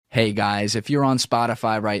Hey guys, if you're on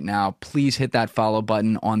Spotify right now, please hit that follow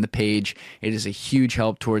button on the page. It is a huge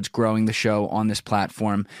help towards growing the show on this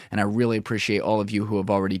platform, and I really appreciate all of you who have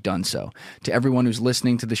already done so. To everyone who's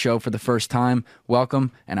listening to the show for the first time,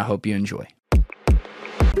 welcome, and I hope you enjoy.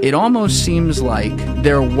 It almost seems like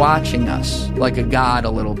they're watching us like a god a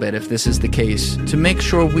little bit, if this is the case, to make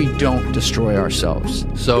sure we don't destroy ourselves.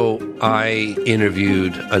 So I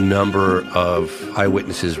interviewed a number of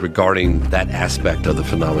eyewitnesses regarding that aspect of the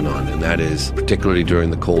phenomenon, and that is particularly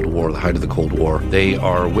during the Cold War, the height of the Cold War. They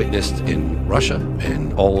are witnessed in Russia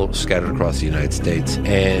and all scattered across the United States.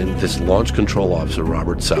 And this launch control officer,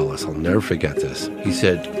 Robert Salas, I'll never forget this. He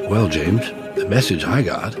said, "Well, James, the message I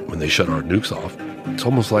got when they shut our nukes off, it's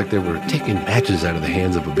almost like they were taking matches out of the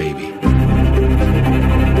hands of a baby."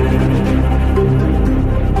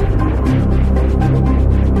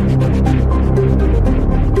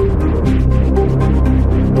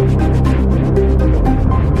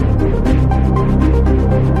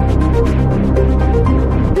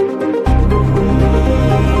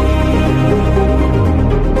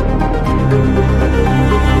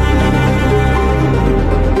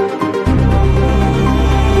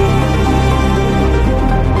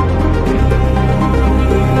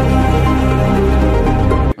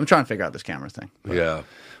 I'm trying to figure out this camera thing. Yeah.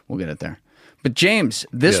 We'll get it there. But James,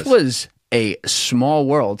 this was a small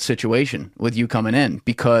world situation with you coming in,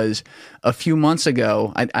 because a few months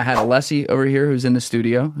ago, I had Alessi over here who's in the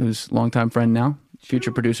studio, who's a longtime friend now,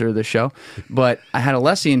 future producer of the show. But I had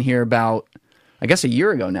Alessi in here about, I guess, a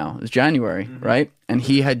year ago now. It was January, right? And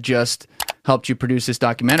he had just helped you produce this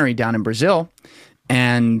documentary down in Brazil.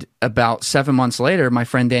 And about 7 months later, my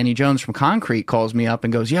friend Danny Jones from Concrete calls me up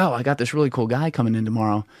and goes, "Yo, I got this really cool guy coming in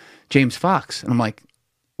tomorrow, James Fox." And I'm like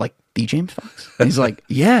the James Fox? And he's like,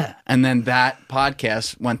 "Yeah." And then that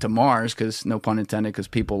podcast went to Mars, because no pun intended, because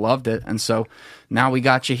people loved it. And so now we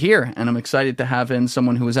got you here, and I'm excited to have in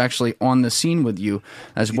someone who was actually on the scene with you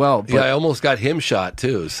as well. But, yeah, I almost got him shot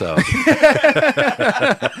too, so.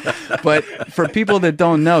 But for people that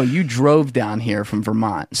don't know, you drove down here from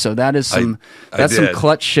Vermont. So that is some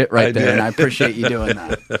clutch shit right there, and I appreciate you doing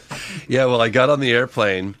that. Yeah, well, I got on the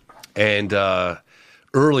airplane, and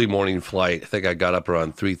early morning flight. I think I got up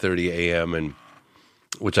around 3:30 a.m., and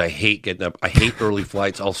which I hate getting up. I hate early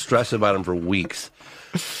flights. I'll stress about them for weeks.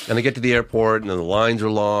 And I get to the airport, and then the lines are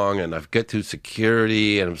long, and I get to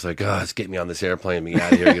security, and I'm just like, "Oh, let's get me on this airplane and me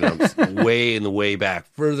out of here." You know, I'm way in the way back,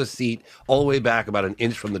 furthest seat, all the way back about an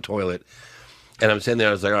inch from the toilet. And I'm sitting there,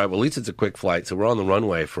 I was like, all right, well, at least it's a quick flight. So we're on the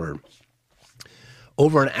runway for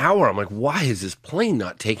over an hour. I'm like, why is this plane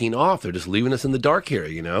not taking off? They're just leaving us in the dark here,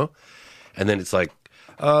 you know? And then it's like,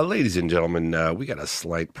 ladies and gentlemen, we got a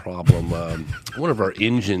slight problem. One of our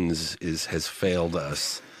engines has failed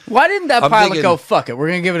us. Why didn't that pilot go, "Fuck it, we're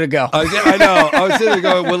going to give it a go"? I know. I was sitting there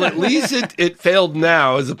going, well, at least it failed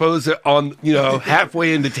now, as opposed to on,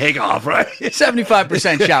 halfway into takeoff, right?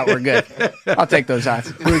 75% shot, we're good. I'll take those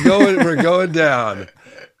odds. We're going down.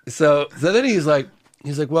 So then he's like,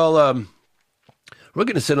 well, we're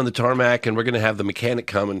going to sit on the tarmac, and we're going to have the mechanic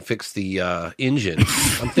come and fix the engine.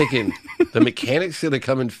 I'm thinking, the mechanic's going to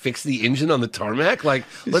come and fix the engine on the tarmac? Like,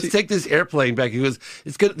 let's take this airplane back. He goes,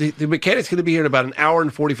 the mechanic's going to be here in about an hour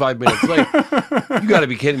and 45 minutes. Like, you got to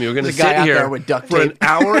be kidding me. We're going to sit here for an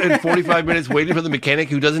hour and 45 minutes waiting for the mechanic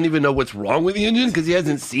who doesn't even know what's wrong with the engine because he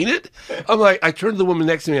hasn't seen it? I'm like, I turned to the woman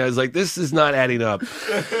next to me. I was like, this is not adding up.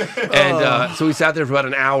 And so we sat there for about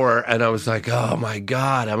an hour, and I was like, oh, my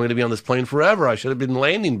God, I'm going to be on this plane forever. I should have been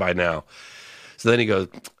landing by now. So then he goes,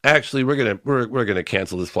 actually, we're gonna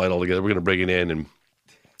cancel this flight altogether. We're gonna bring it in, and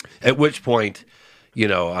at which point,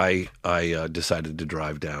 I decided to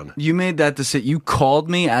drive down. You made that decision. You called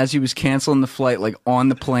me as he was canceling the flight, like on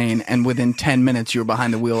the plane, and within 10 minutes you were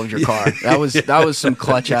behind the wheel of your car. That was some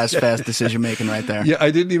clutch ass fast decision making right there. Yeah, I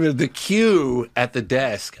didn't even. The queue at the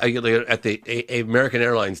desk, at the American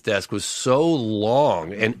Airlines desk, was so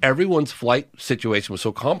long, and everyone's flight situation was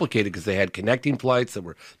so complicated because they had connecting flights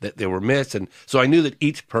that they were missed, and so I knew that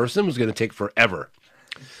each person was going to take forever.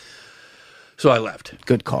 So I left.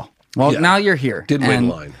 Good call. Well, now you're here. Didn't wait in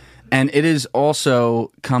line. And it is also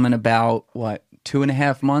coming about,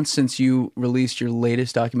 2.5 months since you released your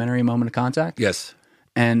latest documentary, Moment of Contact? Yes.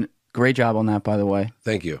 And great job on that, by the way.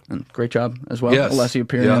 Thank you. And great job as well, yes. Alessi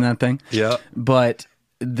appearing in that thing. Yeah. But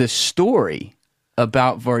the story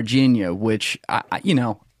about Varginha, which,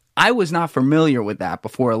 I was not familiar with that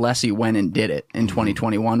before Alessi went and did it in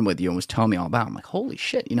 2021 with you and was telling me all about it. I'm like, holy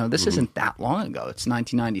shit, this isn't that long ago. It's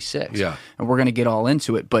 1996. Yeah. And we're going to get all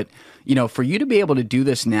into it. But, for you to be able to do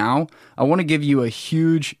this now, I want to give you a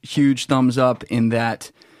huge, huge thumbs up in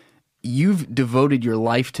that you've devoted your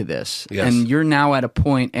life to this, Yes. and you're now at a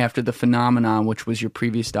point after The Phenomenon, which was your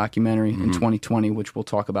previous documentary in 2020, which we'll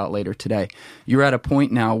talk about later today. You're at a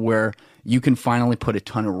point now where you can finally put a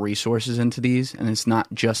ton of resources into these, and it's not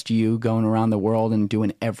just you going around the world and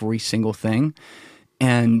doing every single thing.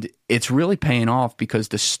 And it's really paying off because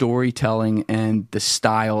the storytelling and the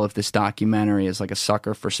style of this documentary is like a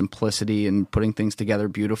sucker for simplicity and putting things together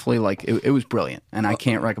beautifully. Like it was brilliant, and I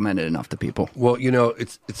can't recommend it enough to people. Well,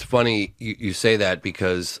 it's funny you say that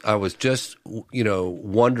because I was just,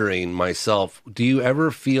 wondering myself, do you ever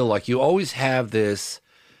feel like you always have this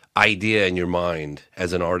idea in your mind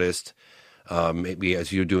as an artist, maybe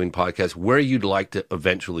as you're doing podcasts, where you'd like to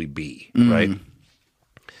eventually be, right?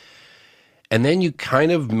 And then you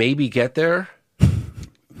kind of maybe get there,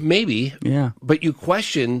 maybe, Yeah. but you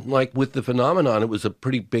question, like with The Phenomenon, it was a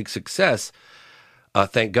pretty big success.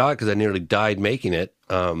 Thank God, because I nearly died making it.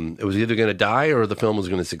 It was either going to die or the film was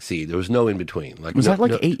going to succeed. There was no in between. Was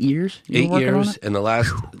that 8 years? you were 8 working on years, it? and the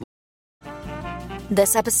last.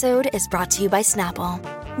 This episode is brought to you by Snapple.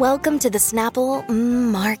 Welcome to the Snapple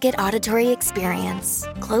Market Auditory Experience.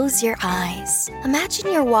 Close your eyes.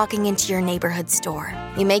 Imagine you're walking into your neighborhood store.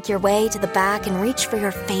 You make your way to the back and reach for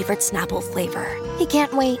your favorite Snapple flavor. You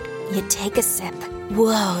can't wait. You take a sip.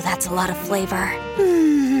 Whoa, that's a lot of flavor.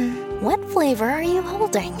 What flavor are you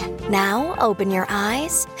holding? Now open your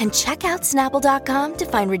eyes and check out Snapple.com to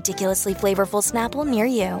find ridiculously flavorful Snapple near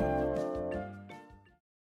you.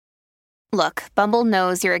 Look, Bumble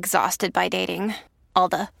knows you're exhausted by dating. All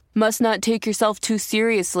the, must not take yourself too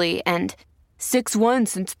seriously, and 6'1"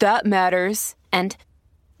 since that matters, and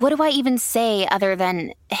what do I even say other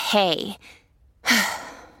than, hey?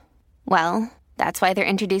 Well, that's why they're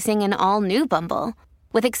introducing an all-new Bumble,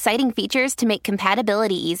 with exciting features to make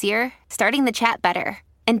compatibility easier, starting the chat better,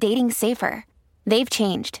 and dating safer. They've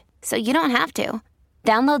changed, so you don't have to.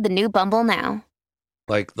 Download the new Bumble now.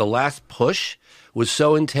 Like the last push was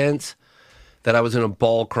so intense that I was in a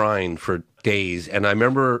ball crying for days. And I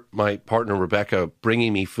remember my partner, Rebecca,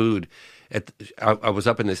 bringing me food. I was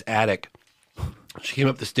up in this attic. She came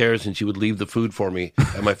up the stairs and she would leave the food for me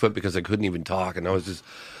at my foot because I couldn't even talk. And I was just,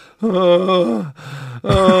 I'm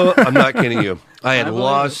not kidding you. I had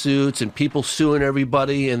lawsuits and people suing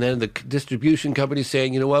everybody. And then the distribution company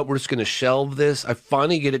saying, you know what, we're just going to shelve this. I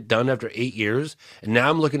finally get it done after 8 years. And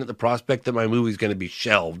now I'm looking at the prospect that my movie is going to be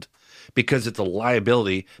shelved because it's a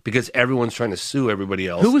liability, because everyone's trying to sue everybody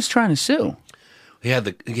else. Who was trying to sue? You had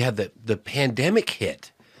the pandemic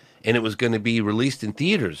hit, and it was going to be released in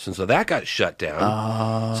theaters, and so that got shut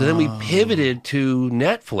down. So then we pivoted to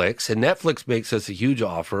Netflix, and Netflix makes us a huge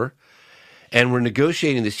offer, and we're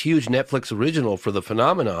negotiating this huge Netflix original for The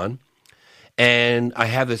Phenomenon. And I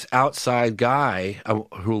have this outside guy who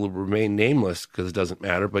will remain nameless because it doesn't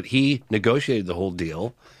matter, but he negotiated the whole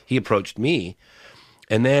deal. He approached me.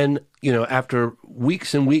 And then, after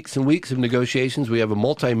weeks and weeks and weeks of negotiations, we have a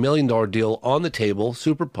multi-million-dollar deal on the table,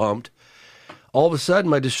 super pumped. All of a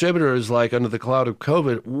sudden, my distributor is like, under the cloud of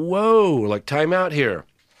COVID, whoa, like, time out here.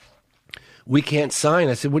 We can't sign.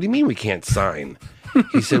 I said, what do you mean we can't sign?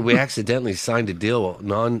 He said, we accidentally signed a deal,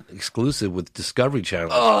 non-exclusive, with Discovery Channel.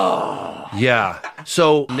 Oh. Yeah.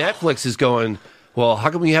 So Netflix is going, well, how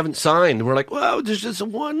come we haven't signed? And we're like, well, there's just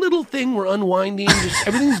one little thing we're unwinding. Just,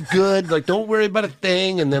 everything's good. Like, don't worry about a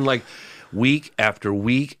thing. And then, like, week after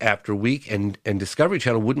week after week, and Discovery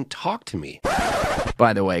Channel wouldn't talk to me.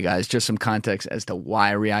 By the way, guys, just some context as to why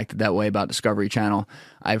I reacted that way about Discovery Channel.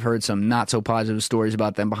 I've heard some not-so-positive stories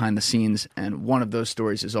about them behind the scenes, and one of those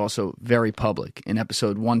stories is also very public. In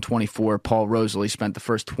episode 124, Paul Rosalie spent the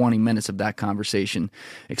first 20 minutes of that conversation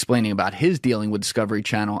explaining about his dealing with Discovery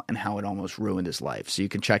Channel and how it almost ruined his life. So you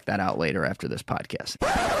can check that out later after this podcast.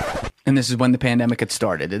 And this is when the pandemic had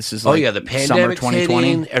started. This is like the pandemic summer 2020.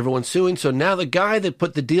 hitting, everyone's suing. So now the guy that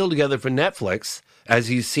put the deal together for Netflix, as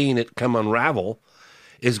he's seen it come unravel,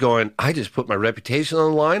 is going, I just put my reputation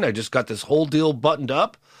on the line. I just got this whole deal buttoned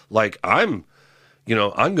up. Like, I'm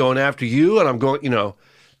going after you, and I'm going,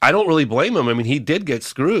 I don't really blame him. I mean, he did get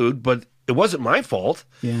screwed, but it wasn't my fault.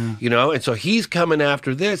 Yeah. And so he's coming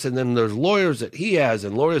after this, and then there's lawyers that he has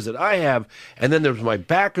and lawyers that I have, and then there's my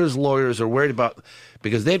backers' lawyers are worried about,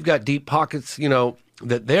 because they've got deep pockets,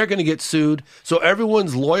 that they're going to get sued. So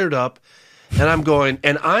everyone's lawyered up, and I'm going,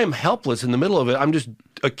 and I'm helpless in the middle of it. I'm just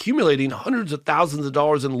accumulating hundreds of thousands of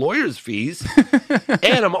dollars in lawyers' fees,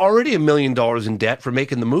 and I'm already $1 million in debt for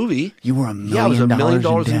making the movie. You were $1 million. Yeah, I was $1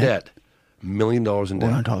 million in debt. $1 million in debt. We're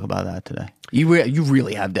going to talk about that today. You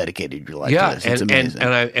really have dedicated your life to this. It's amazing.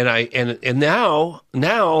 And now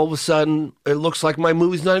all of a sudden it looks like my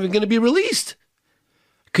movie's not even going to be released.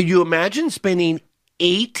 Could you imagine spending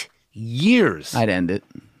 8 years? I'd end it.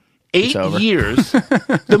 8 years.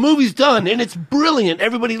 The movie's done, and it's brilliant.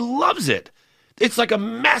 Everybody loves it. It's like a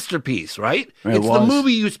masterpiece, right? It's the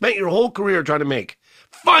movie you spent your whole career trying to make.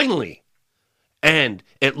 Finally. And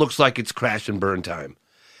it looks like it's crash and burn time.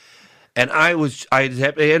 And I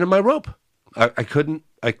had the end of my rope. I couldn't,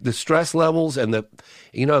 the stress levels and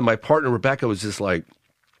my partner Rebecca was just like,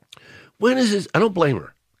 when is this? I don't blame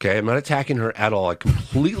her. Okay, I'm not attacking her at all. I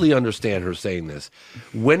completely understand her saying this.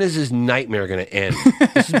 When is this nightmare going to end?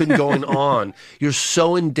 This has been going on. You're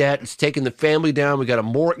so in debt. It's taking the family down. We got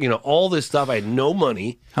all this stuff. I had no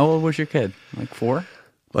money. How old was your kid? Like 4?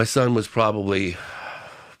 My son was probably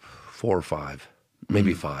 4 or 5,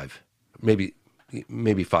 maybe 5, maybe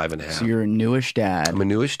 5.5. So you're a newish dad. I'm a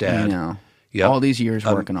newish dad. I know. Yep. All these years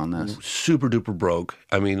working on this. Super duper broke.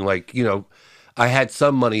 I mean, I had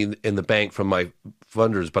some money in the bank from my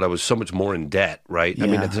funders, but I was so much more in debt, right? Yeah. I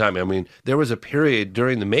mean, at the time, there was a period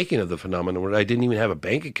during the making of the phenomenon where I didn't even have a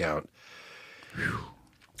bank account. Whew.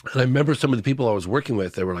 And I remember some of the people I was working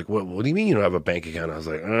with, they were like, what do you mean you don't have a bank account? I was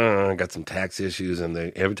like, I got some tax issues, and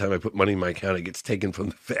every time I put money in my account, it gets taken from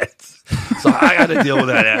the feds. So I got to deal with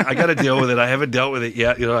that. I got to deal with it. I haven't dealt with it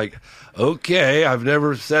yet. Okay, I've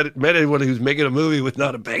never met anyone who's making a movie with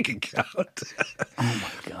not a bank account. Oh,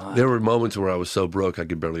 my God. There were moments where I was so broke I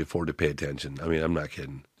could barely afford to pay attention. I mean, I'm not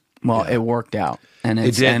kidding. Well, it worked out, and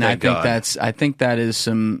it did. And thank God. I think that is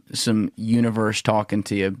some universe talking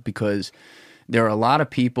to you, because there are a lot of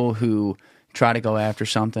people who try to go after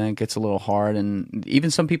something. It gets a little hard, and even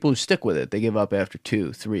some people who stick with it, they give up after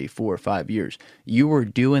 2, 3, 4, 5 years. You were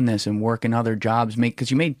doing this and working other jobs, because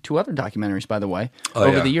you made 2 other documentaries, by the way.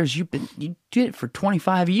 Over the years, you did it for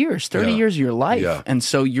 25 years, 30 years of your life, and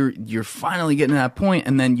so you're finally getting to that point,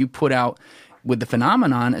 and then you put out with The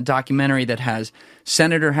Phenomenon a documentary that has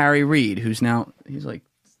Senator Harry Reid, who's now he's like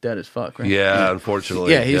dead as fuck, right? Yeah,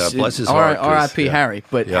 unfortunately. Yeah, he's bless his heart. R.I.P. Harry.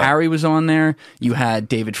 But Harry was on there. You had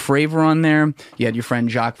David Fravor on there. You had your friend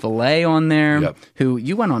Jacques Vallée on there, who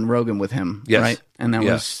you went on Rogan with him, right? And that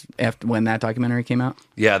was after when that documentary came out?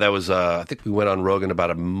 Yeah, that was, I think we went on Rogan about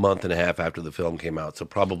a month and a half after the film came out. So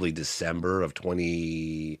probably December of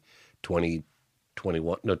 2020,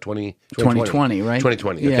 right?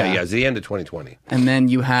 2020. Okay, yeah, it's the end of 2020. And then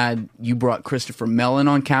you brought Christopher Mellon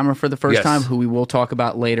on camera for the first time, who we will talk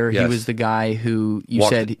about later. He was the guy who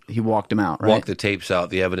said he walked him out, right? Walked the tapes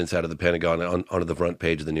out, the evidence out of the Pentagon onto the front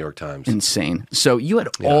page of the New York Times. Insane. So you had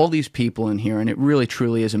all these people in here, and it really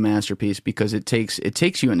truly is a masterpiece, because it takes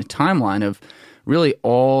you in a timeline of really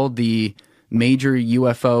all the major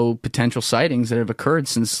UFO potential sightings that have occurred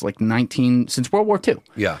since since World War II.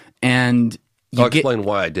 Yeah. And I'll explain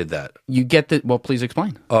why I did that. You get the well. Please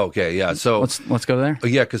explain. Oh, okay, yeah. So let's go there.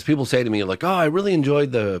 Yeah, because people say to me like, "Oh, I really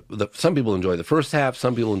enjoyed the." Some people enjoy the first half.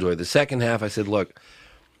 Some people enjoy the second half. I said, "Look,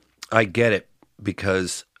 I get it,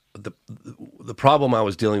 because the problem I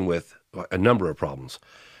was dealing with, a number of problems.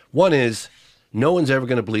 One is no one's ever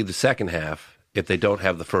going to believe the second half if they don't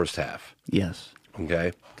have the first half. Yes.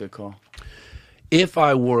 Okay. Good call. If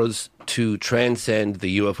I was to transcend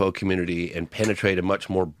the UFO community and penetrate a much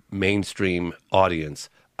more mainstream audience,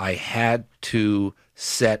 I had to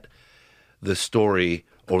set the story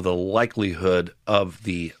or the likelihood of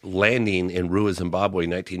the landing in Rua, Zimbabwe,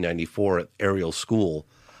 1994 at Ariel School.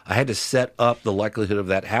 I had to set up the likelihood of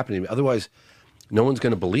that happening. Otherwise, no one's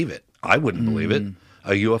going to believe it. I wouldn't believe it.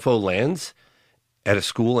 A UFO lands at a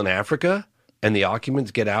school in Africa, and the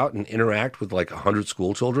occupants get out and interact with like 100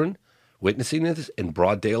 school children witnessing this in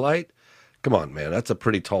broad daylight. Come on, man. That's a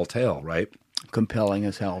pretty tall tale, right? Compelling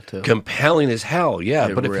as hell, too. Compelling as hell, yeah.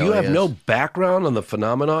 But if really you have is. no background on the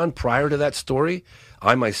phenomenon prior to that story,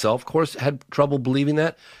 I myself, of course, had trouble believing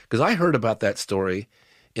that, because I heard about that story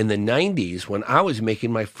in the 90s when I was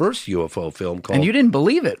making my first UFO film called... And you didn't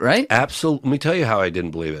believe it, right? Absolutely. Let me tell you how I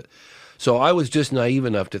didn't believe it. So I was just naive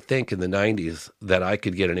enough to think in the 90s that I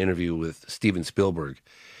could get an interview with Steven Spielberg.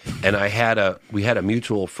 And we had a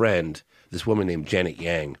mutual friend, this woman named Janet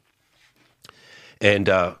Yang. And,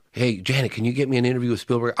 hey, Janet, can you get me an interview with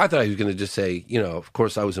Spielberg? I thought he was going to just say, of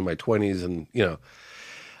course I was in my 20s and,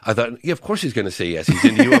 I thought, yeah, of course he's going to say yes. He's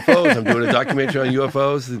into UFOs. I'm doing a documentary on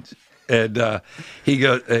UFOs. And he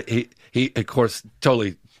goes, he of course,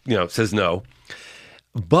 totally, says no.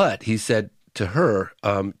 But he said to her,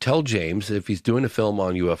 tell James if he's doing a film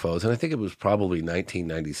on UFOs, and I think it was probably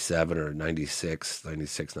 1997 or 96,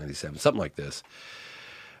 97, something like this.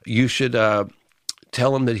 You should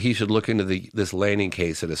tell him that he should look into this landing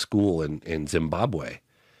case at a school in Zimbabwe.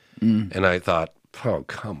 And I thought, oh,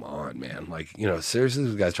 come on, man. Like, seriously,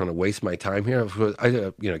 this guy's trying to waste my time here.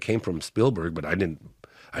 I came from Spielberg, but I didn't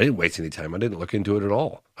waste any time. I didn't look into it at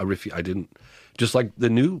all. I didn't, just like the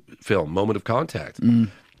new film, Moment of Contact.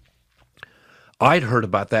 I'd heard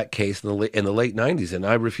about that case in the late 90s, and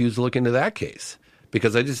I refused to look into that case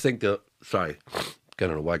because I just think sorry, I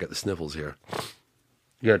don't know why I got the sniffles here.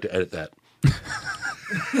 You have to edit that.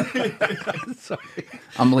 Sorry.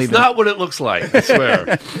 I'm leaving. It's not what it looks like, I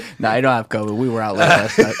swear. No, I don't have COVID. We were out late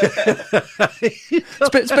last night.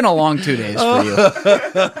 It's been a long 2 days for you.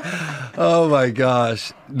 Oh my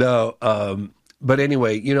gosh. No. But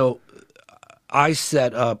anyway, I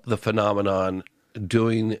set up the phenomenon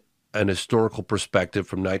doing an historical perspective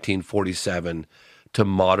from 1947 to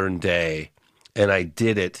modern day. And I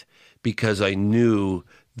did it because I knew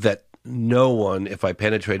that no one, if I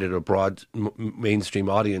penetrated a broad mainstream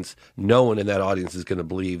audience, no one in that audience is going to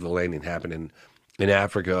believe the landing happened in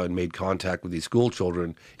Africa and made contact with these school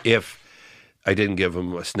children if I didn't give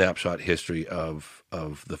them a snapshot history of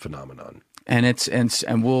the phenomenon.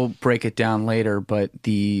 And we'll break it down later, but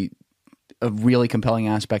a really compelling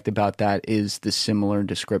aspect about that is the similar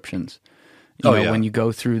descriptions. When you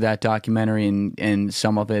go through that documentary and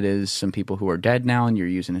some of it is some people who are dead now and you're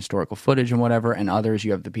using historical footage and whatever, and others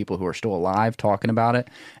you have the people who are still alive talking about it,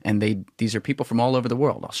 and these are people from all over the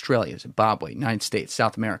world, Australia, Zimbabwe, United States,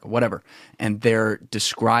 South America, whatever, and they're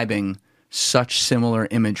describing such similar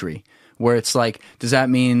imagery where it's like, does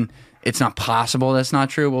that mean it's not possible that's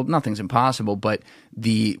not true? Well, nothing's impossible, but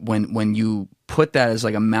when you put that as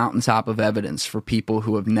like a mountaintop of evidence for people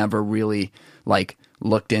who have never really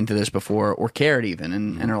looked into this before or cared even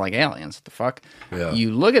and are like, aliens, what the fuck? Yeah.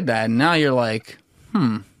 You look at that and now you're like,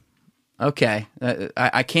 okay,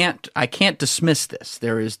 I can't dismiss this.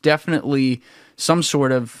 There is definitely some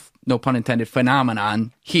sort of, no pun intended,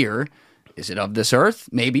 phenomenon here. Is it of this earth?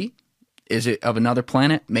 Maybe. Is it of another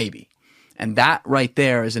planet? Maybe. And that right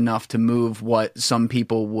there is enough to move what some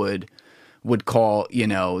people would call,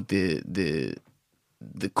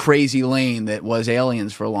 the crazy lane that was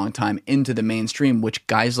aliens for a long time into the mainstream, which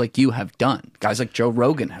guys like you have done. Guys like Joe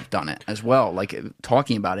Rogan have done it as well, like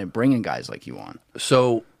talking about it, bringing guys like you on.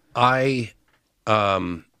 So I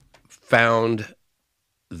found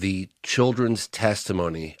the children's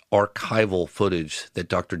testimony archival footage that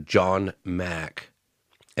Dr. John Mack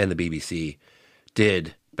and the BBC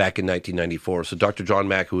did back in 1994. So Dr. John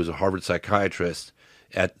Mack, who was a Harvard psychiatrist,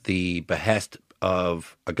 at the behest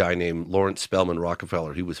of a guy named Lawrence Spelman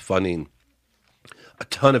Rockefeller, he was funding a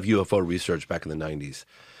ton of UFO research back in the 90s.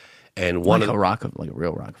 And like a real Rockefeller.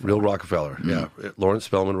 Real Rockefeller, yeah. Lawrence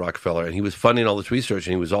Spelman Rockefeller. And he was funding all this research,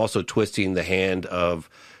 and he was also twisting the hand of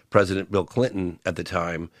President Bill Clinton at the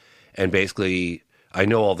time. And basically, I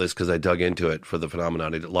know all this because I dug into it for the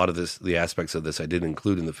phenomenon. A lot of the aspects of this I didn't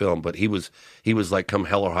include in the film, but he was like, come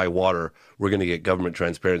hell or high water, we're going to get government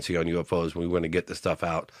transparency on UFOs, and we want to get the stuff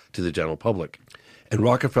out to the general public. And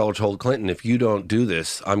Rockefeller told Clinton, if you don't do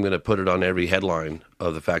this, I'm going to put it on every headline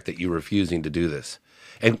of the fact that you're refusing to do this.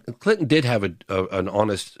 And Clinton did have an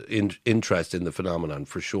honest interest in the phenomenon,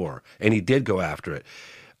 for sure. And he did go after it.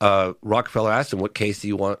 Rockefeller asked him, what case do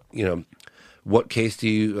you want,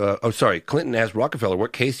 Clinton asked Rockefeller,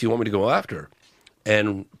 what case do you want me to go after?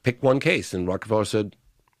 And pick one case. And Rockefeller said,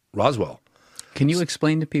 Roswell. Can you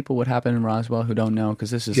explain to people what happened in Roswell who don't know? Because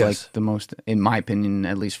this is like the most, in my opinion,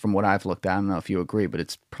 at least from what I've looked at, I don't know if you agree, but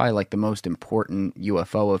it's probably like the most important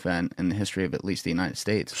UFO event in the history of at least the United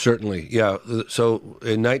States. Certainly, yeah. So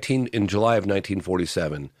in July of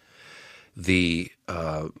 1947, the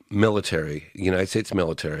military, United States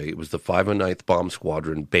military, it was the 509th Bomb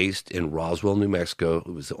Squadron based in Roswell, New Mexico.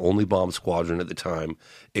 It was the only bomb squadron at the time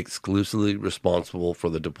exclusively responsible for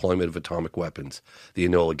the deployment of atomic weapons. The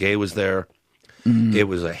Enola Gay was there. Mm-hmm. It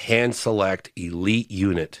was a hand-select elite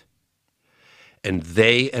unit. And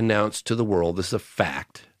they announced to the world, this is a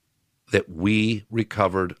fact, that we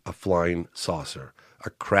recovered a flying saucer, a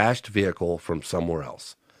crashed vehicle from somewhere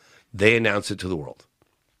else. They announced it to the world.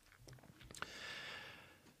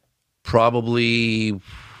 Probably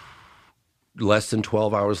less than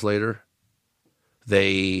 12 hours later,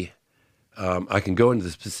 I can go into the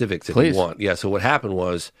specifics if you want. Yeah, so what happened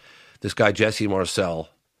was this guy, Jesse Marcel,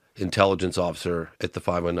 intelligence officer at the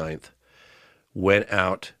 509th, went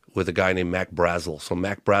out with a guy named Mac Brazel. So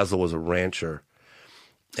Mac Brazel was a rancher,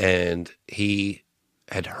 and he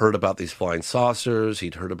had heard about these flying saucers.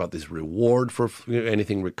 He'd heard about this reward for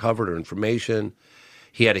anything recovered or information.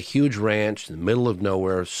 He had a huge ranch in the middle of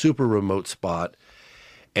nowhere, super remote spot,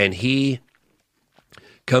 and he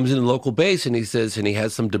comes in the local base and he says, and he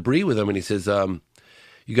has some debris with him, and he says,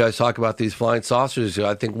 you guys talk about these flying saucers.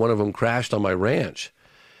 I think one of them crashed on my ranch.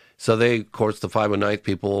 So they, of course, the 509th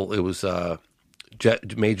people, it was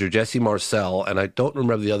Major Jesse Marcel, and I don't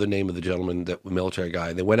remember the other name of the gentleman, the military guy.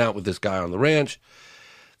 And they went out with this guy on the ranch.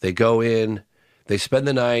 They go in, they spend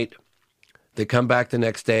the night. They come back the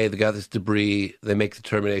next day. They got this debris. They make the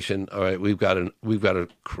determination. All right, we've got a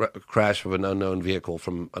crash of an unknown vehicle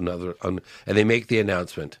from another, and they make the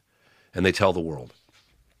announcement, and they tell the world.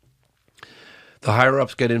 The higher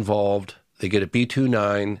ups get involved. They get a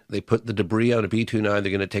B-29. They put the debris on a B-29. They're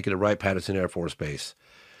going to take it to Wright-Patterson Air Force Base.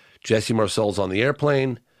 Jesse Marcel's on the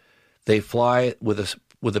airplane. They fly with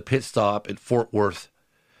a pit stop at Fort Worth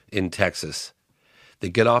in Texas. They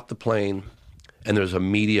get off the plane. And there's a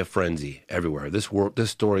media frenzy everywhere. This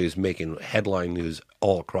story is making headline news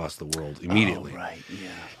all across the world immediately. Oh, right, yeah.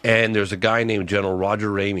 And there's a guy named General Roger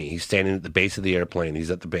Ramey. He's standing at the base of the airplane. He's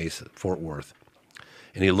at the base at Fort Worth.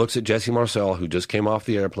 And he looks at Jesse Marcel, who just came off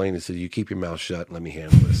the airplane, and said, "You keep your mouth shut and let me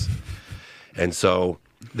handle this." And so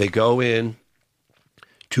they go in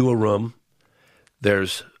to a room.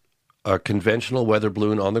 There's a conventional weather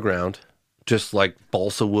balloon on the ground, just like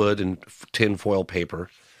balsa wood and tin foil paper.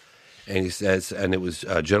 And he says, and it was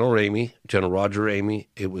General Roger Ramey,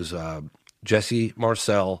 it was Jesse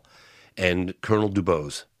Marcel, and Colonel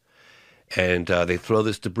Dubose. And they throw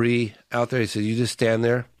this debris out there. He says, "You just stand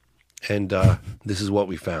there, and this is what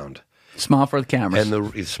we found." Smile for the cameras.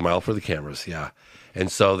 And smile for the cameras, yeah.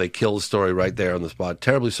 And so they kill the story right there on the spot.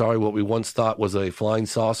 Terribly sorry, what we once thought was a flying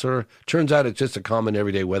saucer. Turns out it's just a common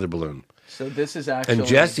everyday weather balloon. So this is actually... And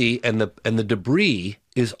Jesse and the debris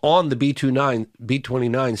is on the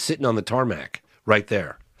B-29 sitting on the tarmac right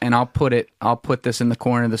there. And I'll put this in the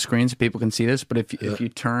corner of the screen so people can see this. But if you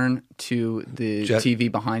turn to the TV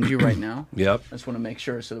behind you right now, yep. I just want to make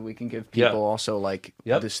sure so that we can give people also like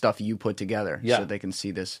the stuff you put together, so they can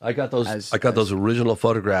see this. I got those original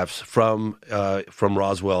photographs from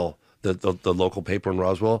Roswell, the local paper in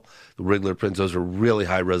Roswell, the Wriggler prints. Those are really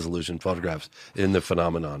high resolution photographs in the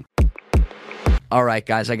phenomenon. All right,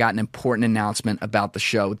 guys, I got an important announcement about the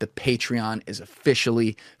show. The Patreon is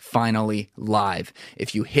officially, finally live.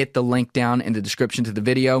 If you hit the link down in the description to the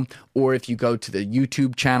video, or if you go to the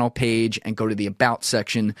YouTube channel page and go to the About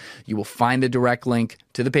section, you will find the direct link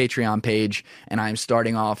to the Patreon page, and I'm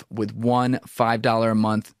starting off with one $5 a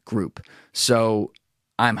month group. So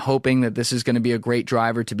I'm hoping that this is going to be a great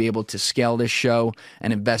driver to be able to scale this show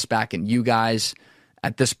and invest back in you guys.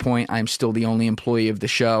 At this point, I'm still the only employee of the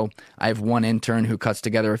show. I have one intern who cuts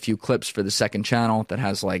together a few clips for the second channel that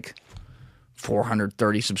has like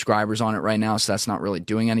 430 subscribers on it right now, so that's not really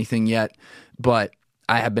doing anything yet. But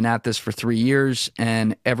I have been at this for 3 years,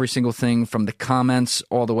 and every single thing from the comments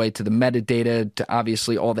all the way to the metadata to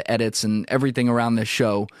obviously all the edits and everything around this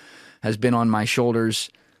show has been on my shoulders.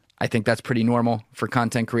 I think that's pretty normal for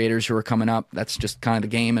content creators who are coming up. That's just kind of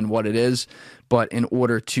the game and what it is. But in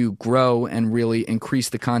order to grow and really increase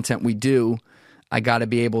the content we do, I got to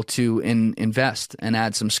be able to invest and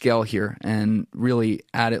add some scale here and really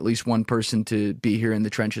add at least one person to be here in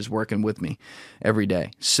the trenches working with me every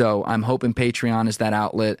day. So I'm hoping Patreon is that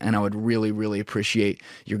outlet, and I would really, really appreciate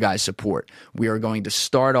your guys' support. We are going to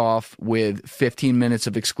start off with 15 minutes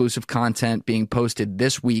of exclusive content being posted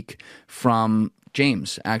this week from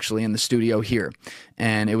James, actually, in the studio here.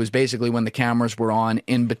 And it was basically when the cameras were on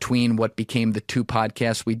in between what became the 2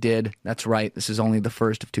 podcasts we did. That's right. This is only the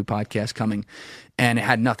first of 2 podcasts coming. And it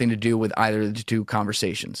had nothing to do with either of the 2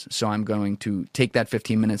 conversations. So I'm going to take that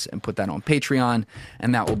 15 minutes and put that on Patreon.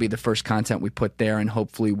 And that will be the first content we put there. And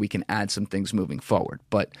hopefully we can add some things moving forward.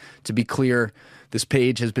 But to be clear, this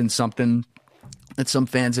page has been something that some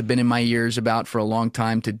fans have been in my ears about for a long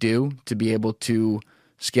time to do, to be able to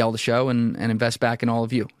scale the show and invest back in all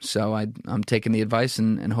of you. So I'm taking the advice,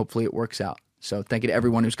 and hopefully it works out. So thank you to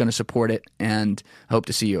everyone who's going to support it, and hope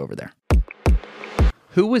to see you over there.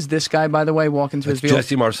 Who was this guy, by the way, walking through his field?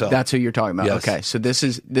 Jesse Marcel. That's who you're talking about. Yes. Okay, so this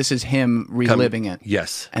is him reliving it.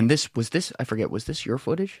 Yes. And was this I forget, was this your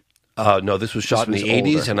footage? No, this was shot in the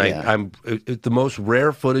 80s, and yeah. I'm the most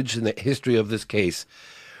rare footage in the history of this case.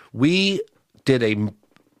 We did a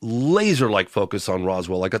laser-like focus on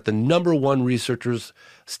Roswell. I got the #1 researchers,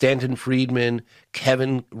 Stanton Friedman,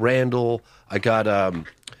 Kevin Randall. I got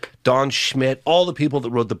Don Schmidt, all the people that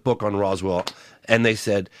wrote the book on Roswell. And they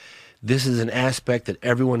said, this is an aspect that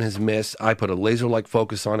everyone has missed. I put a laser-like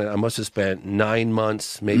focus on it. I must have spent 9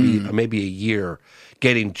 months, maybe a year,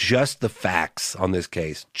 getting just the facts on this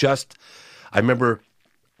case. I remember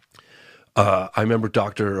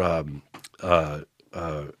Dr.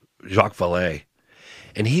 Jacques Vallée.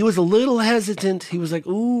 And he was a little hesitant. He was like,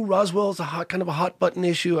 "Ooh, Roswell's kind of a hot button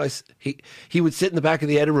issue." He would sit in the back of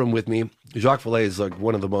the edit room with me. Jacques Vallée is like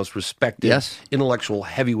one of the most respected intellectual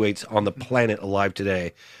heavyweights on the planet alive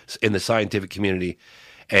today in the scientific community,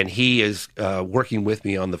 and he is working with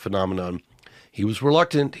me on the phenomenon. He was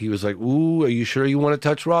reluctant. He was like, "Ooh, are you sure you want to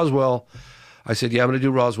touch Roswell?" I said, "Yeah, I'm going to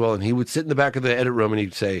do Roswell." And he would sit in the back of the edit room and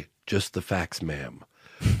he'd say, Just the facts, ma'am.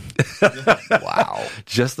 Wow.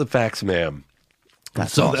 Just the facts, ma'am.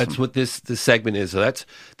 That's so awesome. that's what this segment is. So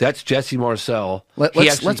that's Jesse Marcel.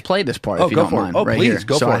 Let's play this part if you go don't for mind. it. Oh, right please, here.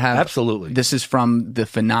 go so for I it. have, Absolutely. This is from The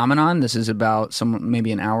Phenomenon. This is about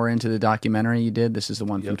maybe an hour into the documentary you did. This is the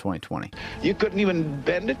one from 2020. You couldn't even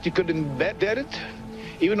bend it. You couldn't bend it.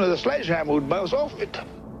 Even with a sledgehammer would bounce off it.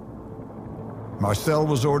 Marcel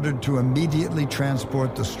was ordered to immediately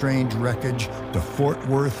transport the strange wreckage to Fort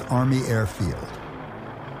Worth Army Airfield.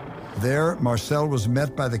 There, Marcel was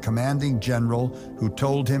met by the commanding general, who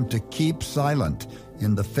told him to keep silent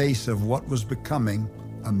in the face of what was becoming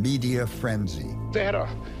a media frenzy. They had a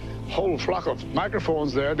whole flock of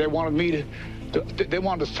microphones there. They wanted me they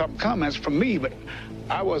wanted some comments from me, but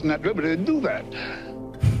I wasn't at liberty to do that.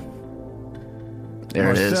 There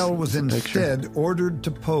Marcel it is. was instead ordered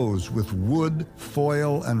to pose with wood,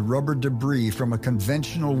 foil, and rubber debris from a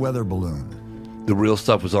conventional weather balloon. The real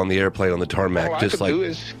stuff was on the airplane on the tarmac, All just I could like do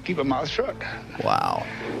is keep a mouth shut. Wow.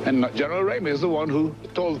 And General Ramey is the one who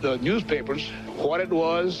told the newspapers what it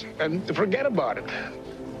was and to forget about it.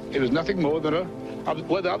 It was nothing more than a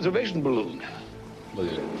weather observation balloon.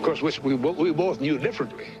 Of course, which we both knew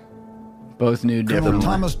differently. Both knew Colonel differently.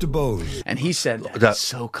 Thomas DuBose. And he said that.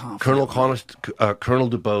 so confident. Colonel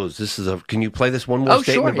DuBose. This is can you play this one more Oh,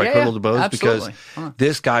 statement sure. by Yeah, Colonel yeah. DuBose? Absolutely. Because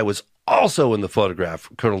this guy was also in the photograph,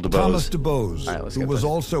 Colonel DuBose. Thomas DuBose, All right, who was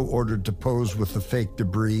also ordered to pose with the fake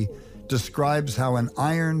debris, describes how an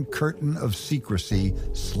iron curtain of secrecy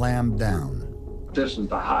slammed down. This is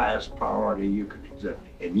the highest priority you can exhibit,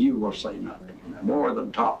 and you will say nothing. More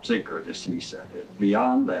than top secret, as he said it.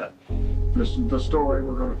 Beyond that, this is the story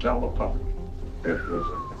we're going to tell the public. It was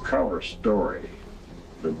a cover story,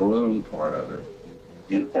 the balloon part of it.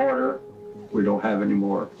 In order, we don't have any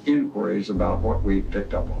more inquiries about what we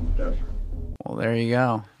picked up on the desert. Well, there you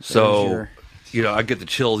go. So, I get the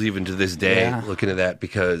chills even to this day looking at that,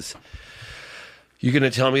 because you're going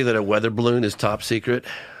to tell me that a weather balloon is top secret?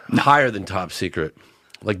 Higher than top secret.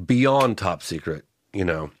 Like beyond top secret,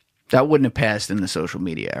 That wouldn't have passed in the social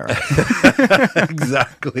media era.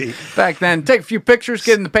 Exactly. Back then, take a few pictures,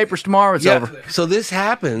 get in the papers tomorrow, it's over. So this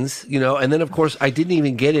happens, and then of course I didn't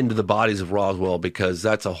even get into the bodies of Roswell, because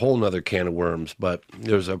that's a whole nother can of worms, but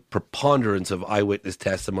there's a preponderance of eyewitness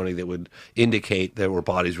testimony that would indicate there were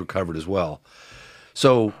bodies recovered as well.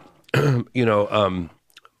 So,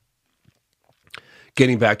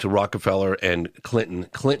 getting back to Rockefeller and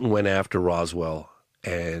Clinton went after Roswell,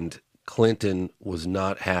 and Clinton was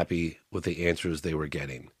not happy with the answers they were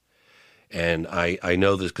getting. And I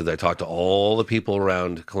know this because I talked to all the people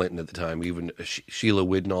around Clinton at the time, even Sheila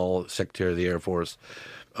Widnall, Secretary of the Air Force,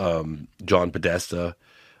 John Podesta.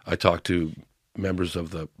 I talked to members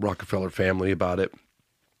of the Rockefeller family about it.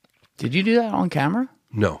 Did you do that on camera?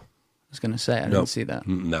 No. I was going to say, I didn't see that.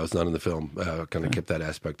 That was not in the film. Kind of kept that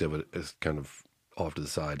aspect of it as kind of off to the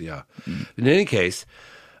side, yeah. In any case,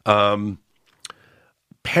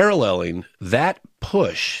 paralleling that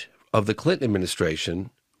push of the Clinton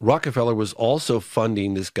administration, Rockefeller was also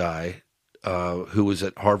funding this guy who was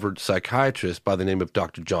at Harvard, psychiatrist by the name of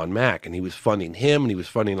Dr. John Mack. And he was funding him, and he was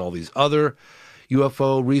funding all these other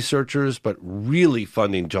UFO researchers, but really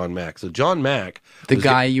funding John Mack. So John Mack... The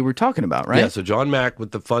guy you were talking about, right? Yeah, so John Mack,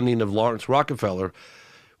 with the funding of Lawrence Rockefeller,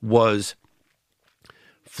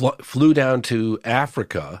 flew down to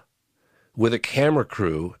Africa with a camera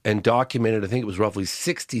crew and documented, I think it was roughly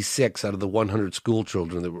 66 out of the 100 school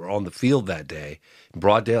children that were on the field that day, in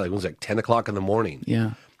broad daylight. It was like 10 o'clock in the morning.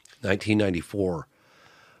 Yeah. 1994.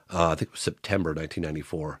 I think it was September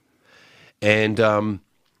 1994. And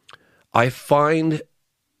I find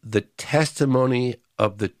the testimony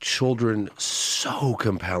of the children so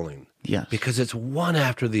compelling. Yes. Because it's one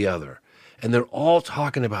after the other. And they're all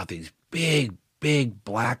talking about these big, big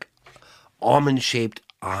black almond-shaped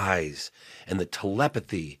eyes and the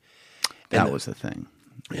telepathy. That was the thing.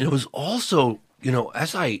 And it was also,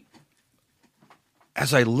 as I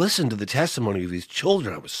listened to the testimony of these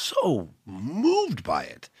children, I was so moved by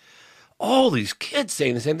it. All these kids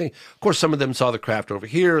saying the same thing. Of course, some of them saw the craft over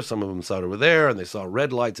here, some of them saw it over there, and they saw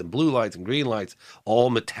red lights and blue lights and green lights,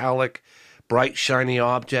 all metallic, bright, shiny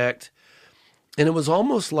object. And it was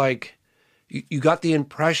almost like you got the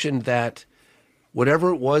impression that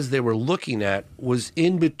whatever it was they were looking at was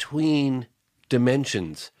in between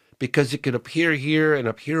dimensions, because it could appear here and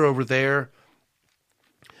appear over there.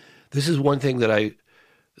 This is one thing that I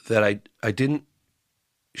didn't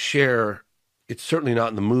share. It's certainly not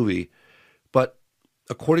in the movie, but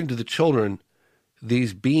according to the children,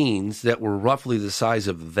 these beings that were roughly the size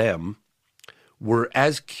of them were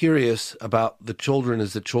as curious about the children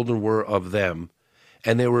as the children were of them,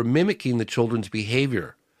 and they were mimicking the children's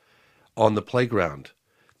behavior. on the playground.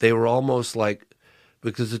 They were almost like,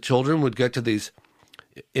 because the children would get to these,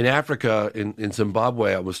 in Africa, in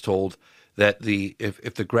Zimbabwe, I was told that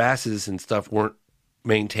if the grasses and stuff weren't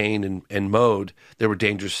maintained and mowed, there were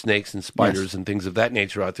dangerous snakes and spiders and things of that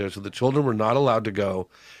nature out there. So the children were not allowed to go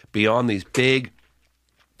beyond these big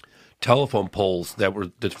telephone poles that were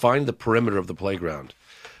defining the perimeter of the playground.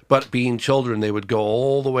 But being children, they would go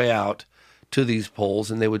all the way out to these poles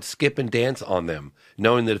and they would skip and dance on them,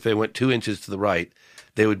 knowing that if they went 2 inches to the right,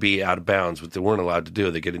 they would be out of bounds, which they weren't allowed to do.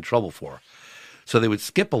 They'd get in trouble for. So they would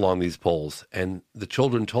skip along these poles. And the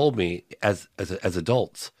children told me, as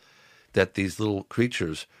adults, that these little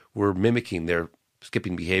creatures were mimicking their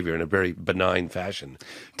skipping behavior in a very benign fashion.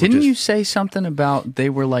 Didn't you say something about they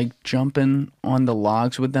were like jumping on the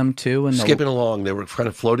logs with them too? And skipping along. They were kind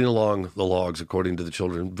of floating along the logs, according to the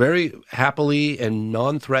children, very happily and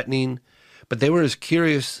non-threatening. But they were as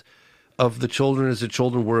curious of the children as the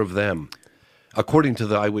children were of them, according to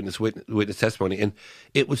the eyewitness witness testimony. And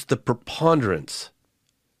it was the preponderance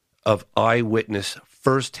of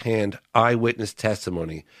first-hand eyewitness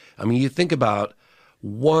testimony. I mean, you think about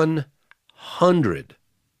 100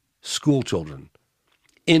 school children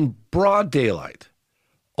in broad daylight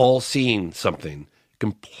all seeing something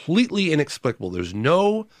completely inexplicable. There's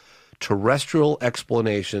no terrestrial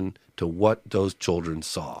explanation to what those children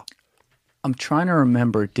saw. I'm trying to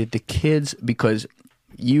remember, did the kids, because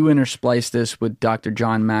you interspliced this with Dr.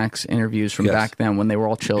 John Mack's interviews from back then when they were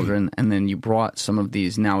all children, and then you brought some of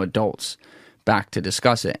these now adults back to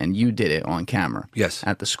discuss it, and you did it on camera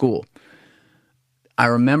at the school. I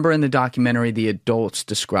remember in the documentary the adults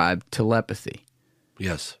described telepathy.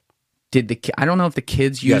 Yes. I don't know if the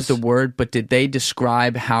kids used the word, but did they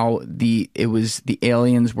describe how the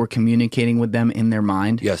aliens were communicating with them in their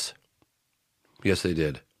mind? Yes. Yes, they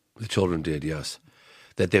did. The children did, yes.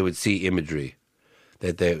 That they would see imagery,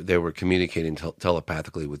 that they were communicating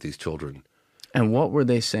telepathically with these children. And what were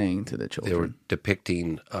they saying to the children? They were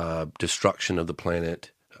depicting destruction of the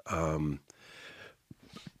planet.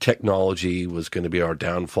 Technology was going to be our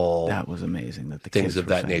downfall. That was amazing. That the things kids of were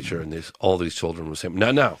that saying nature, and all these children were saying.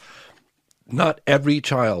 Now, not every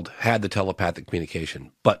child had the telepathic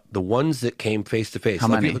communication, but the ones that came face to face. How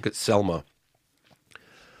many? If you look at Selma,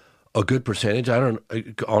 a good percentage.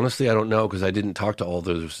 Honestly, I don't know because I didn't talk to all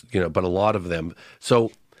those, but a lot of them.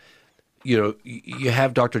 So, you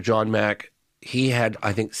have Dr. John Mack. He had,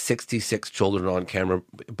 I think, 66 children on camera,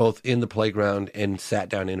 both in the playground and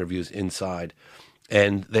sat-down interviews inside.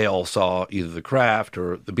 And they all saw either the craft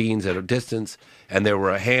or the beings at a distance. And there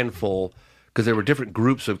were a handful, because there were different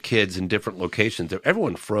groups of kids in different locations.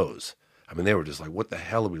 Everyone froze. I mean, they were just like, what the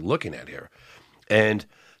hell are we looking at here? And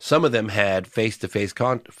some of them had face-to-face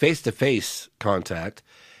contact,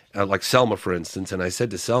 like Selma, for instance. And I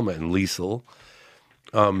said to Selma and Liesel,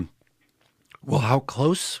 well, how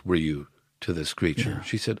close were you to this creature? Yeah.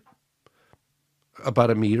 She said, about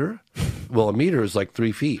a meter. Well, a meter is like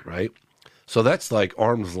 3 feet, right? So that's like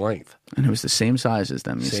arm's length. And it was the same size as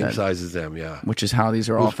them, you said. Same size as them, yeah. Which is how these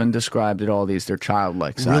are often described at all these. They're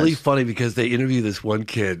childlike size. Really funny because they interview this one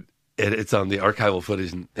kid, and it's on the archival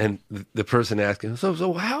footage, and the person asking,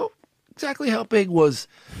 so how big was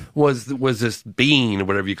this bean or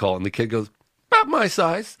whatever you call it? And the kid goes, about my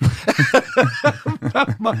size.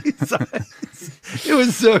 About my size. It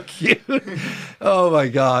was so cute. Oh my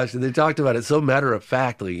gosh. And they talked about it so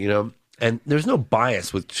matter-of-factly, And there's no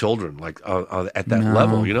bias with children like at that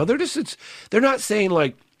level, they're not saying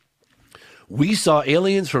like we saw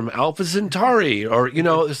aliens from Alpha Centauri or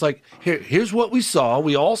it's like here's what we saw,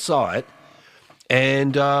 we all saw it,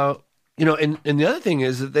 and and the other thing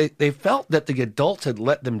is that they felt that the adults had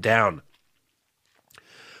let them down.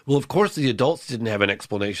 Well, of course the adults didn't have an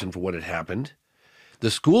explanation for what had happened.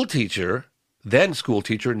 The school teacher,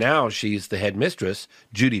 now she's the headmistress,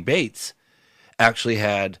 Judy Bates, actually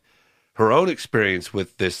had her own experience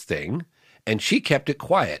with this thing, and she kept it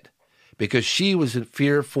quiet because she was in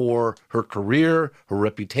fear for her career, her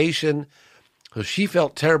reputation. So she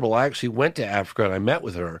felt terrible. I actually went to Africa and I met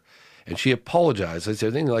with her, and she apologized. I said,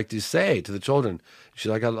 anything you'd like to say to the children?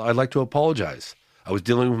 She's like, I'd like to apologize. I was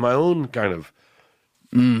dealing with my own kind of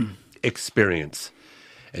experience.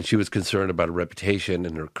 And she was concerned about her reputation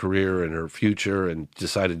and her career and her future and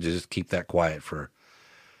decided to just keep that quiet for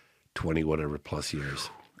 20 whatever plus years.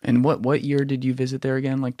 And what year did you visit there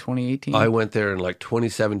again? Like 2018? I went there in like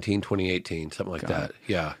 2017, 2018, something like that.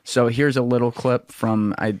 Yeah. So here's a little clip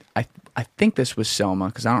from I think this was Selma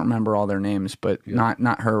because I don't remember all their names, but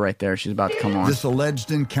not her right there. She's about to come on. This alleged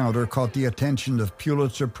encounter caught the attention of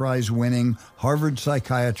Pulitzer Prize winning Harvard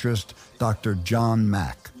psychiatrist Dr. John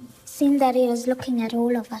Mack. seen that he was looking at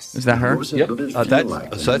all of us. Is that her? Yep.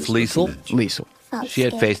 So that's Liesl. Liesl. She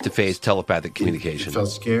had face-to-face telepathic communication. Felt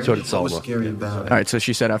scared? So did Salma. What was scary about it? All right, so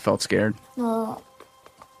she said I felt scared. Well,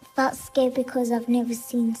 felt scared because I've never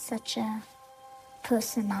seen such a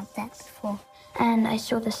person like that before. And I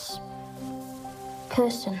saw this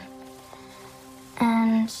person,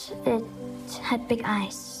 and it had big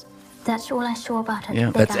eyes. That's all I saw about it. Yeah,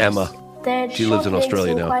 that's Emma. She lives in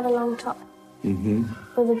Australia now. Quite a long top. Mm-hmm.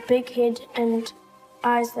 With a big head and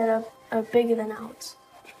eyes that are bigger than ours.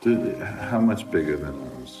 How much bigger than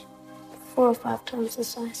ours? 4 or 5 times the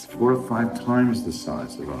size. 4 or 5 times the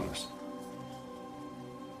size of ours.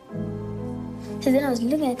 So then I was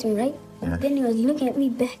looking at him, right? Yeah. Then he was looking at me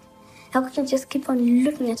back. I couldn't just keep on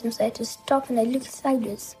looking at him, so I had to stop and I looked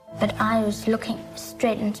sideways. But I was looking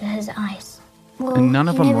straight into his eyes. Well, And none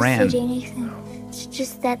of them never ran. said anything. It's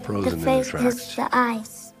just that Frozen in the their face tracks. has the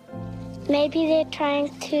eyes. Maybe they're trying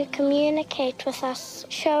to communicate with us,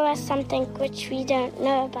 show us something which we don't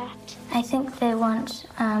know about. I think they want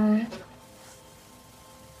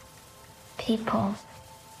people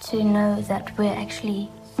to know that we're actually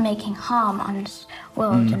making harm on this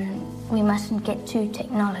world and we mustn't get too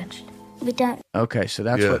technologed. We don't. Okay, so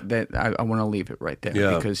that's Yeah. what I want to leave it right there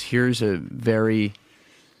Yeah. because here's a very,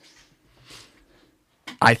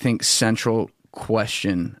 I think, central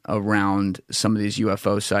question around some of these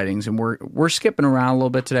UFO sightings, and we're skipping around a little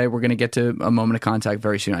bit today. We're going to get to a moment of contact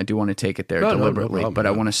very soon. I do want to take it there deliberately, problem, but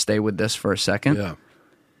I want to stay with this for a second. Yeah.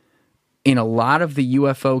 In a lot of the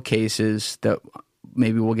UFO cases that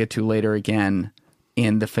maybe we'll get to later again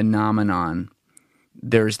in the phenomenon,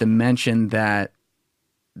 there's the mention that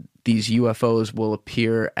these UFOs will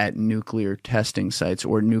appear at nuclear testing sites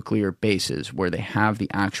or nuclear bases where they have the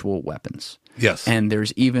actual weapons. Yes. And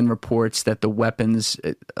there's even reports that the weapons,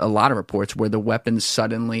 a lot of reports where the weapons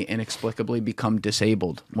suddenly inexplicably become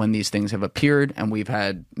disabled when these things have appeared. And we've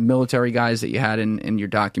had military guys that you had in your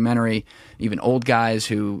documentary, even old guys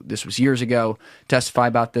who, this was years ago, testify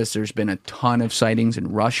about this. There's been a ton of sightings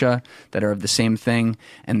in Russia that are of the same thing.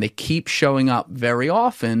 And they keep showing up very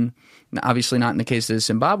often, obviously not in the case of the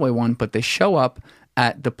Zimbabwe one, but they show up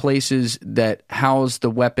at the places that house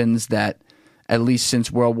the weapons that, at least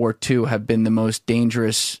since World War II, have been the most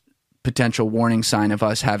dangerous potential warning sign of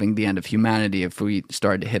us having the end of humanity if we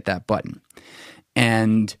started to hit that button.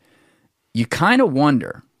 And you kind of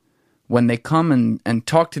wonder when they come and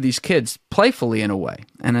talk to these kids playfully in a way.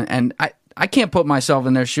 And I can't put myself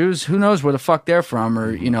in their shoes. Who knows where the fuck they're from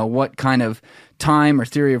or, you know, what kind of time or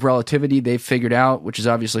theory of relativity they've figured out, which is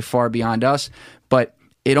obviously far beyond us. But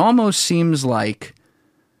it almost seems like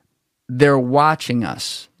they're watching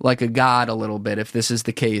us like a god a little bit, if this is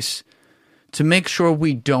the case, to make sure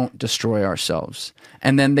we don't destroy ourselves.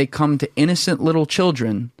 And then they come to innocent little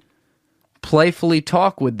children, playfully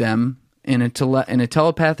talk with them in a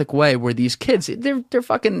telepathic way where these kids, they're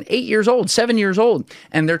fucking 8 years old, 7 years old,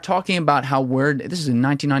 and they're talking about how this is in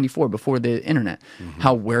 1994, before the internet,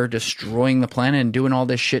 how we're destroying the planet and doing all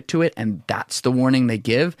this shit to it, and that's the warning they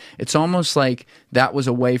give. It's almost like that was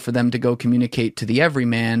a way for them to go communicate to the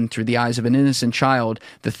everyman through the eyes of an innocent child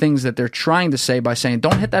the things that they're trying to say by saying,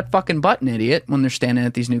 don't hit that fucking button, idiot, when they're standing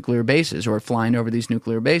at these nuclear bases or flying over these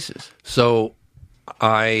nuclear bases. So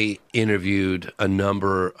I interviewed a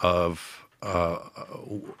number of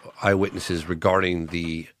eyewitnesses regarding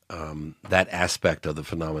the that aspect of the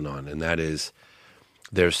phenomenon, and that is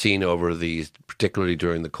they're seen over these, particularly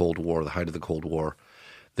during the Cold War, the height of the Cold War.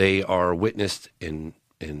 They are witnessed in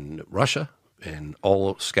Russia and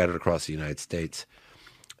all scattered across the United States.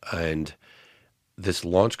 And this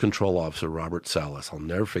launch control officer, Robert Salas, I'll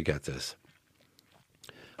never forget this.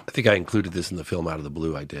 I think I included this in the film Out of the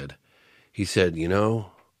Blue I did. He said, you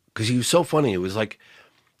know, because he was so funny. It was like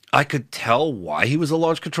I could tell why he was a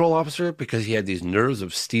launch control officer, because he had these nerves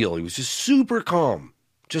of steel. He was just super calm,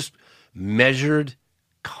 just measured,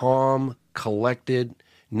 calm, collected,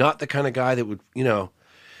 not the kind of guy that would, you know.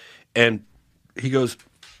 And he goes,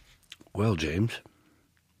 well, James,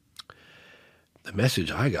 the message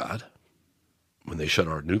I got when they shut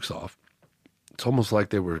our nukes off, it's almost like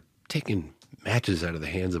they were taking matches out of the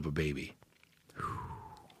hands of a baby.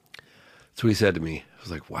 That's what he said to me. I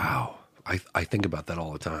was like, wow, I think about that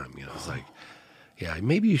all the time. You know, it's like, yeah,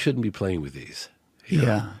 maybe you shouldn't be playing with these. You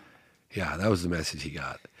know? Yeah, that was the message he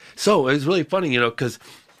got. So it's really funny, you know, because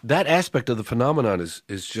that aspect of the phenomenon is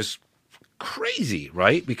just crazy,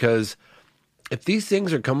 right? Because if these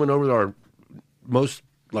things are coming over our most,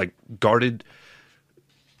 like, guarded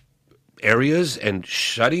areas and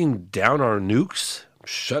shutting down our nukes,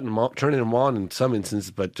 shutting them off, turning them on in some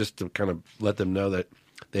instances, but just to kind of let them know that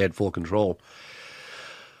they had full control.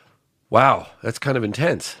 Wow, that's kind of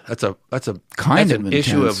intense. That's an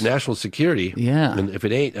issue of national security. Yeah. And if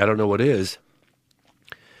it ain't, I don't know what is.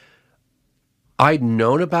 I'd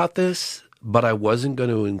known about this, but I wasn't going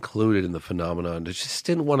to include it in the phenomenon. I just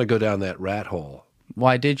didn't want to go down that rat hole.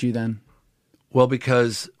 Why did you then? Well,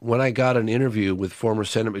 because when I got an interview with former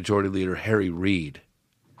Senate Majority Leader Harry Reid,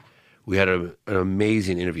 we had an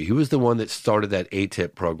amazing interview. He was the one that started that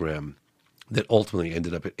ATIP program that ultimately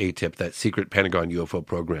ended up at ATIP, that secret Pentagon UFO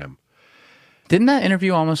program. Didn't that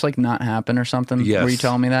interview almost like not happen or something? Yes. Were you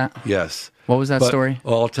telling me that? Yes. What was that story?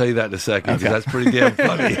 Well, I'll tell you that in a second because that's pretty damn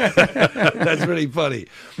funny. That's pretty funny.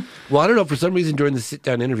 Well, I don't know, for some reason during the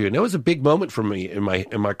sit-down interview, and that was a big moment for me in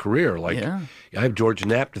my career. Like, I have George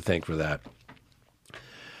Knapp to thank for that.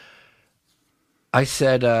 I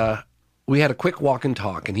said, we had a quick walk and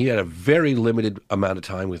talk, and he had a very limited amount of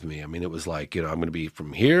time with me. I mean, it was like, I'm going to be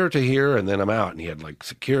from here to here, and then I'm out. And he had like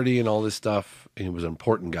security and all this stuff, and he was an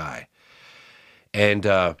important guy. And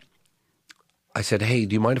I said, hey,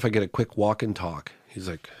 do you mind if I get a quick walk and talk? He's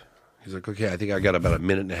like, okay, I think I got about a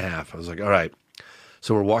minute and a half. I was like, all right.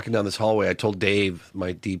 So we're walking down this hallway. I told Dave,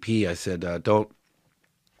 my DP, I said, don't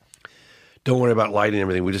worry about lighting and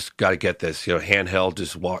everything. We just got to get this, handheld,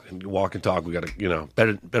 just walk and talk. We got to,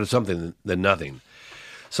 better something than nothing.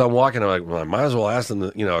 So I'm walking. I'm like, well, I might as well ask them,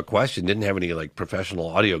 a question. Didn't have any like professional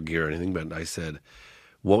audio gear or anything, but I said,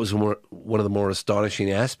 what was one of the more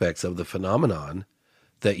astonishing aspects of the phenomenon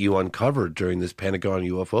that you uncovered during this Pentagon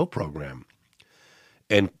UFO program?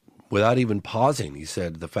 And without even pausing, he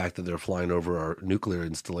said, the fact that they're flying over our nuclear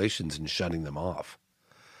installations and shutting them off.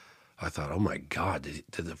 I thought, oh my God, did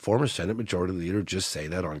the former Senate Majority Leader just say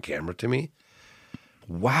that on camera to me?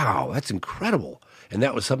 Wow, that's incredible. And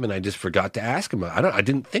that was something I just forgot to ask him. I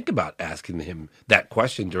didn't think about asking him that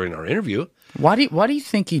question during our interview. Why do you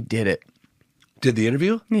think he did it? Did the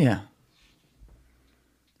interview? Yeah.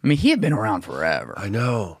 I mean, he had been around forever. I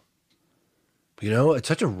know. It's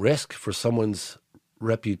such a risk for someone's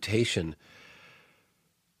reputation.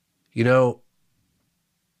 He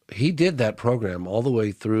did that program all the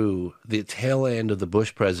way through the tail end of the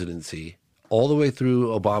Bush presidency, all the way through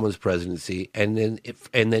Obama's presidency, and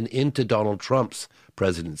then into Donald Trump's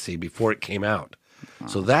presidency before it came out. Wow.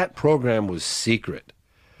 So that program was secret.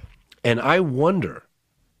 And I wonder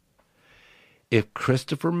if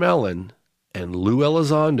Christopher Mellon and Lou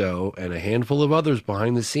Elizondo and a handful of others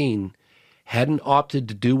behind the scene hadn't opted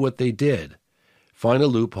to do what they did, find a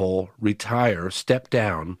loophole, retire, step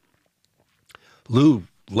down. Lou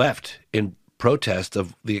left in protest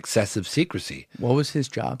of the excessive secrecy. What was his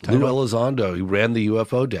job title? Lou Elizondo, he ran the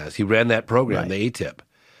UFO desk. He ran that program, the ATIP.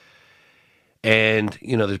 And,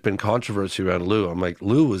 there's been controversy around Lou. I'm like,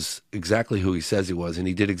 Lou was exactly who he says he was, and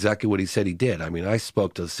he did exactly what he said he did. I mean, I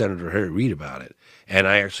spoke to Senator Harry Reid about it. And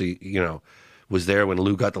I actually, was there when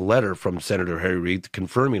Lou got the letter from Senator Harry Reid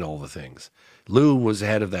confirming all the things. Lou was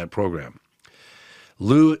head of that program.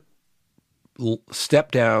 Lou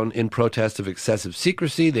stepped down in protest of excessive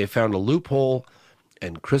secrecy. They found a loophole,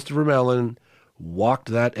 and Christopher Mellon walked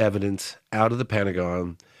that evidence out of the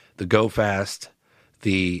Pentagon, the Go Fast,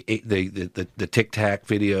 the Tic Tac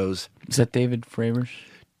videos. Is that David Fravers?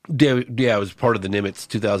 Yeah, it was part of the Nimitz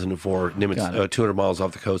 2004, Nimitz 200 miles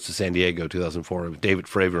off the coast of San Diego, 2004. It was David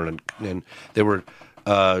Fravor, and there were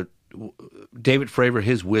David Fravor,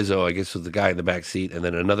 his Wizzo, I guess, was the guy in the back seat, and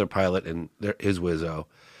then another pilot and his Wizzo.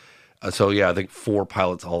 So, yeah, I think 4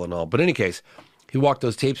 pilots all in all. But in any case, he walked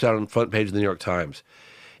those tapes out on the front page of the New York Times.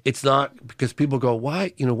 It's not because people go,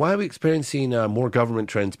 why are we experiencing more government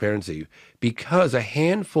transparency? Because a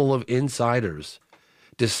handful of insiders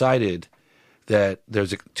decided that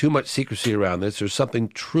there's too much secrecy around this. There's something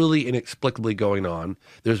truly inexplicably going on.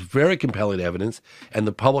 There's very compelling evidence, and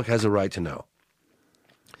the public has a right to know.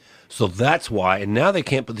 So that's why, and now they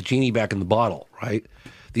can't put the genie back in the bottle, right?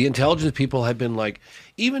 The intelligence people have been like,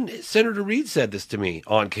 even Senator Reid said this to me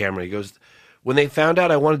on camera. He goes, when they found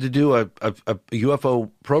out I wanted to do a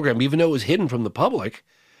UFO program, even though it was hidden from the public,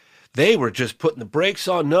 they were just putting the brakes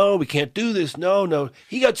on. No, we can't do this. No.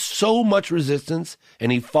 He got so much resistance,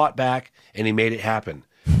 and he fought back, and he made it happen.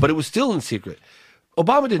 But it was still in secret.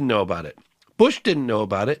 Obama didn't know about it. Bush didn't know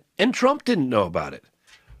about it. And Trump didn't know about it.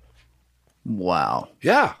 Wow.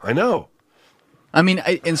 Yeah, I know. I mean,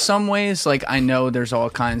 in some ways, like, I know there's all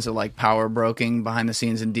kinds of, like, power broking behind the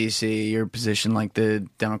scenes in D.C. Your position, like the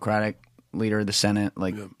Democratic leader of the Senate,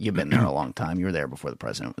 like, you've been there a long time. You were there before the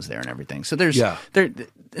president was there and everything. So there,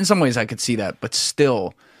 in some ways I could see that, but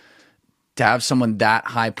still, to have someone that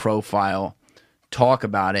high profile talk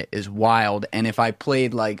about it is wild. And if I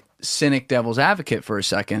played, like, cynic devil's advocate for a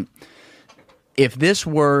second, if this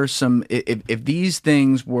were if these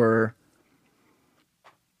things were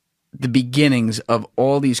the beginnings of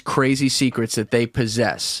all these crazy secrets that they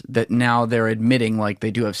possess that now they're admitting like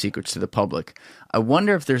they do have secrets to the public. I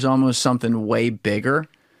wonder if there's almost something way bigger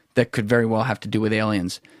that could very well have to do with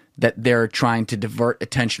aliens that they're trying to divert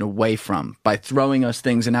attention away from by throwing us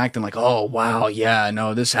things and acting like, oh, wow, yeah,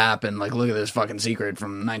 no, this happened. Like, look at this fucking secret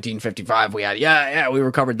from 1955 we had. Yeah, we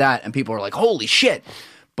recovered that. And people are like, holy shit.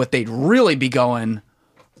 But they'd really be going,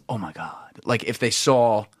 oh, my God. Like, if they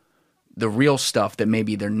saw the real stuff that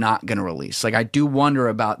maybe they're not going to release. Like, I do wonder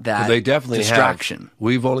about that. Well, they definitely distraction. Have.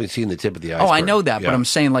 We've only seen the tip of the iceberg. Oh, I know that, but I'm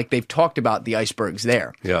saying, like, they've talked about the icebergs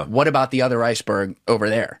there. Yeah. What about the other iceberg over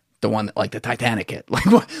there? The one that, like, the Titanic hit. Like,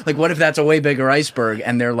 what if that's a way bigger iceberg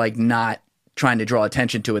and they're, like, not trying to draw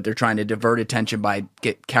attention to it? They're trying to divert attention by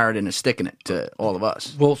get carrot and a stick in it to all of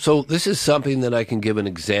us. Well, so this is something that I can give an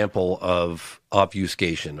example of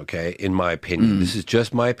obfuscation, okay, in my opinion. This is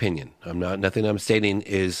just my opinion. Nothing I'm stating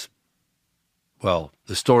is, well,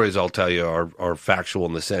 the stories I'll tell you are factual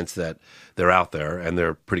in the sense that they're out there and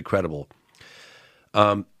they're pretty credible.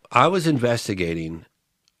 I was investigating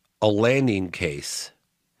a landing case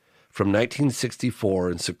from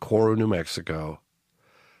 1964 in Socorro, New Mexico,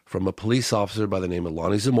 from a police officer by the name of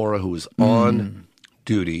Lonnie Zamora, who was on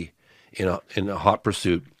duty in a hot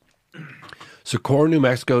pursuit. Socorro, New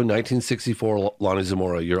Mexico, 1964, Lonnie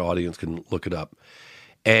Zamora. Your audience can look it up.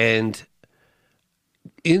 And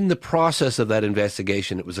in the process of that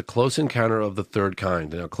investigation, it was a close encounter of the third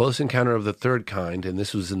kind. Now, close encounter of the third kind, and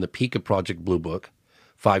this was in the peak of Project Blue Book,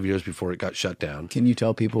 5 years before it got shut down. Can you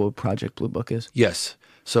tell people what Project Blue Book is? Yes.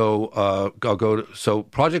 So I'll go. So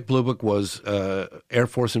Project Blue Book was Air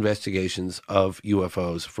Force investigations of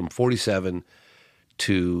UFOs from 47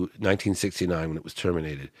 to 1969 when it was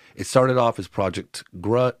terminated. It started off as Project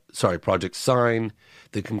Sign.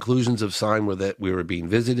 The conclusions of Sign were that we were being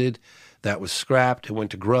visited. That was scrapped. It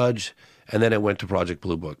went to Grudge, and then it went to Project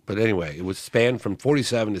Blue Book. But anyway, it was spanned from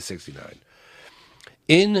 47 to 69.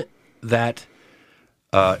 In that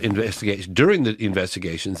investigation, during the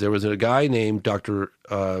investigations, there was a guy named Dr.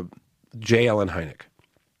 J. Allen Hynek.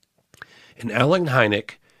 And Allen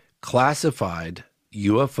Hynek classified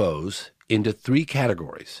UFOs into three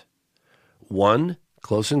categories. One,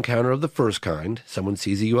 close encounter of the first kind, someone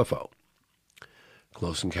sees a UFO.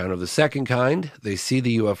 Close encounter of the second kind, they see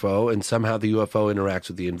the UFO and somehow the UFO interacts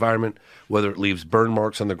with the environment, whether it leaves burn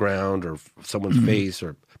marks on the ground or someone's face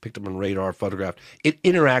or picked up on radar, photographed. It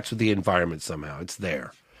interacts with the environment somehow. It's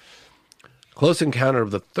there. Close encounter of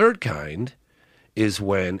the third kind is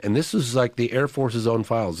when, and this is like the Air Force's own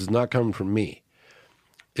files, this is not coming from me,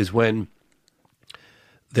 is when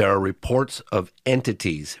there are reports of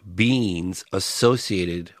entities, beings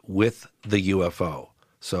associated with the UFO.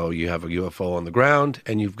 So you have a UFO on the ground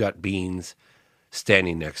and you've got beings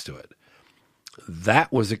standing next to it.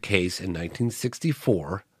 That was a case in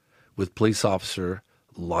 1964 with police officer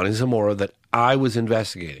Lonnie Zamora that I was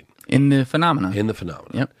investigating. In the phenomena.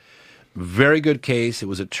 Yep. Very good case. It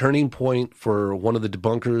was a turning point for one of the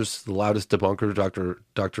debunkers, the loudest debunker,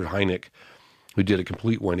 Dr. Hynek, who did a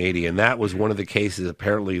complete 180. And that was one of the cases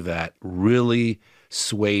apparently that really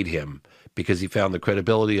swayed him because he found the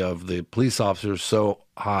credibility of the police officers so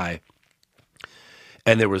high.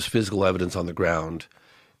 And there was physical evidence on the ground.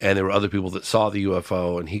 And there were other people that saw the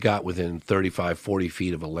UFO. And he got within 35, 40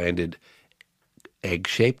 feet of a landed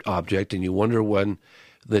egg-shaped object, and you wonder when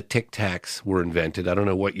the Tic Tacs were invented. I don't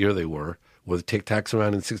know what year they were. Were the Tic Tacs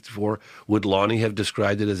around in 64? Would Lonnie have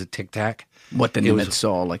described it as a Tic Tac? What the Nimitz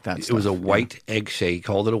saw, like that stuff. It was a white egg-shaped. He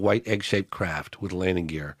called it a white egg-shaped craft with landing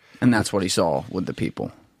gear. And that's what he saw with the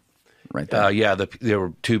people, right there. There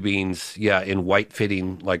were two beings, in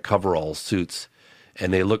white-fitting, like, coverall suits,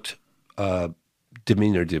 and they looked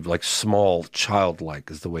diminutive, like small,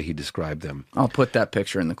 childlike is the way he described them. I'll put that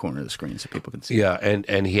picture in the corner of the screen so people can see. Yeah,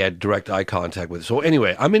 and he had direct eye contact with it. So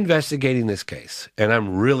anyway, I'm investigating this case, and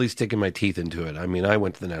I'm really sticking my teeth into it. I mean, I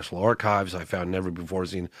went to the National Archives. I found never before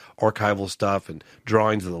seen archival stuff and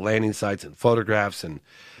drawings of the landing sites and photographs, and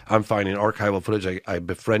I'm finding archival footage. I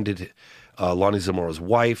befriended Lonnie Zamora's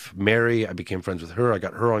wife, Mary. I became friends with her. I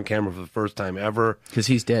got her on camera for the first time ever. Because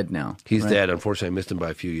he's dead now. He's dead. Unfortunately, I missed him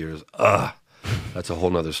by a few years. That's a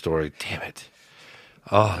whole nother story. Damn it.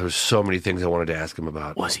 Oh, there's so many things I wanted to ask him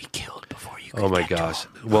about. Was he killed before you could Oh, my gosh.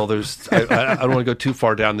 Well, I don't want to go too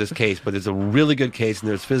far down this case, but it's a really good case, and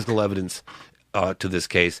there's physical evidence to this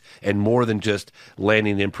case, and more than just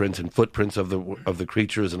landing imprints and footprints of the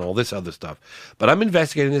creatures and all this other stuff. But I'm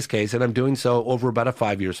investigating this case, and I'm doing so over about a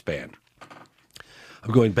 5-year span.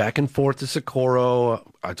 I'm going back and forth to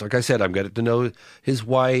Socorro. Like I said, I'm getting to know his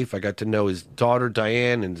wife. I got to know his daughter,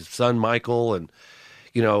 Diane, and his son, Michael. And,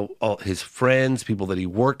 all his friends, people that he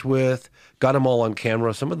worked with, got them all on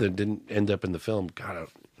camera. Some of them didn't end up in the film. God, I don't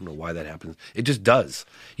know why that happens. It just does.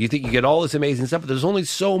 You think you get all this amazing stuff, but there's only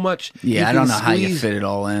so much. Yeah, I don't know how you fit it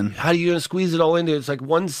all in. How are you going to squeeze it all into? It's like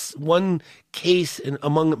one case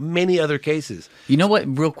among many other cases. You know what?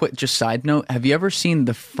 Real quick, just side note. Have you ever seen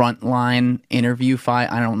the Frontline interview file?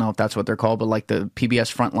 I don't know if that's what they're called, but like the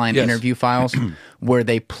PBS Frontline interview files where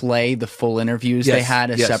they play the full interviews they had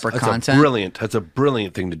as separate content? That's a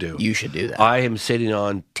brilliant thing to do. You should do that. I am sitting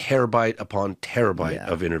on terabyte upon terabyte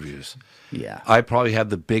of interviews. Yeah. I probably have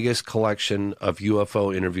the biggest collection of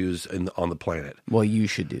UFO interviews on the planet. Well, you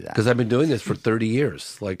should do that. Because I've been doing this for 30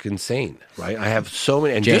 years, like insane, right? I have so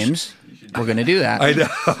many. And James, we're going to do that. I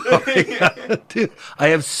know. Dude, I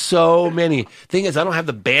have so many. Thing is, I don't have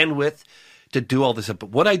the bandwidth to do all this stuff.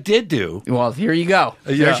 But what I did do. Well, here you go.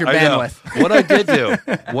 There's your bandwidth. What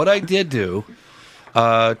I did do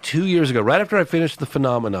 2 years ago, right after I finished The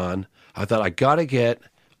Phenomenon, I thought I got to get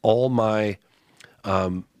all my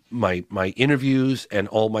my interviews and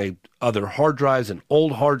all my other hard drives and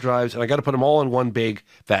old hard drives, and I got to put them all in one big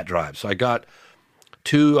fat drive. So I got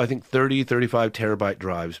two, I think 30, 35 terabyte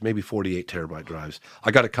drives, maybe 48 terabyte drives. I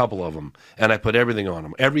got a couple of them, and I put everything on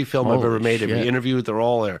them. Every film I've ever made, every interview, they're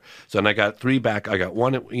all there. So, and I got 3 back. I got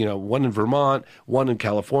one in Vermont, one in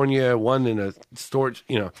California, one in a storage,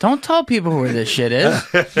 Don't tell people where this shit is.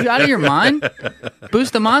 You out of your mind?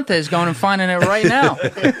 Bustamante is going and finding it right now.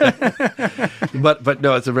 But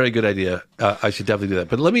no, it's a very good idea. I should definitely do that.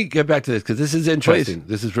 But let me get back to this, because this is interesting. Please.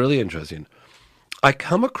 This is really interesting. I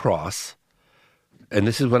come across, and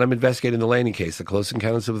this is when I'm investigating the Lanning case, the Close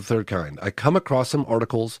Encounters of the Third Kind. I come across some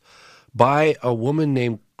articles by a woman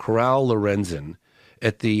named Coral Lorenzen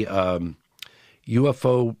at the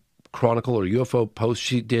UFO Chronicle or UFO Post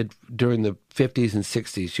she did during the 50s and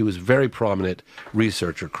 60s. She was a very prominent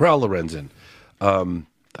researcher. Coral Lorenzen. I'm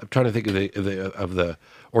trying to think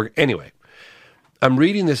anyway. I'm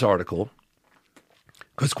reading this article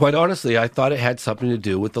because, quite honestly, I thought it had something to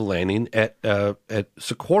do with the landing at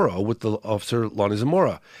Socorro with the officer Lonnie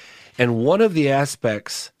Zamora. And one of the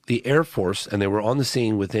aspects, the Air Force, and they were on the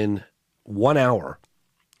scene within 1 hour,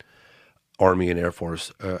 Army and Air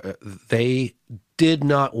Force, they did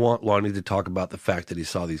not want Lonnie to talk about the fact that he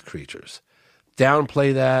saw these creatures.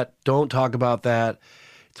 Downplay that. Don't talk about that.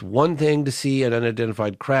 It's one thing to see an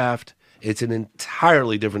unidentified craft. It's an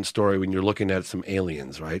entirely different story when you're looking at some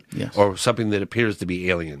aliens, right? Yes. Or something that appears to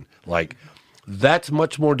be alien. Like, that's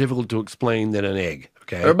much more difficult to explain than an egg,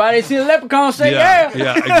 okay? Everybody see the leprechaun say yeah.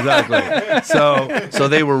 Yeah, exactly. So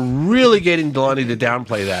they were really getting Lonnie to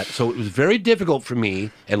downplay that. So it was very difficult for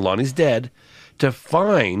me, and Lonnie's dead, to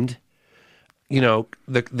find,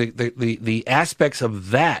 the aspects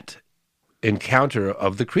of that encounter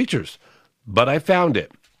of the creatures. But I found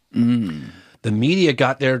it. The media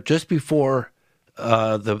got there just before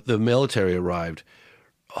the military arrived.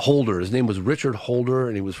 Holder, his name was Richard Holder,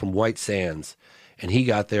 and he was from White Sands. And he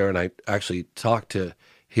got there, and I actually talked to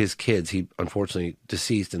his kids. He unfortunately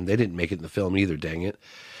deceased, and they didn't make it in the film either, dang it.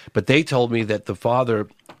 But they told me that the father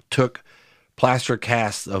took plaster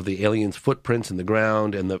casts of the aliens' footprints in the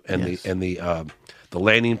ground and the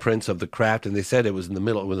landing prints of the craft, and they said it was in the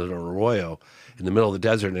middle, it was an arroyo in the middle of the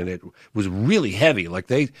desert, and it was really heavy. Like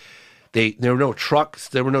there were no trucks,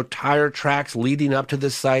 there were no tire tracks leading up to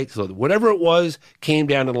this site. So whatever it was came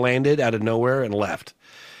down and landed out of nowhere and left.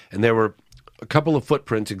 And there were a couple of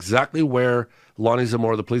footprints exactly where Lonnie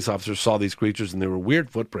Zamora, the police officer, saw these creatures, and they were weird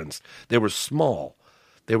footprints. They were small.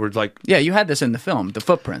 They were like... Yeah, you had this in the film, the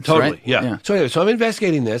footprints, totally, right? Yeah. So anyway, I'm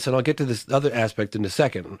investigating this, and I'll get to this other aspect in a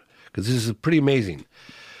second, because this is pretty amazing.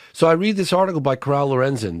 So I read this article by Coral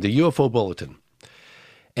Lorenzen, the UFO Bulletin,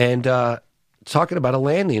 and talking about a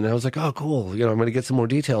landing, and I was like, oh, cool, I'm going to get some more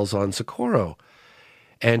details on Socorro.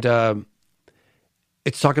 And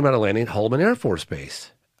it's talking about a landing at Holloman Air Force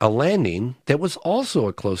Base, a landing that was also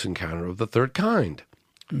a close encounter of the third kind.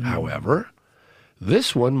 Mm-hmm. However,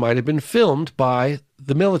 this one might have been filmed by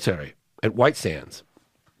the military at White Sands.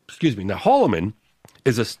 Excuse me. Now, Holloman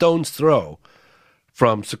is a stone's throw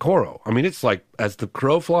from Socorro. I mean, it's like, as the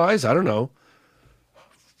crow flies, I don't know,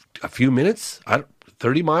 a few minutes,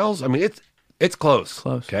 30 miles. I mean, it's close.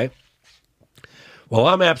 Close. Okay. Well,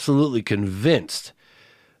 I'm absolutely convinced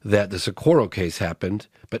that the Socorro case happened,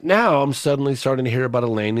 but now I'm suddenly starting to hear about a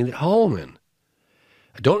landing at Holloman.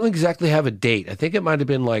 I don't exactly have a date. I think it might have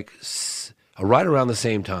been like right around the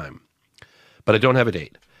same time, but I don't have a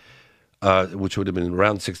date, which would have been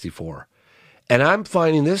around 64. And I'm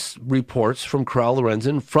finding this reports from Coral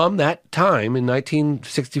Lorenzen from that time in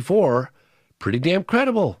 1964 pretty damn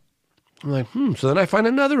credible. I'm like, So then I find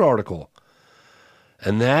another article.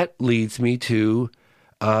 And that leads me to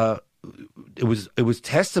it was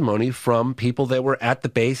testimony from people that were at the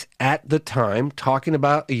base at the time talking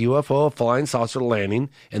about a UFO, a flying saucer landing,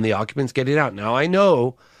 and the occupants getting out. Now, I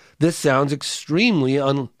know this sounds extremely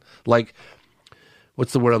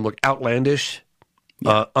what's the word I'm looking? Outlandish,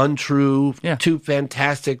 untrue, too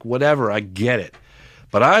fantastic, whatever. I get it.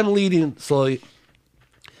 But I'm leading slowly.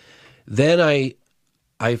 Then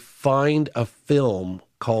I find a film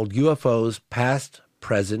called UFOs Past,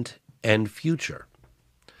 Present, and Future.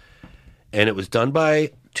 And it was done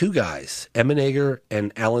by two guys, Emma Nager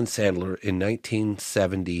and Alan Sandler, in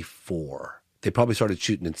 1974. They probably started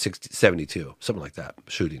shooting in 72, something like that,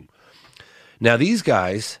 shooting. Now, these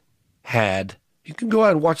guys had, you can go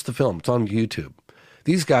out and watch the film. It's on YouTube.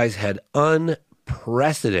 These guys had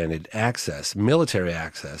unprecedented access, military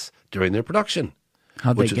access, during their production.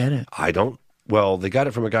 How'd they get it? Well, they got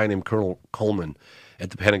it from a guy named Colonel Coleman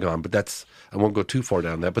at the Pentagon, but I won't go too far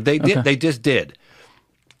down that. But they did. Okay. They just did.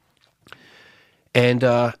 And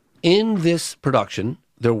in this production,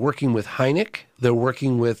 they're working with Hynek. They're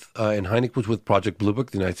working with, and Hynek was with Project Blue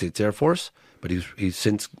Book, the United States Air Force, but he's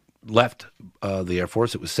since left the Air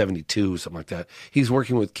Force. It was 72, something like that. He's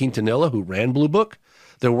working with Quintanilla, who ran Blue Book.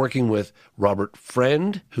 They're working with Robert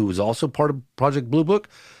Friend, who was also part of Project Blue Book.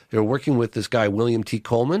 They're working with this guy, William T.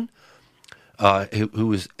 Coleman,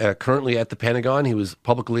 who is currently at the Pentagon. He was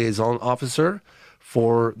public liaison officer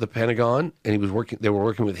for the Pentagon, and they were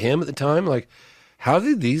working with him at the time. Like, how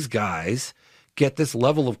did these guys get this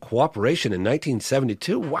level of cooperation in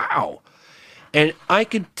 1972? Wow. And I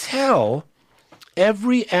could tell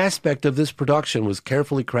every aspect of this production was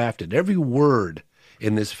carefully crafted. Every word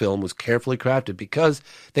in this film was carefully crafted because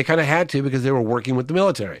they kind of had to, because they were working with the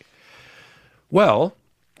military. Well,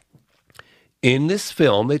 in this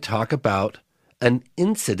film, they talk about an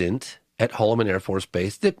incident at Holloman Air Force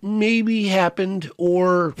Base that maybe happened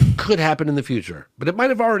or could happen in the future, but it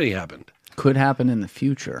might have already happened. Could happen in the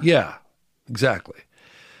future. Yeah, exactly.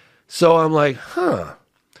 So I'm like, huh.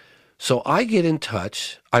 So I get in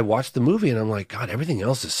touch. I watch the movie and I'm like, God, everything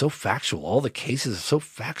else is so factual. All the cases are so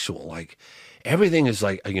factual. Like, everything is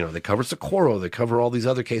like, they cover Socorro. They cover all these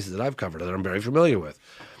other cases that I've covered that I'm very familiar with.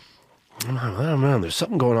 I'm like, oh, man, there's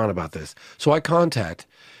something going on about this. So I contact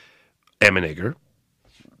Emma Nager,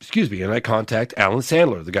 and I contact Alan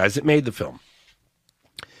Sandler, the guys that made the film.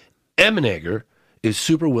 Emma Nager is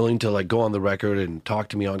super willing to go on the record and talk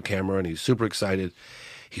to me on camera, and he's super excited.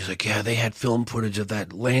 He's like, yeah, they had film footage of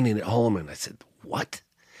that landing at Holloman. I said, what?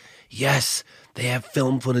 Yes, they have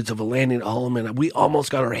film footage of a landing at Holloman. We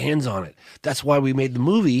almost got our hands on it. That's why we made the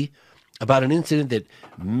movie about an incident that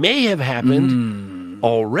may have happened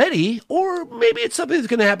already, or maybe it's something that's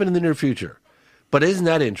going to happen in the near future. But isn't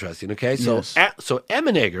that interesting? Okay, so yes. So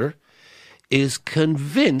Emma Nager is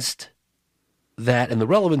convinced that, and the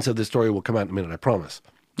relevance of this story will come out in a minute, I promise.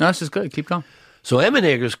 No, this is good. Keep going. So Emma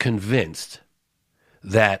Nager's convinced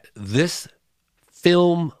that this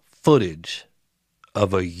film footage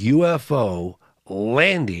of a UFO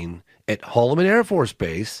landing at Holloman Air Force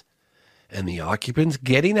Base and the occupants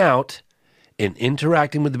getting out and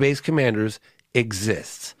interacting with the base commanders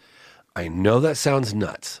exists. I know that sounds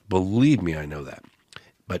nuts. Believe me, I know that.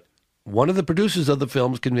 But one of the producers of the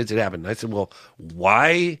film is convinced it happened. And I said, well,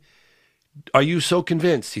 why are you so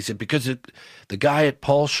convinced? He said, because the guy at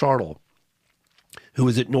Paul Shartle, who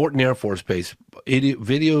was at Norton Air Force Base,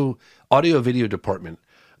 audio-video department.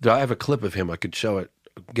 I have a clip of him. I could show it,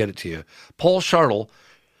 get it to you. Paul Shartle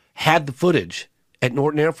had the footage at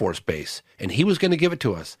Norton Air Force Base, and he was going to give it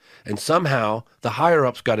to us. And somehow the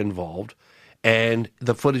higher-ups got involved, and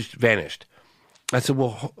the footage vanished. I said,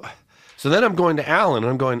 well, so then I'm going to Alan,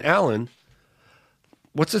 and I'm going, Alan,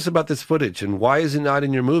 what's this about this footage, and why is it not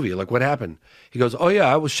in your movie? Like, what happened? He goes, oh, yeah,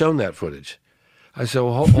 I was shown that footage. I said,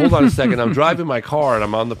 well, hold on a second. I'm driving my car, and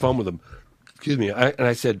I'm on the phone with him. Excuse me. And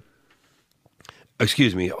I said,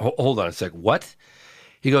 excuse me, hold on a sec. What?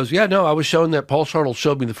 He goes, yeah, no, I was shown that Paul Shartle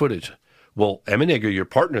showed me the footage. Well, Emma Nager, your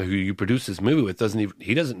partner who you produced this movie with,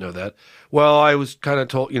 he doesn't know that. Well, I was kind of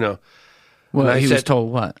told, Well, he was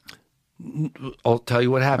told what? I'll tell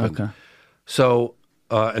you what happened. Okay. So,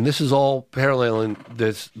 and this is all paralleling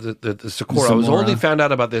the Socorro. I was only found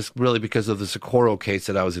out about this really because of the Socorro case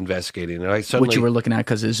that I was investigating. And which you were looking at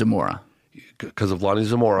because of Zamora. Because of Lonnie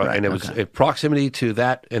Zamora. Right, and it was proximity to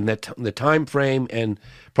that, and the time frame and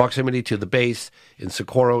proximity to the base in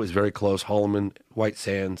Socorro is very close. Holloman, White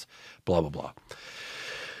Sands, blah, blah, blah.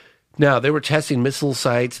 Now, they were testing missile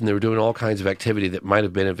sites, and they were doing all kinds of activity that might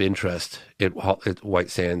have been of interest at White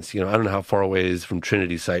Sands. I don't know how far away it is from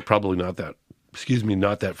Trinity site. Probably not that.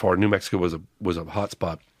 Not that far. New Mexico was a hot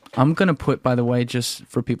spot. I'm going to put, by the way, just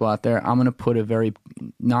for people out there, I'm going to put a very,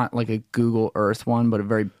 not like a Google Earth one, but a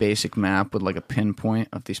very basic map with like a pinpoint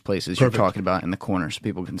of these places Perfect. you're talking about in the corner so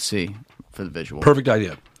people can see for the visual. Perfect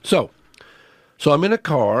idea. So I'm in a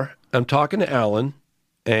car. I'm talking to Alan,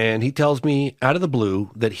 and he tells me out of the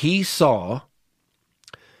blue that he saw,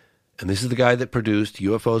 and this is the guy that produced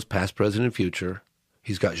UFOs Past, Present, and Future.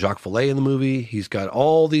 He's got Jacques Vallée in the movie. He's got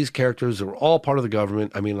all these characters that were all part of the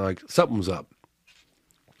government. I mean, like, something was up.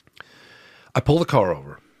 I pull the car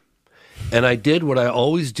over, and I did what I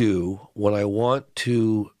always do when I want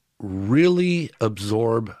to really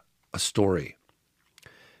absorb a story.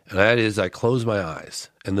 And that is I close my eyes.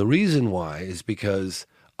 And the reason why is because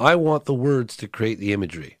I want the words to create the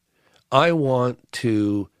imagery. I want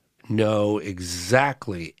to know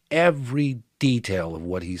exactly every detail of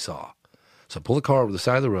what he saw. So I pull the car over the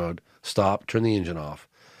side of the road, stop, turn the engine off,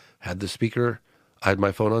 had the speaker, I had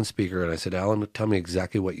my phone on speaker, and I said, Alan, tell me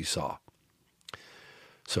exactly what you saw.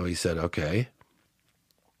 So he said, okay.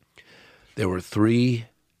 There were 3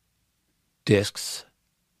 discs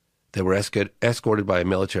that were escorted by a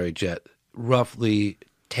military jet, roughly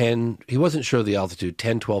 10, he wasn't sure of the altitude,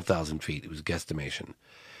 10, 12,000 feet. It was a guesstimation.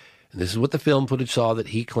 And this is what the film footage saw that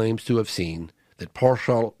he claims to have seen, that Paul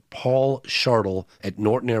Shartle at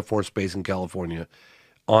Norton Air Force Base in California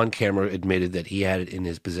on camera admitted that he had it in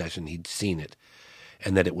his possession. He'd seen it,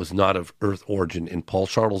 and that it was not of Earth origin, in Paul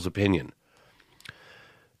Shartle's opinion.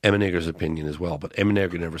 Emenegger's opinion as well, but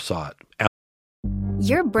Emenegger never saw it.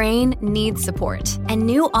 Your brain needs support, and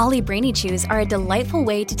new Ollie Brainy Chews are a delightful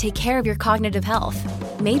way to take care of your cognitive health.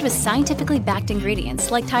 Made with scientifically backed ingredients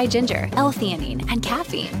like Thai ginger, L-theanine, and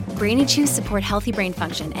caffeine, Brainy Chews support healthy brain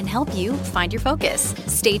function and help you find your focus,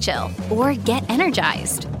 stay chill, or get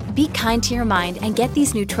energized. Be kind to your mind and get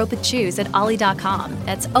these nootropic chews at ollie.com.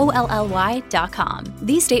 That's OLLY.com.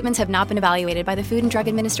 These statements have not been evaluated by the Food and Drug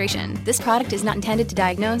Administration. This product is not intended to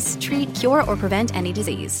diagnose, treat, cure, or prevent any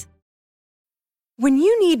disease. When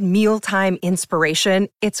you need mealtime inspiration,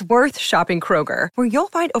 it's worth shopping Kroger, where you'll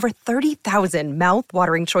find over 30,000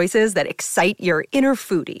 mouth-watering choices that excite your inner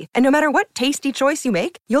foodie. And no matter what tasty choice you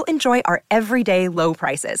make, you'll enjoy our everyday low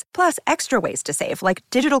prices, plus extra ways to save, like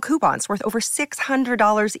digital coupons worth over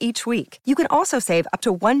 $600 each week. You can also save up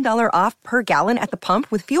to $1 off per gallon at the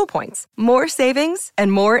pump with fuel points. More savings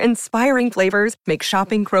and more inspiring flavors make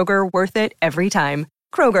shopping Kroger worth it every time.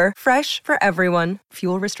 Kroger, fresh for everyone.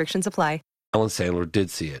 Fuel restrictions apply. Alan Sandler did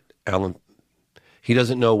see it. Alan, he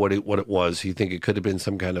doesn't know what it was. He think it could have been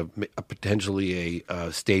some kind of potentially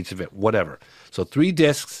a staged event, whatever. So 3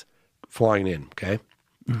 discs flying in, okay?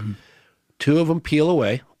 Mm-hmm. 2 of them peel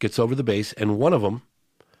away, gets over the base, and one of them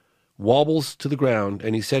wobbles to the ground,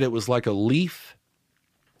 and he said it was like a leaf,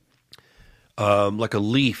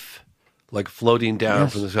 like floating down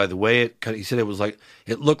from the sky. The way he said it was like,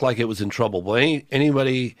 it looked like it was in trouble. Well,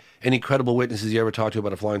 any credible witnesses you ever talk to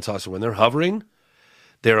about a flying saucer, when they're hovering,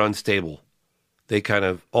 they're unstable. They kind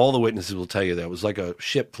of, all the witnesses will tell you that it was like a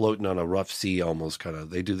ship floating on a rough sea almost kind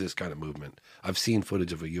of. They do this kind of movement. I've seen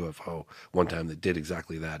footage of a UFO one time that did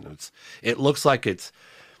exactly that. And it looks like it's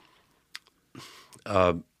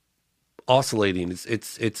oscillating.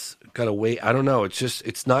 It's got a weight. I don't know.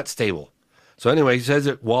 It's not stable. So anyway, he says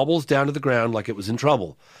it wobbles down to the ground like it was in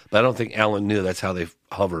trouble. But I don't think Alan knew that's how they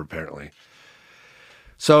hover, apparently.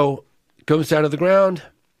 So it comes down to the ground,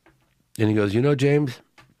 and he goes, James,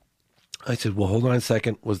 I said, well, hold on a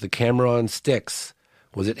second. Was the camera on sticks?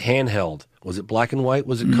 Was it handheld? Was it black and white?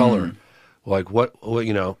 Was it color? Like what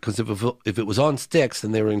because if it was on sticks,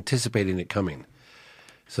 then they were anticipating it coming.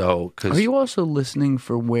 So, are you also listening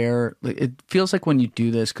for where, it feels like when you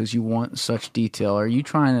do this, because you want such detail, are you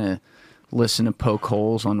trying to listen to poke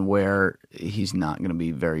holes on where he's not going to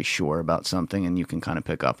be very sure about something and you can kind of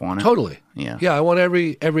pick up on it? Totally. Yeah. Yeah, I want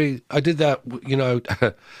every I did that,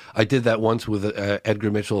 I did that once with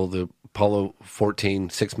Edgar Mitchell, the Apollo 14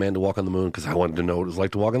 sixth man to walk on the moon, because I wanted to know what it was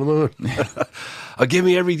like to walk on the moon. Give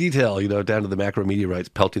me every detail, down to the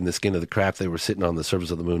macrometeorites pelting the skin of the craft they were sitting on the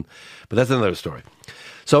surface of the moon. But that's another story.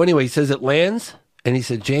 So anyway, he says it lands, and he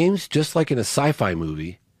said, James, just like in a sci-fi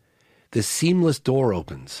movie, this seamless door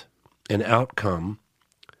opens. And out come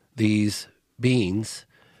these beings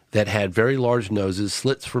that had very large noses,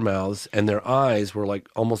 slits for mouths, and their eyes were like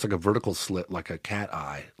almost like a vertical slit, like a cat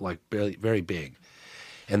eye, like very, very big.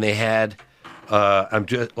 And they had, I'm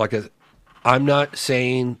not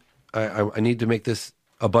saying, I need to make this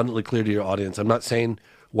abundantly clear to your audience. I'm not saying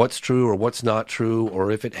what's true or what's not true,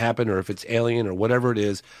 or if it happened or if it's alien or whatever it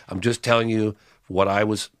is. I'm just telling you what I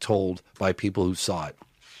was told by people who saw it,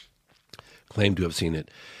 claimed to have seen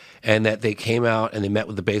it. and that they came out and they met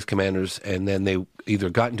with the base commanders, and then they either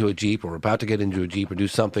got into a Jeep or were about to get into a Jeep or do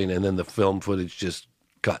something, and then the film footage just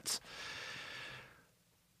cuts.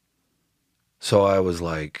 So I was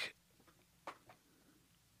like,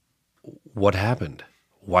 what happened?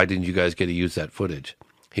 Why didn't you guys get to use that footage?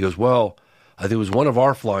 He goes, well, I think it was one of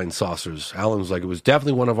our flying saucers. Alan was like, it was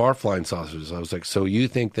definitely one of our flying saucers. I was like, so you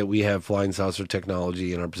think that we have flying saucer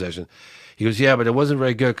technology in our possession? He goes, yeah, but it wasn't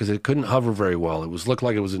very good because it couldn't hover very well. It looked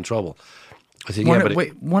like it was in trouble. I said,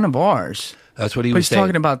 one of ours. That's what he was saying.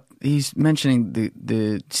 Talking about. He's mentioning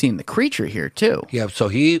the seeing the creature here too. Yeah. So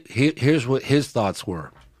here's what his thoughts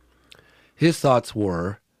were. His thoughts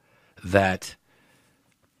were that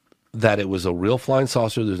it was a real flying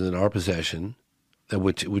saucer that was in our possession,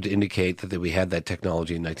 which would indicate that we had that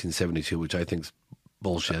technology in 1972, which I think is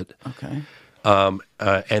bullshit. Okay.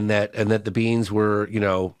 And that the beings were,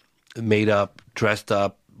 made up, dressed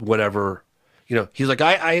up, whatever. He's like,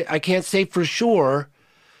 I can't say for sure.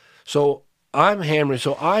 So I'm hammering.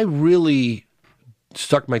 So I really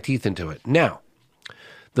stuck my teeth into it. Now,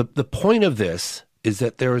 the point of this is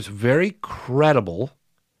that there is very credible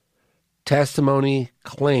testimony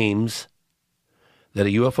claims that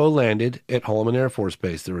a UFO landed at Holloman Air Force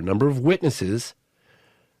Base. There were a number of witnesses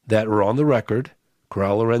that were on the record.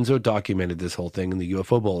 Corral Lorenzo documented this whole thing in the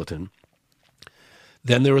UFO Bulletin.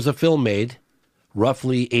 Then there was a film made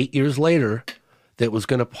roughly 8 years later that was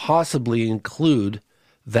going to possibly include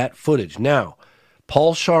that footage. Now,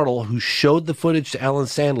 Paul Shartle, who showed the footage to Alan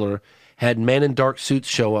Sandler, had men in dark suits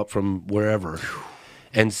show up from wherever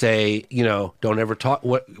and say, don't ever talk.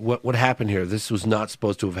 What happened here? This was not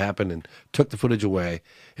supposed to have happened, and took the footage away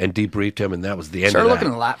and debriefed him, and that was the end of that. Start looking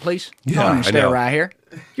at the lap, please. Yeah, stay right here.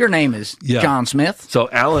 Your name is John Smith. So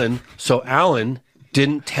Alan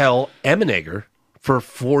didn't tell Emenegger for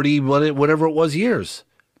 40 whatever it was years.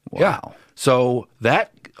 Wow. Yeah. So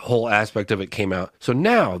that whole aspect of it came out. So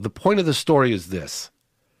now the point of the story is this.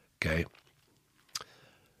 Okay.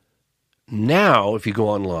 Now, if you go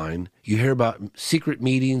online, you hear about secret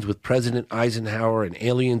meetings with President Eisenhower and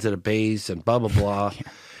aliens at a base and blah, blah, blah.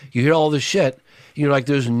 You hear all this shit. You're like,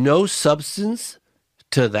 there's no substance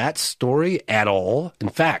to that story at all. In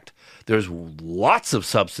fact, there's lots of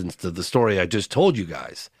substance to the story I just told you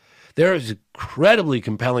guys. There is incredibly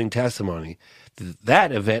compelling testimony that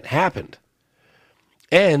that event happened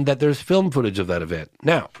and that there's film footage of that event.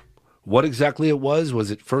 Now, what exactly it was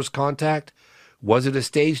it first contact? Was it a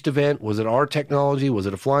staged event? Was it our technology? Was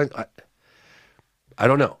it a flying? I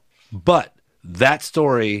don't know. But that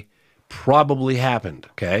story probably happened,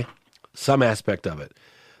 okay? Some aspect of it.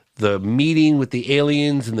 The meeting with the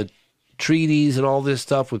aliens and the treaties and all this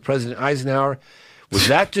stuff with President Eisenhower, was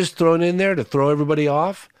that just thrown in there to throw everybody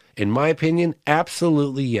off? In my opinion,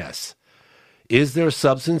 absolutely yes. Is there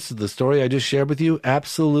substance to the story I just shared with you?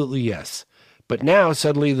 Absolutely yes. But now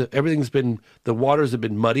suddenly the waters have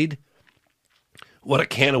been muddied. What a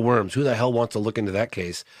can of worms. Who the hell wants to look into that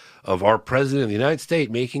case of our president of the United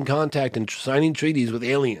States making contact and signing treaties with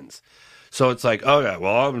aliens? So it's like, oh yeah,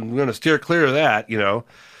 well, I'm going to steer clear of that,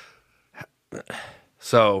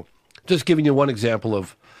 So just giving you one example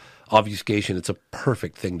of obfuscation, it's a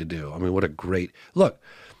perfect thing to do. I mean, what a great... Look,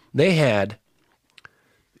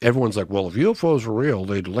 everyone's like, well, if UFOs were real,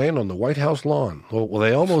 they'd land on the White House lawn. Well,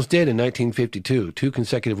 they almost did in 1952, 2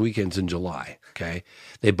 consecutive weekends in July, okay?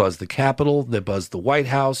 They buzzed the Capitol, they buzzed the White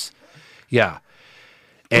House. Yeah.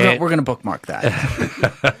 And we're going to bookmark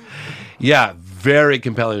that. Yeah, very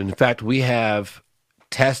compelling. In fact, we have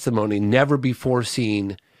testimony, never before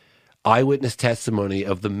seen eyewitness testimony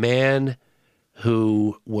of the man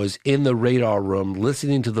who was in the radar room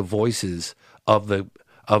listening to the voices of the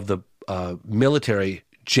military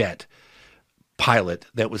jet pilot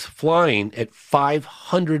that was flying at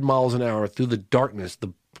 500 miles an hour through the darkness,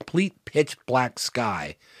 the complete pitch black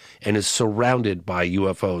sky, and is surrounded by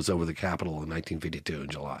UFOs over the Capitol in 1952 in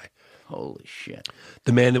July. Holy shit.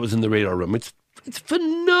 The man that was in the radar room. It's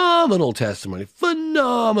phenomenal testimony.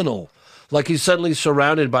 Phenomenal. Like he's suddenly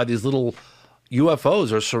surrounded by these little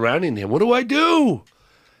UFOs are surrounding him. What do I do?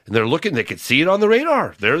 And they're looking, they could see it on the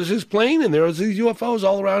radar. There's his plane and there's these UFOs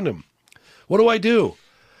all around him. What do I do?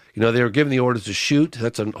 They were given the orders to shoot.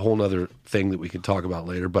 That's a whole other thing that we could talk about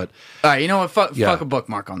later. But all right, you know what? Fuck a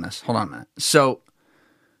bookmark on this. Hold on a minute. So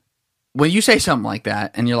when you say something like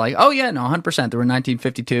that and you're like, oh yeah, no, 100%. There were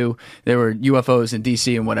 1952, there were UFOs in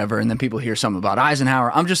DC and whatever, and then people hear something about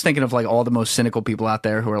Eisenhower. I'm just thinking of like all the most cynical people out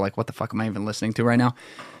there who are like, what the fuck am I even listening to right now?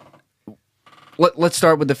 Let's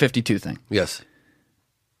start with the 52 thing. Yes.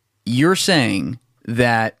 You're saying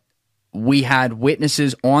that we had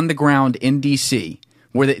witnesses on the ground in DC.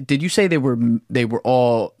 Did you say they were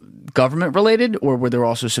all government related, or were there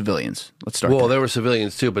also civilians? Let's start. Well, there were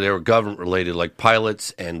civilians too, but they were government related, like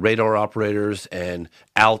pilots and radar operators. And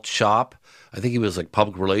Al Chop, I think he was like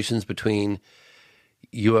public relations between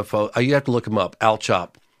UFO. You have to look him up, Al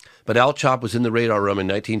Chop. But Al Chop was in the radar room in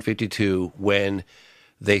 1952 when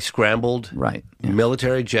they scrambled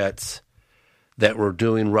military jets that were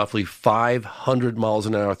doing roughly 500 miles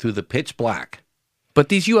an hour through the pitch black. But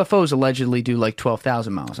these UFOs allegedly do like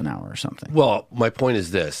 12,000 miles an hour or something. Well, my point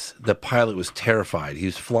is this. The pilot was terrified. He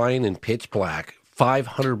was flying in pitch black,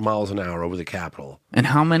 500 miles an hour over the Capitol. And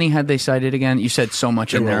how many had they sighted again? You said so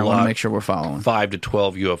much in there. I want to make sure we're following. 5 to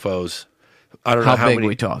 12 UFOs. I don't know how big many. Are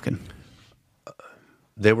we talking?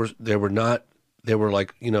 They were not, they were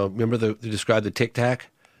like, remember they described the Tic Tac?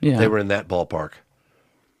 Yeah. They were in that ballpark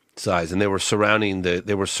size, and they were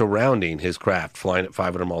surrounding his craft, flying at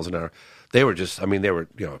 500 miles an hour. They were just, they were,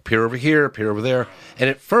 appear over here, appear over there. And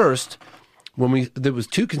at first, there was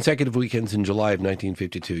 2 consecutive weekends in July of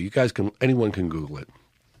 1952. Anyone can Google it.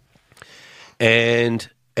 And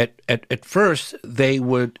at first, these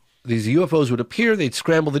UFOs would appear, they'd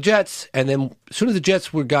scramble the jets, and then as soon as the jets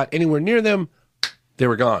got anywhere near them, they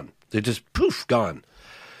were gone. They just poof, gone.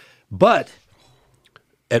 But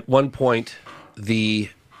at one point, the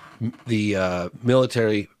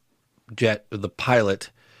military jet, the pilot,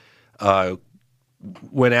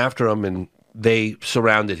 went after him, and they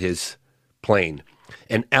surrounded his plane.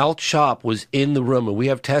 And Al Chop was in the room, and we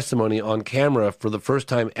have testimony on camera for the first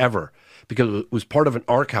time ever, because it was part of an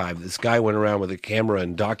archive. This guy went around with a camera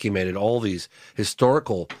and documented all these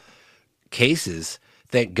historical cases.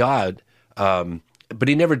 Thank God. But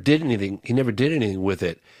he never did anything. He never did anything with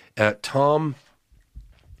it. Tom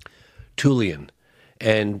Tullian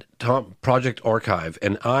and Project Archive,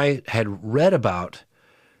 and I had read about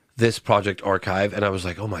this Project Archive, and I was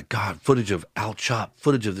like, oh my God, footage of Al Chop,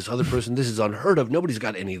 footage of this other person. This is unheard of. Nobody's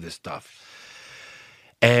got any of this stuff.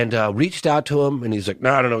 And reached out to him, and he's like,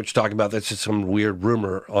 no, I don't know what you're talking about. That's just some weird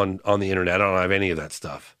rumor on the internet. I don't have any of that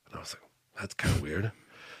stuff. And I was like, that's kind of weird.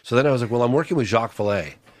 So then I was like, well, I'm working with Jacques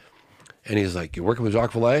Vallée. And he's like, you're working with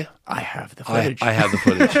Jacques Vallée? I have the footage. I have the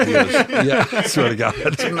footage. He goes, yeah, I swear to God.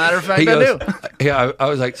 As a matter of fact, I do. Yeah, I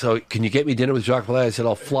was like, so can you get me dinner with Jacques Vallée? I said,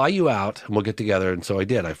 I'll fly you out, and we'll get together. And so I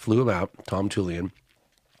did. I flew him out, Tom Tullian.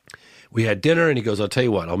 We had dinner, and he goes, I'll tell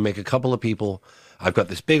you what, I'll make a couple of people. I've got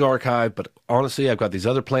this big archive, but honestly, I've got these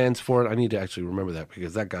other plans for it. I need to actually remember that,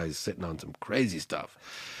 because that guy's sitting on some crazy stuff.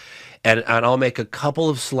 And I'll make a couple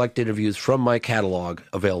of select interviews from my catalog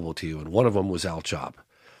available to you. And one of them was Al Chop.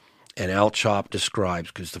 And Al Chop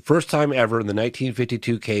describes, because the first time ever in the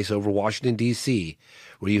 1952 case over Washington, D.C.,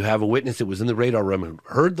 where you have a witness that was in the radar room and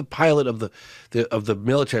heard the pilot of the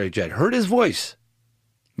military jet, heard his voice,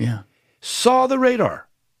 saw the radar,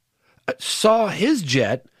 saw his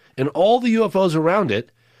jet and all the UFOs around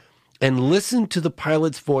it, and listened to the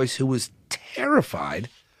pilot's voice, who was terrified.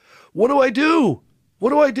 What do I do?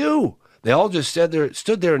 What do I do? They all just stood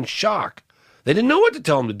there in shock. They didn't know what to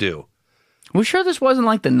tell him to do. We sure this wasn't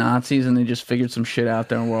like the Nazis and they just figured some shit out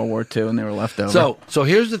there in World War II and they were left over? So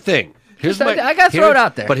here's the thing. I got to throw it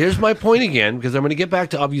out there. But here's my point again, because I'm going to get back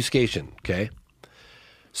to obfuscation, okay?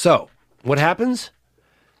 So what happens?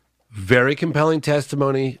 Very compelling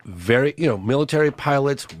testimony, military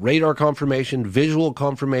pilots, radar confirmation, visual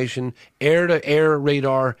confirmation, air-to-air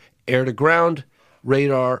radar, air-to-ground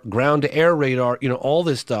radar, ground-to-air radar, all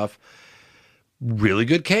this stuff. Really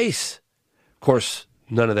good case. Of course,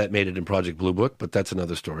 none of that made it in Project Blue Book, but that's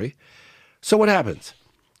another story. So what happens?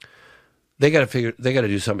 They got to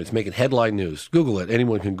do something. It's making headline news. Google it.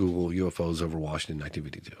 Anyone can Google UFOs over Washington,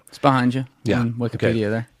 1952. It's behind you. Yeah. On Wikipedia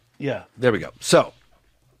there. Yeah. There we go. So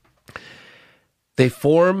they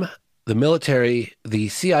form the military. The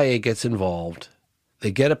CIA gets involved.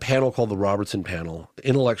 They get a panel called the Robertson Panel,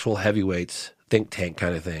 intellectual heavyweights, think tank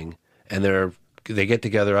kind of thing. And they get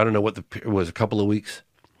together. I don't know it was, a couple of weeks.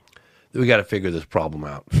 We got to figure this problem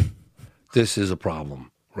out. This is a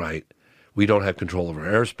problem, right? We don't have control over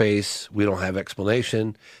airspace. We don't have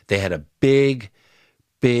explanation. They had a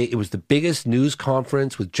it was the biggest news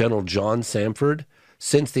conference with General John Samford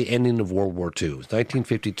since the ending of World War II. It was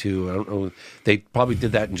 1952. I don't know. They probably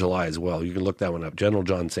did that in July as well. You can look that one up. General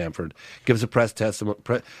John Samford gives a press testimony,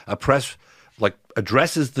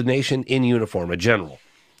 addresses the nation in uniform, a general,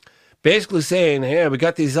 basically saying, hey, we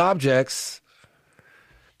got these objects.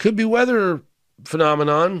 Could be weather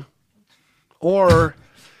phenomenon, or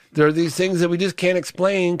there are these things that we just can't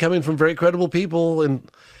explain coming from very credible people. And,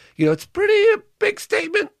 it's a big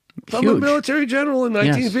statement from a military general in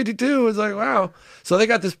 1952. Yes. It's like, wow. So they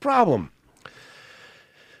got this problem.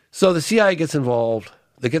 So the CIA gets involved.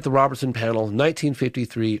 they get the Robertson panel,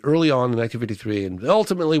 1953, early on in 1953, and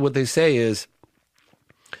ultimately what they say is,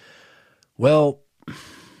 well,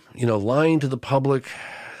 lying to the public,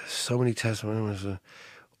 so many testimonies.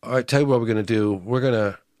 All right, tell you what we're going to do. We're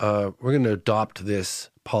going to adopt this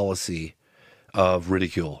policy of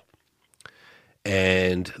ridicule,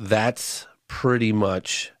 and that's pretty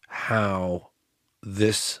much how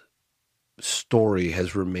this story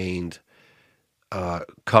has remained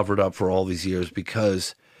covered up for all these years,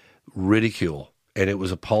 because ridicule, and it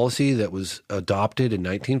was a policy that was adopted in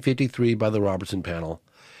 1953 by the Robertson panel,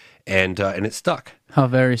 and it stuck. How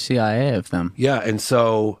very CIA of them. Yeah, and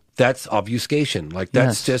so that's obfuscation. Like,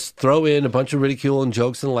 that's just throw in a bunch of ridicule and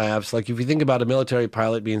jokes and laughs. Like, if you think about a military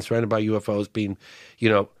pilot being surrounded by UFOs, being,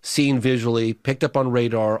 seen visually, picked up on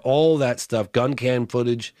radar, all that stuff, gun cam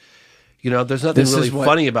footage, there's nothing really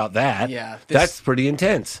funny about that. Yeah. That's pretty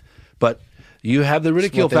intense. But you have the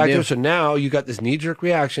ridicule factor, so now you got this knee-jerk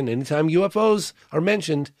reaction. Anytime UFOs are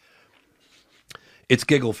mentioned, it's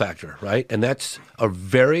giggle factor, right? And that's a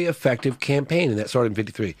very effective campaign, and that started in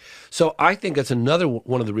 53. So I think that's another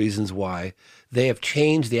one of the reasons why they have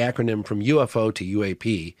changed the acronym from UFO to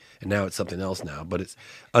UAP, and now it's something else now, but it's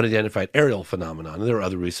Unidentified Aerial Phenomenon, and there are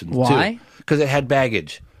other reasons too. Why? Because it had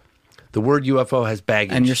baggage. The word UFO has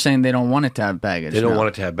baggage. And you're saying they don't want it to have baggage? They don't want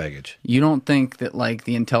it to have baggage. You don't think that,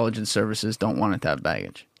 the intelligence services don't want it to have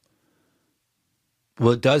baggage?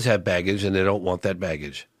 Well, it does have baggage, and they don't want that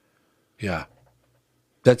baggage. Yeah.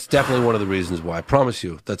 That's definitely one of the reasons why. I promise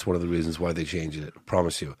you, that's one of the reasons why they changed it. I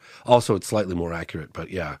promise you. Also, it's slightly more accurate, but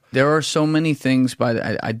yeah. There are so many things,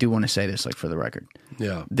 I do want to say this, for the record.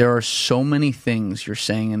 Yeah. There are so many things you're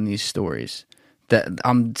saying in these stories that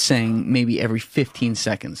I'm saying maybe every 15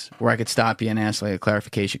 seconds where I could stop you and ask a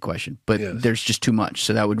clarification question, but there's just too much,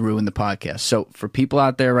 so that would ruin the podcast. So for people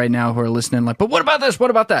out there right now who are listening, but what about this?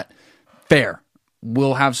 What about that? Fair.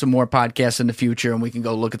 We'll have some more podcasts in the future, and we can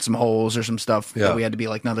go look at some holes or some stuff that we had to be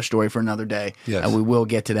another story for another day. Yes. And we will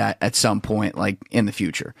get to that at some point, in the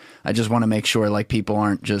future. I just want to make sure people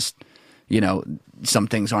aren't just, some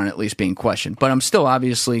things aren't at least being questioned. But I'm still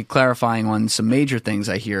obviously clarifying on some major things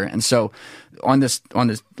I hear. And so on this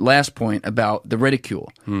last point about the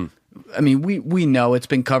ridicule, I mean, we know it's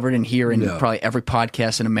been covered in here in probably every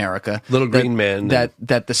podcast in America. Little Green Man.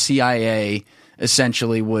 That the CIA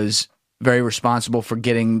essentially was very responsible for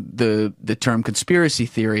getting the term conspiracy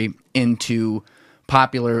theory into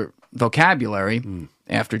popular vocabulary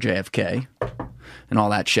after JFK and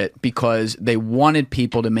all that shit, because they wanted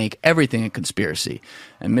people to make everything a conspiracy.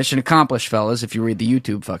 And mission accomplished, fellas, if you read the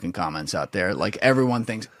YouTube fucking comments out there, everyone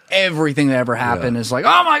thinks everything that ever happened is oh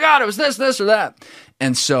my God, it was this or that.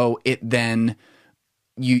 And so it then,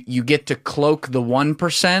 you get to cloak the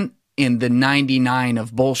 1% in the 99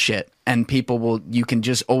 of bullshit. And you can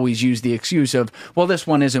just always use the excuse of, well, this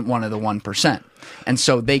one isn't one of the 1%. And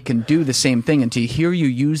so they can do the same thing. And to hear you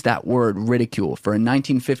use that word ridicule for in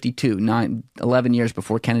 1952, 11 years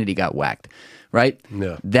before Kennedy got whacked, right?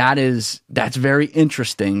 Yeah. That's very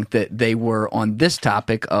interesting that they were on this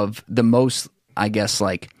topic of the most, I guess,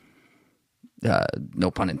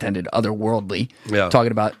 no pun intended, otherworldly,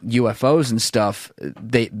 talking about UFOs and stuff,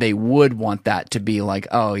 they would want that to be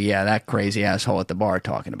oh yeah, that crazy asshole at the bar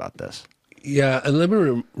talking about this. Yeah, and let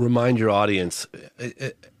me remind your audience,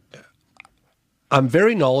 I'm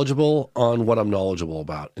very knowledgeable on what I'm knowledgeable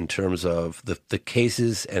about in terms of the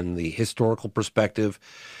cases and the historical perspective.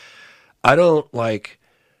 I don't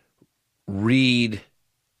read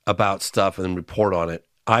about stuff and report on it.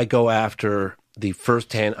 I go after the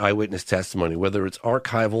first-hand eyewitness testimony, whether it's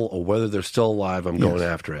archival or whether they're still alive. I'm going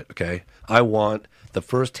after it, okay? I want the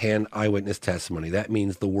first-hand eyewitness testimony. That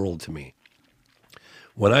means the world to me.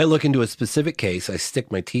 When I look into a specific case, I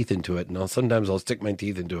stick my teeth into it, and sometimes I'll stick my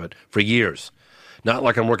teeth into it for years. Not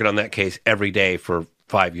like I'm working on that case every day for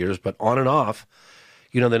 5 years, but on and off.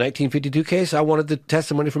 The 1952 case, I wanted the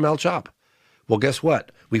testimony from Al Chop. Well, guess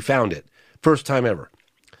what? We found it. First time ever.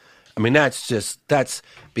 I mean, that's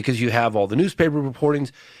because you have all the newspaper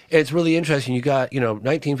reportings. It's really interesting. You got,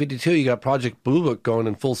 1952, you got Project Blue Book going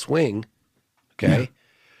in full swing. Okay. Yeah.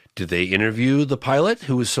 Did they interview the pilot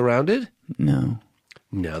who was surrounded? No,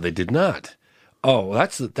 they did not. Oh,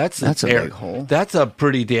 that's a big hole. That's a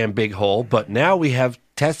pretty damn big hole. But now we have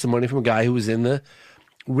testimony from a guy who was in the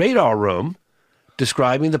radar room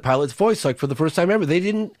describing the pilot's voice for the first time ever. They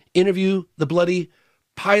didn't interview the bloody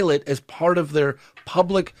pilot as part of their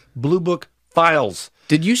public Blue Book files.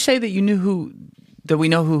 Did you say that you knew that we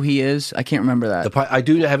know who he is? I can't remember that. I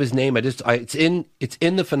do have his name. It's in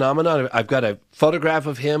the phenomenon. I've got a photograph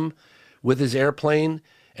of him with his airplane,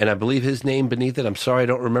 and I believe his name beneath it. I'm sorry, I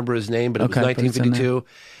don't remember his name, but it was 1952.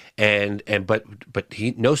 But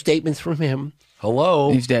he no statements from him.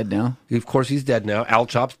 Hello, he's dead now. Of course, he's dead now. Al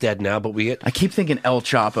Chop's dead now. But I keep thinking El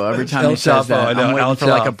Chapo every time he says that. I know, I'm waiting Al for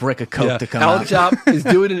Chop. like a brick of coke to come Al out. Chop is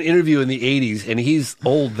doing an interview in the '80s, and he's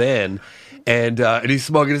old then, and he's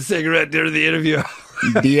smoking a cigarette during the interview.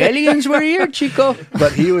 The aliens were here, Chico.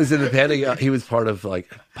 But he was in the Pentagon. He was part of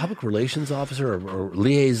like public relations officer or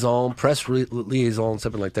liaison, press liaison,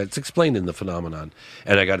 something like that. It's explained in The Phenomenon,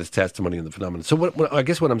 and I got his testimony in The Phenomenon. So I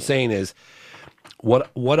guess what I'm saying is,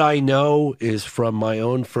 what I know is from my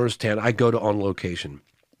own firsthand. I go to On Location.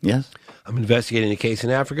 Yes. I'm investigating a case in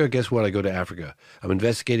Africa. Guess what? I go to Africa. I'm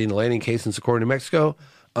investigating a landing case in Socorro, New Mexico.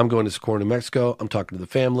 I'm going to Socorro, New Mexico. I'm talking to the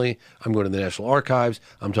family. I'm going to the National Archives.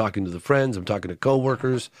 I'm talking to the friends. I'm talking to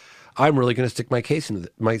coworkers. I'm really going to stick my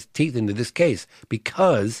teeth into this case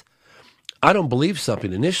because I don't believe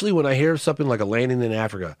something. Initially, when I hear something like a landing in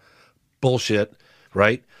Africa, bullshit,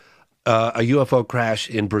 right? A UFO crash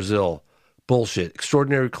in Brazil, bullshit.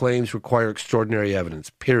 Extraordinary claims require extraordinary evidence,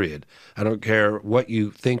 period. I don't care what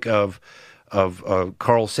you think of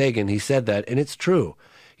Carl Sagan. He said that, and it's true,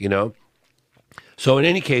 you know? So in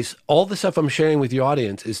any case, all the stuff I'm sharing with the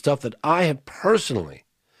audience is stuff that I have personally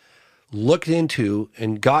looked into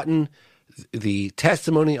and gotten the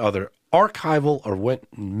testimony, either archival or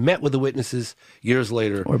met with the witnesses years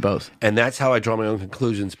later. Or both. And that's how I draw my own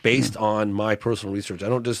conclusions based on my personal research. I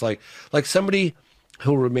don't just like somebody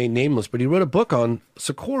who'll remain nameless, but he wrote a book on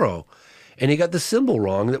Socorro and he got the symbol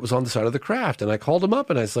wrong that was on the side of the craft. And I called him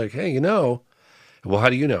up and I was like, hey, well,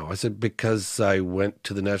 how do you know? I said, because I went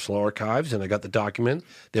to the National Archives and I got the document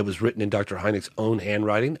that was written in Dr. Hynek's own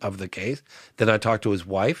handwriting of the case. Then I talked to his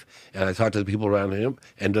wife and I talked to the people around him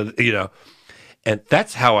and, and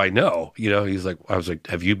that's how I know, he's like, I was like,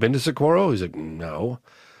 have you been to Socorro? He's like, no.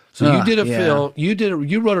 So you did a film,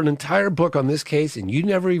 you wrote an entire book on this case and you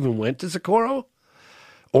never even went to Socorro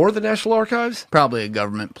or the National Archives? Probably a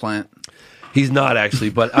government plant. He's not actually,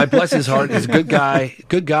 but I bless his heart. He's a good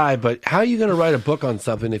guy. But how are you going to write a book on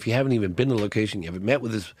something if you haven't even been to the location? You haven't met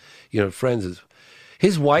with his, friends.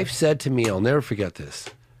 His wife said to me, I'll never forget this.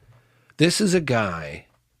 This is a guy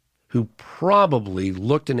who probably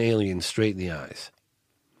looked an alien straight in the eyes.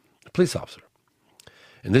 A police officer.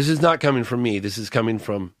 And this is not coming from me. This is coming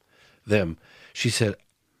from them. She said,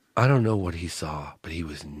 I don't know what he saw, but he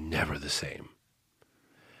was never the same.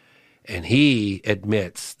 And he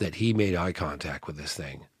admits that he made eye contact with this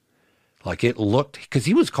thing. Like it looked, because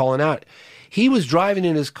he was calling out. He was driving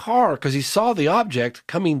in his car because he saw the object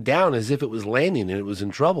coming down as if it was landing and it was in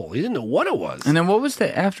trouble. He didn't know what it was. And then what was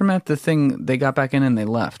the aftermath? The thing, they got back in and they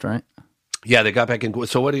left, right? Yeah, they got back in.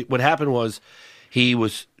 So what happened was he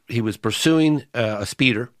was pursuing a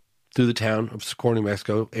speeder through the town of Socorro, New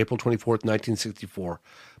Mexico, April 24th, 1964,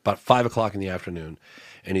 about 5 o'clock in the afternoon.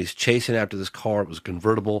 And he's chasing after this car. It was a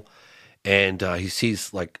convertible. And he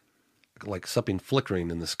sees like something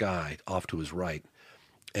flickering in the sky off to his right.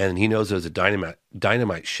 And he knows there's a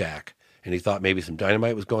dynamite shack. And he thought maybe some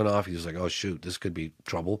dynamite was going off. He was like, oh, shoot, this could be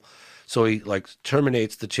trouble. So he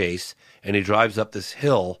terminates the chase and he drives up this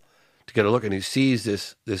hill to get a look. And he sees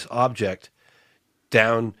this object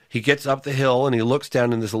down. He gets up the hill and he looks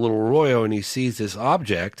down in this little arroyo and he sees this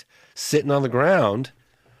object sitting on the ground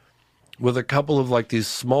with a couple of these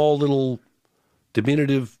small little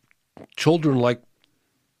diminutive children-like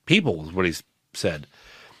people is what he said.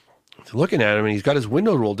 So looking at him, and he's got his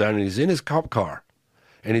window rolled down, and he's in his cop car,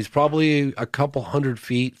 and he's probably a couple 100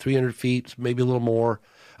 feet, 300 feet, maybe a little more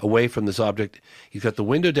away from this object. He's got the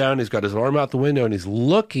window down, he's got his arm out the window, and he's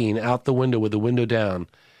looking out the window with the window down.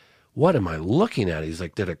 What am I looking at? He's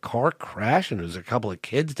like, did a car crash, and there's a couple of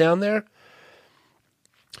kids down there?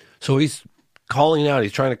 So he's calling out.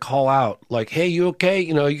 He's trying to call out, like, hey, you okay?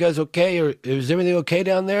 You guys okay? Or is everything okay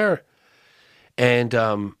down there? And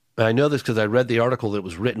I know this because I read the article that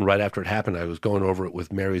was written right after it happened. I was going over it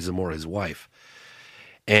with Mary Zamora, his wife.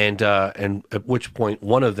 And at which point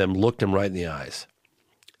one of them looked him right in the eyes.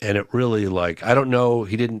 And it really, I don't know.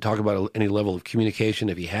 He didn't talk about any level of communication.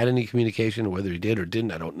 If he had any communication, whether he did or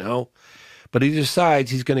didn't, I don't know. But he decides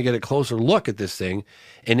he's going to get a closer look at this thing.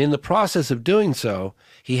 And in the process of doing so,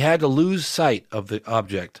 he had to lose sight of the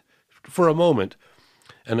object for a moment.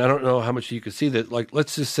 And I don't know how much you could see that.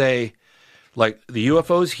 Let's just say, the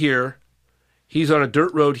UFO's here. He's on a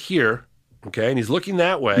dirt road here, okay? And he's looking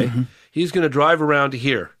that way. Mm-hmm. He's going to drive around to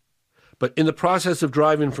here. But in the process of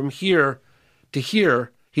driving from here to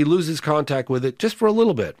here, he loses contact with it just for a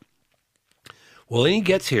little bit. Well, then he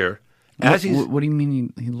gets here. What do you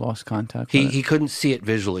mean he lost contact with it? He couldn't see it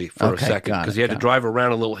visually for a second because he had to drive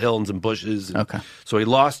around a little hill and some bushes. So he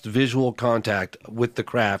lost visual contact with the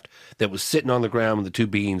craft that was sitting on the ground with the two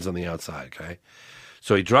beings on the outside, okay?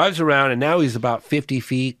 So he drives around, and now he's about 50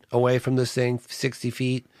 feet away from this thing, 60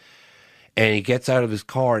 feet. And he gets out of his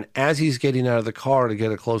car, and as he's getting out of the car to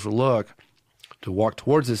get a closer look, to walk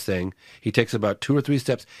towards this thing, he takes about 2 or 3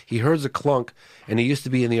 steps. He hears a clunk, and he used to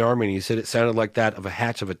be in the Army, and he said it sounded like that of a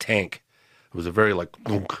hatch of a tank. It was a very like,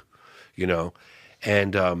 you know.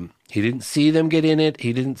 And he didn't see them get in it.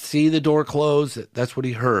 He didn't see the door close. That's what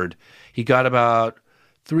he heard. He got about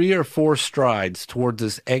 3 or 4 strides towards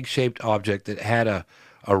this egg-shaped object that had a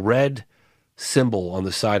red symbol on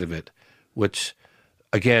the side of it, which,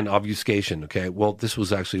 again, obfuscation, okay? Well, this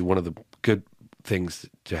was actually one of the good things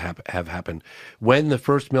to have happened. When the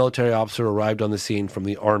first military officer arrived on the scene from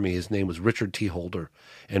the Army, his name was Richard T. Holder.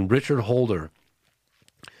 And Richard Holder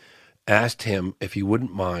asked him if he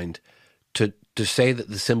wouldn't mind to say that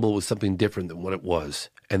the symbol was something different than what it was,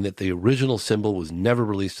 and that the original symbol was never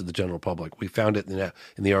released to the general public. We found it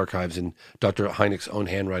in the archives in Dr. Hynek's own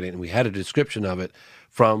handwriting, and we had a description of it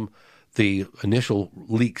from the initial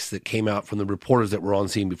leaks that came out from the reporters that were on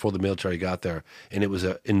scene before the military got there, and it was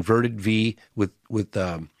an inverted V with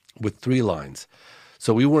 3 lines.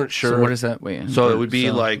 So we weren't sure. So what is that? Wait, so it would be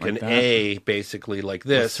like an that? A, basically, like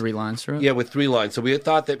this. With 3 lines through it? Yeah, with 3 lines. So we had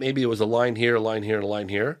thought that maybe it was a line here, a line here, and a line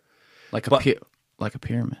here. Like a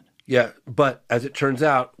pyramid. Yeah, but as it turns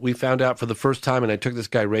out, we found out for the first time, and I took this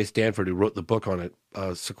guy, Ray Stanford, who wrote the book on it,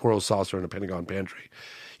 Socorro Saucer in a Pentagon Pantry.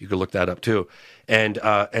 You could look that up too. And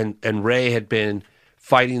Ray had been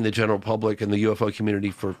fighting the general public and the UFO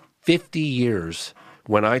community for 50 years.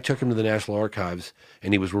 When I took him to the National Archives,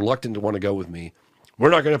 and he was reluctant to want to go with me, we're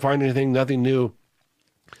not going to find anything, nothing new.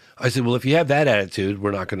 I said, well, if you have that attitude,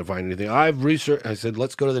 we're not going to find anything. I've researched. I said,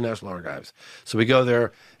 let's go to the National Archives. So we go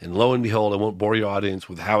there, and lo and behold, I won't bore your audience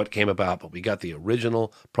with how it came about, but we got the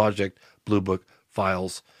original Project Blue Book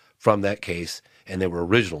files from that case, and they were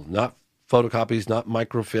original, not photocopies, not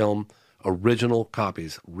microfilm, original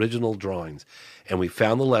copies, original drawings. And we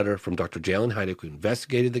found the letter from Dr. Jalen Hynek, who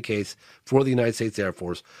investigated the case for the United States Air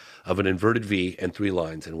Force, of an inverted V and 3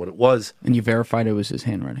 lines. And what it was... And you verified it was his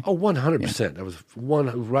handwriting? Oh, 100%. Yeah. That was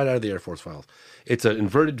right out of the Air Force files. It's an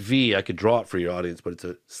inverted V. I could draw it for your audience, but it's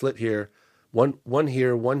a slit here, one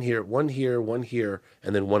here, one here, one here, one here,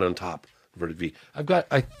 and then one on top. Inverted V.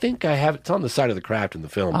 I think I have it. It's on the side of the craft in the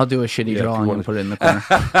film. I'll do a shitty drawing and put it in the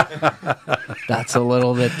corner. That's a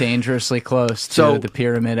little bit dangerously close to the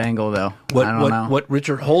pyramid angle, though. I don't know. What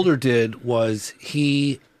Richard Holder did was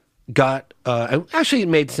he got, actually it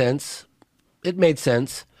made sense. It made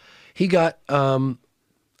sense. He got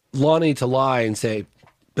Lonnie to lie and say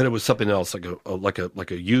that it was something else,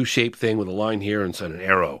 like a U-shaped thing with a line here and an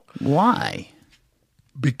arrow. Why?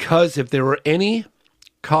 Because if there were any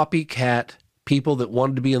copycat people that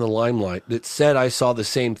wanted to be in the limelight that said I saw the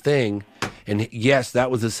same thing, and yes,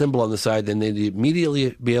 that was a symbol on the side, then they'd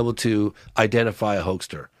immediately be able to identify a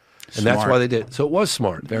hoaxer. And that's why they did it. So it was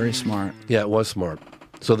smart. Very smart. Yeah, it was smart.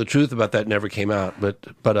 So the truth about that never came out, but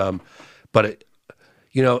it,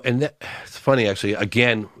 you know, and it's funny actually.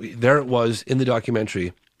 Again, there it was in the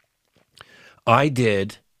documentary. I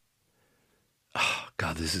did. Oh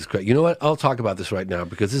God, this is great. You know what? I'll talk about this right now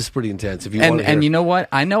because this is pretty intense. If you want to hear. And you know what?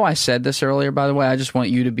 I know I said this earlier, by the way. I just want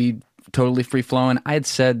you to be totally free flowing. I had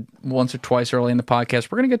said once or twice early in the podcast,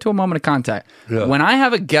 we're going to get to a moment of contact. Yeah. When I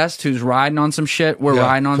have a guest who's riding on some shit, we're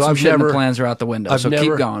riding on some shit, and the plans are out the window. So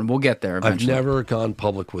keep going. We'll get there eventually. I've never gone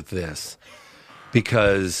public with this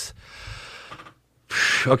because.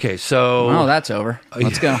 Okay, so. Oh, that's over.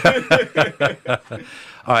 Let's go.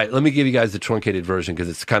 All right, let me give you guys the truncated version because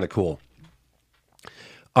it's kind of cool.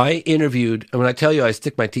 I interviewed, and when I tell you I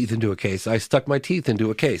stick my teeth into a case, I stuck my teeth into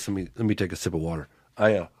a case. Let me take a sip of water.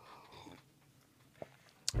 I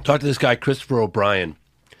talked to this guy, Christopher O'Brien.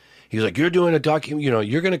 He's like, you're doing a document, you know,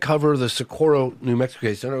 you're going to cover the Socorro, New Mexico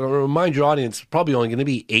case. And I'll remind your audience, it's probably only going to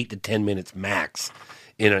be 8 to 10 minutes max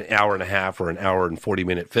in an hour and a half or an hour and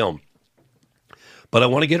 40-minute film. But I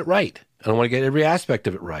want to get it right. And I want to get every aspect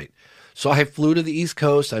of it right. So I flew to the East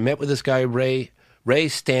Coast. I met with this guy, Ray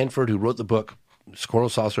Stanford, who wrote the book, Socorro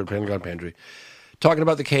Saucer, Pentagon Pantry, talking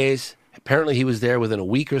about the case. Apparently he was there within a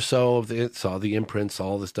week or so of it, saw the imprints,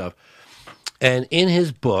 all this stuff. And in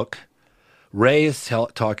his book, Ray is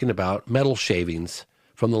talking about metal shavings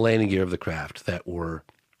from the landing gear of the craft that were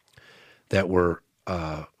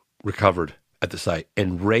recovered at the site.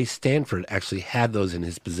 And Ray Stanford actually had those in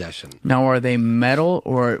his possession. Now, are they metal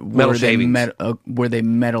or metal shavings? Were they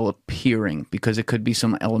metal appearing? Because it could be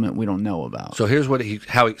some element we don't know about. So here's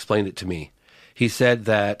how he explained it to me. He said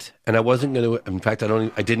that, and I wasn't going to. In fact, I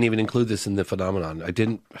didn't even include this in the phenomenon. I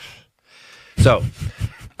didn't. So,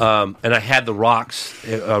 and I had the rocks.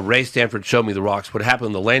 Ray Stanford showed me the rocks. What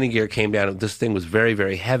happened? The landing gear came down. And this thing was very,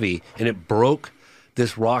 very heavy, and it broke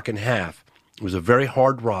this rock in half. It was a very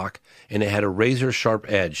hard rock, and it had a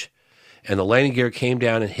razor-sharp edge. And the landing gear came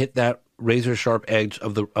down and hit that razor-sharp edge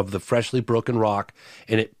of the freshly broken rock,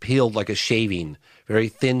 and it peeled like a shaving, very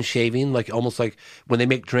thin shaving, like almost like when they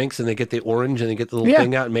make drinks and they get the orange and they get the little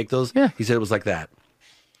thing out and make those. Yeah. He said it was like that.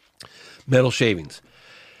 Metal shavings.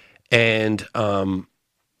 And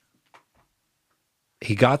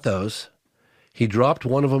he got those. He dropped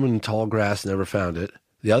one of them in tall grass, never found it.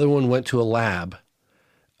 The other one went to a lab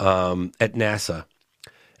at NASA,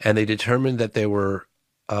 and they determined that they were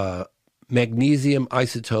magnesium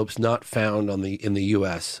isotopes not found in the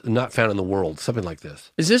U.S., not found in the world, something like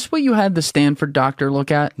this. Is this what you had the Stanford doctor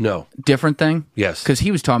look at? No. Different thing? Yes. Because he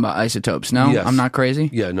was talking about isotopes. No? Yes. I'm not crazy?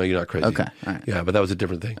 Yeah, no, you're not crazy. Okay. All right. Yeah, but that was a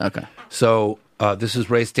different thing. Okay. So this is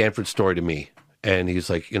Ray Stanford's story to me. And he's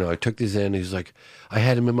like, I took these in. He's like, I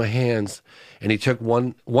had him in my hands. And he took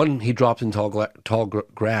one he dropped in tall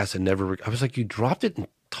grass and never, I was like, you dropped it in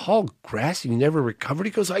tall grass and you never recovered?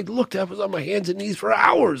 He goes, I looked up, I was on my hands and knees for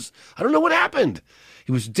hours. I don't know what happened.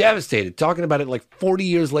 He was devastated. Talking about it like 40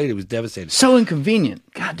 years later, he was devastated. So inconvenient.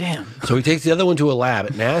 God damn. So he takes the other one to a lab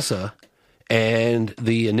at NASA, and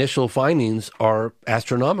the initial findings are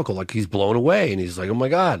astronomical. Like, he's blown away, and he's like, oh my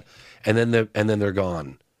God. And then they're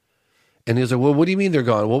gone. And he was like, well, what do you mean they're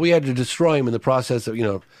gone? Well, we had to destroy him in the process of,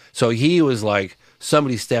 So he was like,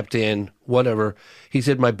 somebody stepped in, whatever. He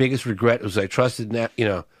said, my biggest regret was I trusted,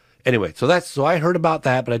 Anyway, so I heard about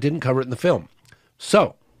that, but I didn't cover it in the film.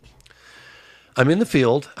 So I'm in the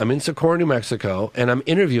field. I'm in Socorro, New Mexico, and I'm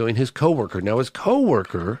interviewing his coworker. Now, his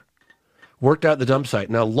coworker worked out at the dump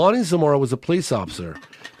site. Now, Lonnie Zamora was a police officer,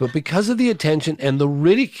 but because of the attention and the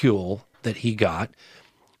ridicule that he got,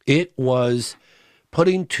 it was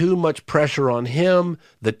putting too much pressure on him,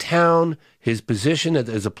 the town, his position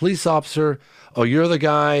as a police officer. Oh, you're the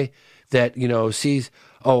guy that, sees,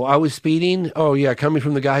 oh, I was speeding. Oh, yeah, coming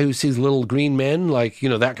from the guy who sees little green men, like,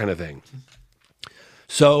 that kind of thing.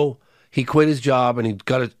 So he quit his job, and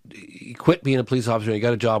he quit being a police officer, and he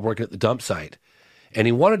got a job working at the dump site. And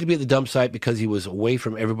he wanted to be at the dump site because he was away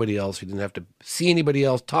from everybody else. He didn't have to see anybody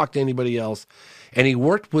else, talk to anybody else. And he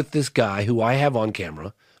worked with this guy who I have on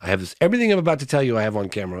camera. I have this, everything I'm about to tell you I have on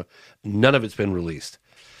camera. None of it's been released.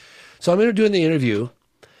 So I'm doing the interview,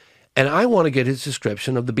 and I want to get his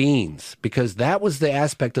description of the beans, because that was the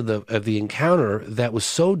aspect of the encounter that was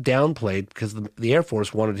so downplayed, because the Air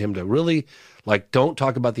Force wanted him to really, don't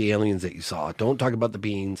talk about the aliens that you saw. Don't talk about the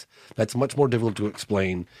beans. That's much more difficult to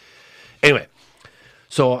explain. Anyway,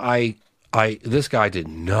 so this guy did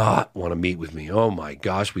not want to meet with me. Oh my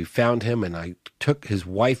gosh, we found him, and I took his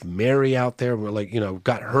wife Mary out there. And we're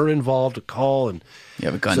got her involved, a call, and you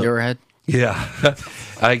have a gun to her head. Yeah,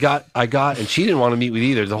 I got, and she didn't want to meet with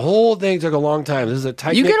either. The whole thing took a long time. This is a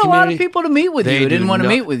tight-knit community. You get a lot of people to meet with you. Didn't want to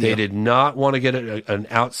meet with you. They did not want to get an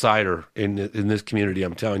outsider in this community.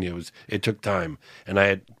 I'm telling you, it took time, and I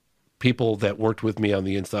had people that worked with me on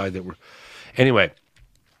the inside that were. Anyway,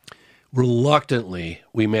 reluctantly,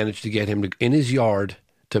 we managed to get him in his yard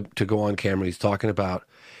to go on camera. He's talking about.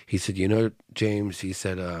 He said, James. He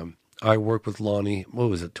said. I worked with Lonnie,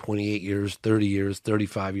 28 years, 30 years,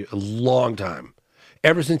 35 years, a long time.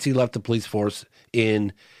 Ever since he left the police force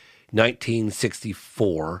in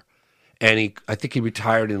 1964. And I think he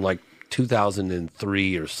retired in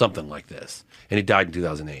 2003 or something like this. And he died in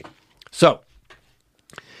 2008. So,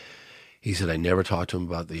 he said, I never talked to him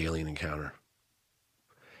about the alien encounter.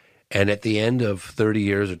 And at the end of 30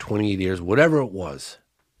 years or 28 years, whatever it was,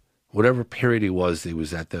 whatever period he was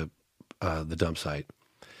at the dump site,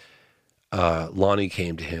 Lonnie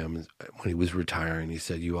came to him when he was retiring. He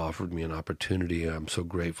said, you offered me an opportunity. I'm so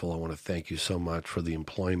grateful. I want to thank you so much for the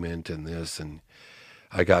employment and this. And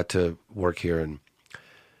I got to work here.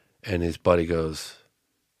 And his buddy goes,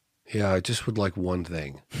 yeah, I just would like one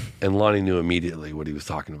thing. And Lonnie knew immediately what he was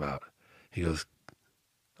talking about. He goes,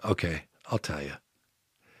 okay, I'll tell you.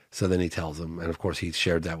 So then he tells him. And of course, he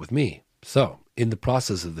shared that with me. So in the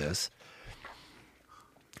process of this,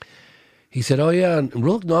 he said, oh yeah, and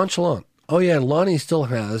real nonchalant. Oh, yeah, Lonnie still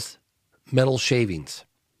has metal shavings.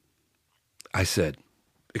 I said,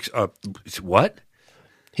 what?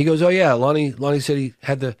 He goes, oh, yeah, Lonnie said he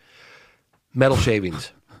had the metal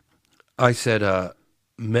shavings. I said,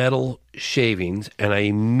 metal shavings, and I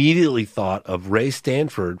immediately thought of Ray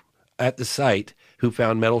Stanford at the site who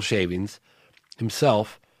found metal shavings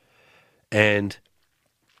himself. And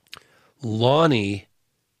Lonnie,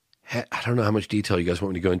 I don't know how much detail you guys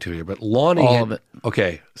want me to go into here, but Lonnie... All of it.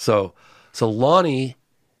 Okay, so Lonnie,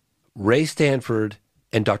 Ray Stanford,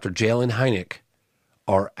 and Dr. Jalen Hynek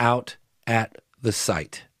are out at the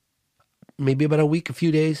site. Maybe about a few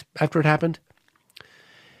days after it happened.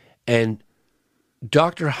 And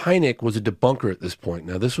Dr. Hynek was a debunker at this point.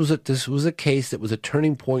 Now, this was a case that was a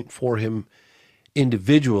turning point for him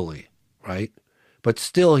individually, right? But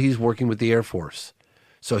still, he's working with the Air Force.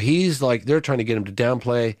 So he's like, they're trying to get him to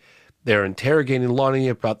downplay. They're interrogating Lonnie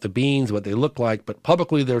about the beans, what they look like, but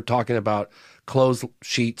publicly they're talking about clothes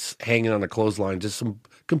sheets hanging on a clothesline, just some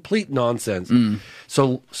complete nonsense.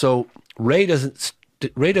 So Ray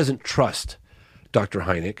doesn't trust Dr.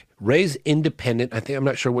 Hynek. Ray's independent. I'm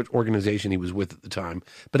not sure which organization he was with at the time,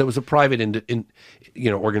 but it was a private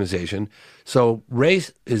organization. So Ray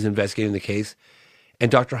is investigating the case,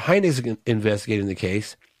 and Dr. Hynek is investigating the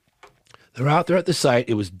case. They're out there at the site.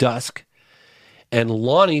 It was dusk, and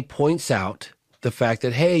Lonnie points out the fact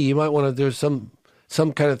that, hey, you might want to. There's some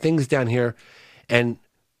kind of things down here, and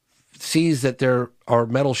sees that there are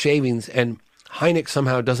metal shavings, and Hynek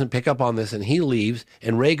somehow doesn't pick up on this, and he leaves,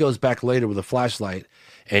 and Ray goes back later with a flashlight,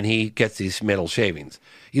 and he gets these metal shavings,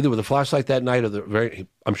 either with a flashlight that night or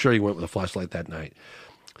I'm sure he went with a flashlight that night.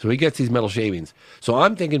 So he gets these metal shavings. So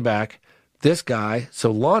I'm thinking back, this guy, so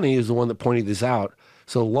Lonnie is the one that pointed this out.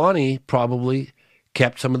 So Lonnie probably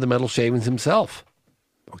kept some of the metal shavings himself.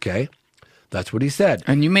 Okay? That's what he said.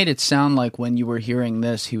 And you made it sound like when you were hearing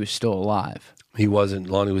this, he was still alive. He wasn't.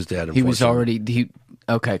 Lonnie was dead, He was already...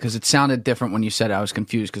 Okay, because it sounded different when you said it. I was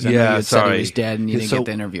confused because I know you had said he was dead and you didn't get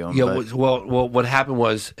to interview him. Yeah, well, what happened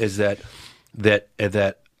was that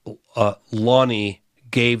Lonnie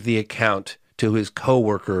gave the account to his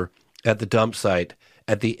coworker at the dump site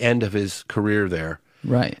at the end of his career there.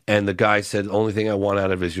 Right. And the guy said, the only thing I want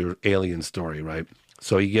out of it is your alien story, right?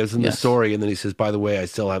 So he gives him the story, and then he says, by the way, I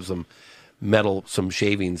still have some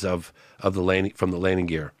shavings from the landing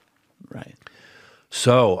gear. Right.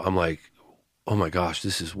 So I'm like, oh my gosh,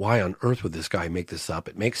 why on earth would this guy make this up?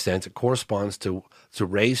 It makes sense. It corresponds to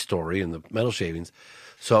Ray's story and the metal shavings.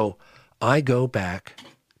 So I go back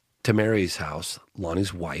to Mary's house,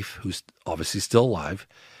 Lonnie's wife, who's obviously still alive.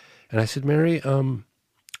 And I said, Mary,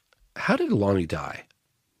 how did Lonnie die?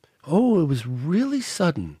 Oh, it was really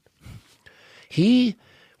sudden. He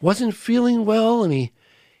wasn't feeling well, and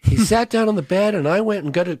he sat down on the bed, and I went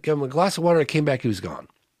and got him a glass of water. I came back, he was gone.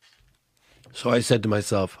 So I said to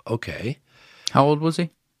myself, okay. How old was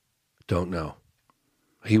he? Don't know.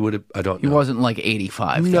 He would have, I don't know. He wasn't like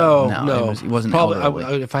 85. No. He wasn't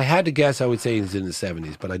probably. If I had to guess, I would say he's in his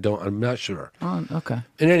 70s, but I'm not sure. Oh, okay.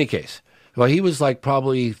 In any case, well, he was like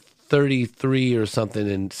probably 33 or something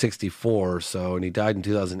in 64 or so, and he died in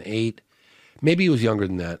 2008. Maybe he was younger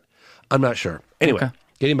than that. I'm not sure. Anyway,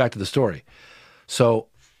 Getting back to the story. So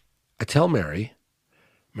I tell Mary,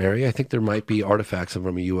 I think there might be artifacts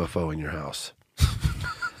from a UFO in your house.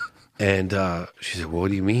 And she said, well, what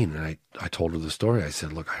do you mean? And I told her the story. I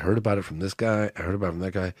said, look, I heard about it from this guy. I heard about it from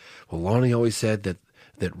that guy. Well, Lonnie always said that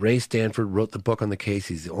Ray Stanford wrote the book on the case.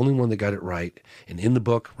 He's the only one that got it right. And in the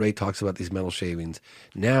book, Ray talks about these metal shavings.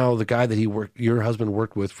 Now, the guy that your husband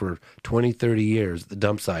worked with for 20, 30 years at the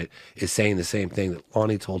dump site is saying the same thing that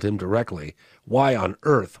Lonnie told him directly. Why on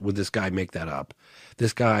earth would this guy make that up?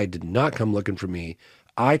 This guy did not come looking for me.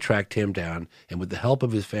 I tracked him down, and with the help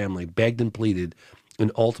of his family, begged and pleaded,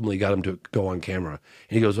 and ultimately got him to go on camera.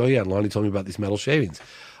 And he goes, oh, yeah, and Lonnie told me about these metal shavings.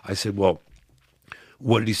 I said, well,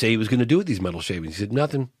 what did he say he was going to do with these metal shavings? He said,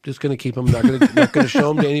 nothing, just going to keep them, not going to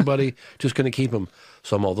show them to anybody, just going to keep them.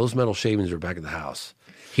 So all those metal shavings are back at the house.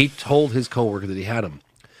 He told his coworker that he had them.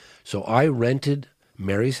 So I rented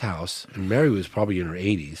Mary's house, and Mary was probably in her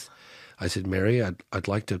 80s. I said, Mary, I'd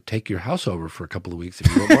like to take your house over for a couple of weeks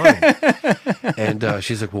if you don't mind. And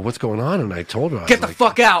she's like, well, what's going on? And I told her, Get the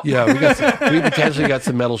fuck out. Yeah, we potentially got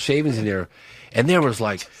some metal shavings in here. And there was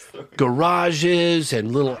like garages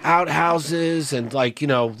and little outhouses and like,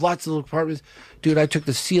 lots of little apartments. Dude, I took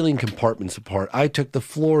the ceiling compartments apart. I took the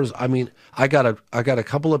floors. I mean, I got a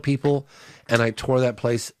couple of people and I tore that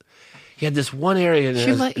place. He had this one area.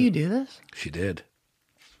 She let you do this? She did.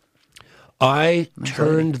 I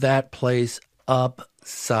turned that place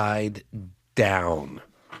upside down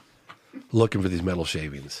looking for these metal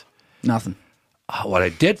shavings. Nothing. What I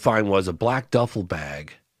did find was a black duffel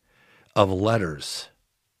bag of letters.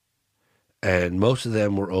 And most of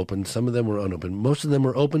them were open. Some of them were unopened. Most of them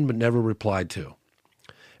were open but never replied to.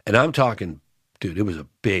 And I'm talking, dude, it was a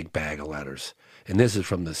big bag of letters. And this is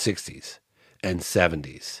from the 60s and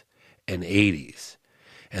 70s and 80s.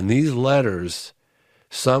 And these letters,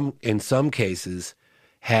 in some cases,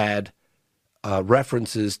 had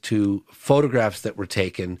references to photographs that were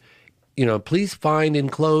taken. Please find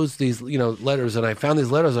enclosed these, letters. And I found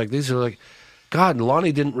these letters like these are like, God,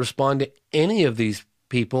 Lonnie didn't respond to any of these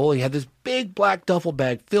people. He had this big black duffel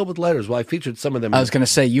bag filled with letters. Well, I featured some of them. I was going to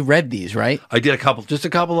say, you read these, right? I did just a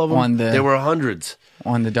couple of them. There were hundreds.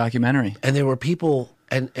 On the documentary. And there were people,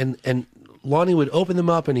 and Lonnie would open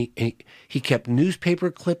them up, and he kept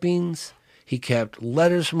newspaper clippings. He kept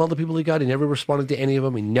letters from other people he got. He never responded to any of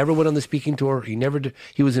them. He never went on the speaking tour. He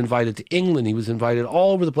was invited to England. He was invited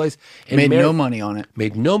all over the place. And made no money on it.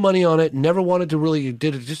 Made no money on it. Never wanted to really.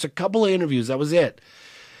 Did just a couple of interviews. That was it.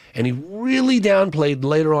 And he really downplayed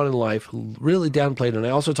later on in life. Really downplayed. And I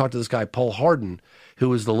also talked to this guy, Paul Harden, who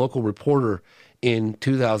was the local reporter in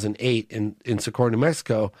 2008 in Socorro, New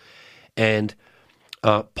Mexico. And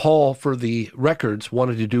Paul, for the records,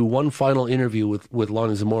 wanted to do one final interview with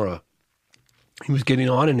Lonnie Zamora. He was getting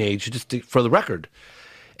on in age, for the record.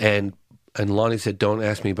 And Lonnie said, "Don't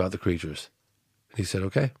ask me about the creatures." And he said,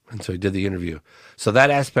 "Okay." And so he did the interview. So that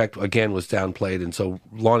aspect, again, was downplayed. And so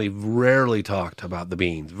Lonnie rarely talked about the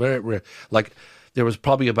beings. Very rare. Like, there was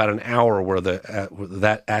probably about an hour where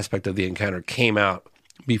that aspect of the encounter came out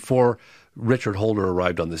before Richard Holder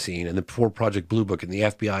arrived on the scene and before Project Blue Book and the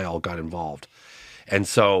FBI all got involved. And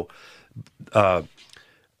so, so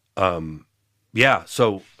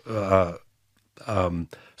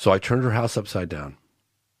I turned her house upside down.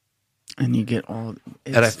 And you get all...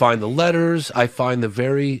 And I find the letters. I find the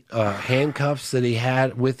very handcuffs that he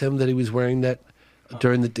had with him that he was wearing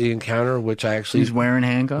during the encounter, which I actually... He's wearing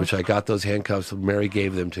handcuffs? Which I got those handcuffs. Mary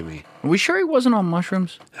gave them to me. Are we sure he wasn't on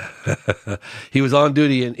mushrooms? He was on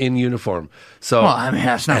duty in uniform. So, well, I mean,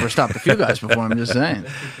 that's never stopped a few guys before, I'm just saying.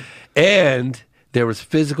 And there was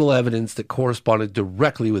physical evidence that corresponded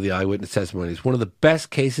directly with the eyewitness testimonies. One of the best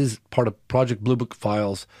cases, part of Project Blue Book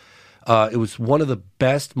files. It was one of the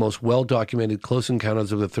best, most well-documented close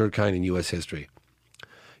encounters of the third kind in U.S. history.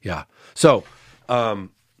 Yeah. So I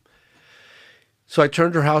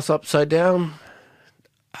turned her house upside down.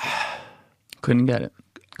 Couldn't get it.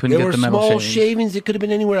 Couldn't there get the metal were small shavings. shavings. It could have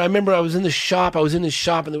been anywhere. I remember I was in the shop, and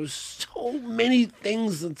there was so many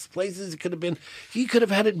things and places it could have been. He could have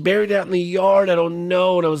had it buried out in the yard. I don't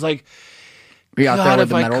know. And I was like, were you out there with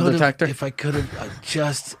the metal detector? If I could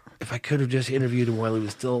have just interviewed him while he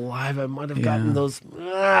was still alive, I might have gotten those.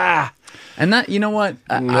 And that, you know what?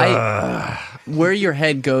 Where your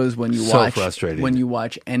head goes when you watch, frustrating. When you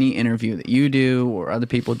watch any interview that you do or other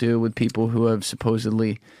people do with people who have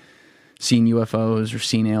supposedly seen UFOs or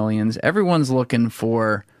seen aliens, everyone's looking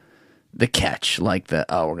for the catch, like we're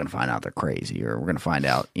going to find out they're crazy, or we're going to find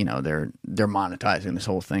out, they're monetizing this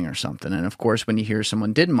whole thing or something. And of course, when you hear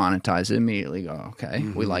someone didn't monetize it, immediately go, okay,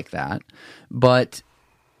 we like that. But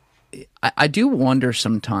I do wonder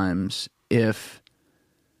sometimes if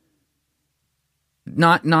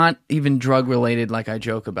not even drug related, like I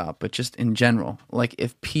joke about, but just in general, like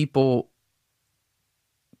if people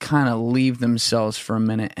kind of leave themselves for a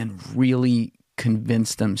minute and really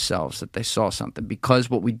convince themselves that they saw something. Because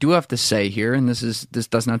what we do have to say here, and this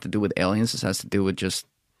doesn't have to do with aliens, this has to do with just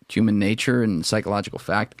human nature and psychological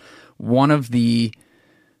fact. One of the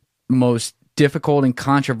most difficult and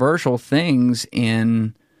controversial things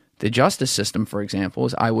in the justice system, for example,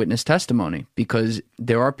 is eyewitness testimony, because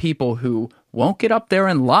there are people who won't get up there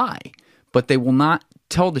and lie, but they will not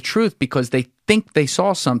tell the truth because they think they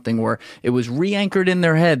saw something, or it was re-anchored in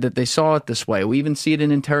their head that they saw it this way. We even see it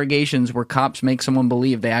in interrogations where cops make someone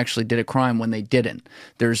believe they actually did a crime when they didn't.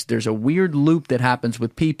 There's a weird loop that happens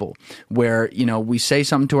with people where, we say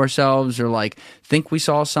something to ourselves or like think we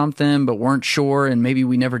saw something but weren't sure and maybe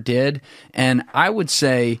we never did. And I would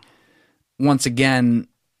say, once again,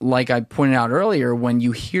 like I pointed out earlier, when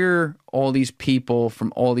you hear all these people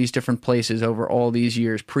from all these different places over all these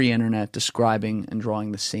years pre-internet describing and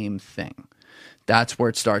drawing the same thing, that's where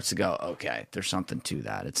it starts to go, okay, there's something to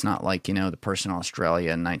that. It's not like, the person in Australia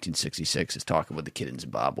in 1966 is talking with the kid in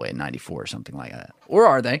Zimbabwe in 94 or something like that. Or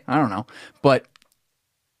are they? I don't know. But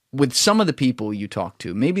with some of the people you talk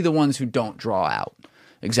to, maybe the ones who don't draw out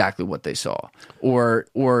exactly what they saw, or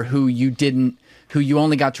who you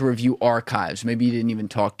only got to review archives. Maybe you didn't even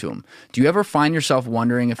talk to them. Do you ever find yourself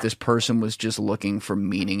wondering if this person was just looking for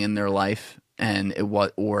meaning in their life, and it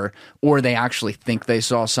was, or they actually think they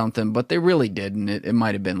saw something, but they really didn't? It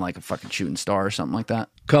might have been like a fucking shooting star or something like that.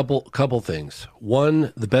 Couple things.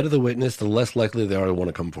 One, the better the witness, the less likely they are to want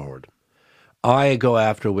to come forward. I go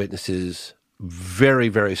after witnesses very,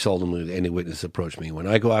 very seldom will any witness approach me. When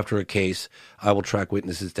I go after a case, I will track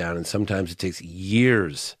witnesses down, and sometimes it takes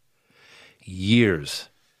years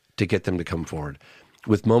to get them to come forward.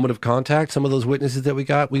 With Moment of Contact, some of those witnesses that we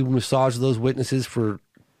got, we massaged those witnesses for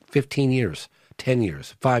 15 years, 10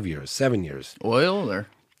 years, 5 years, 7 years. Oil or?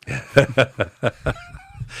 I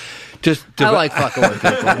like fucking with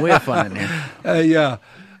people. We have fun in here. Yeah.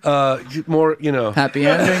 More, happy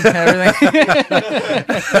ending, everything.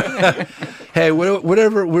 Hey,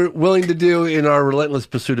 whatever we're willing to do in our relentless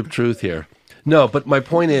pursuit of truth here. No, but my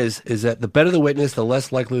point is that the better the witness, the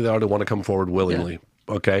less likely they are to want to come forward willingly.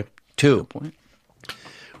 Yeah. Okay? 2,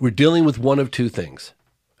 we're dealing with one of two things,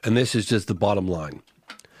 and this is just the bottom line.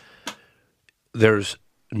 There's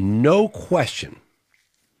no question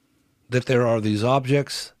that there are these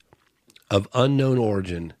objects of unknown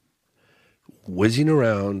origin whizzing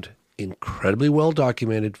around, incredibly well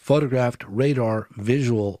documented, photographed, radar,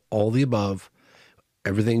 visual, all the above,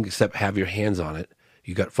 everything except have your hands on it.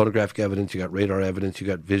 You got photographic evidence, you got radar evidence, you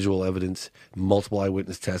got visual evidence, multiple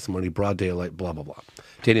eyewitness testimony, broad daylight, blah, blah, blah.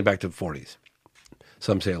 Dating back to the 40s.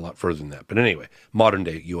 Some say a lot further than that. But anyway, modern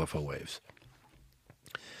day UFO waves.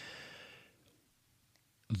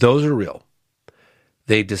 Those are real.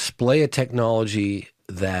 They display a technology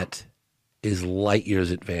that is light years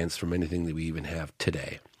advanced from anything that we even have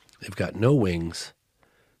today. They've got no wings,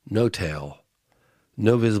 no tail,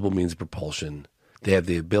 no visible means of propulsion. They have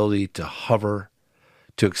the ability to hover,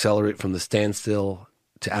 to accelerate from the standstill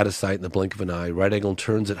to out of sight in the blink of an eye, right angle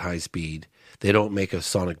turns at high speed. They don't make a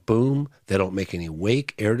sonic boom. They don't make any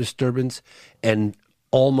wake, air disturbance, and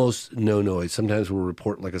almost no noise. Sometimes we'll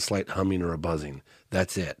report like a slight humming or a buzzing.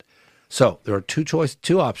 That's it. So there are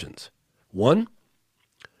two options. 1,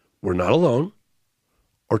 we're not alone.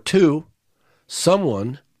 Or 2,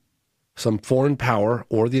 someone, some foreign power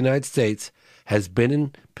or the United States, has been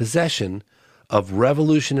in possession of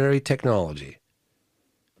revolutionary technology,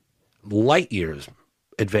 light years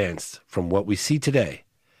advanced from what we see today,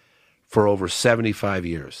 for over 75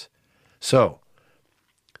 years. So,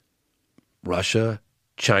 Russia,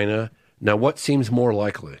 China. Now, what seems more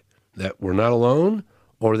likely? That we're not alone,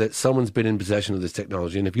 or that someone's been in possession of this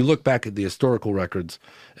technology? And if you look back at the historical records,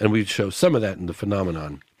 and we show some of that in the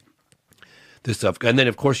phenomenon, this stuff. And then,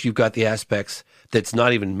 of course, you've got the aspects that's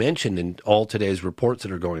not even mentioned in all today's reports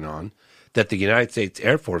that are going on, that the United States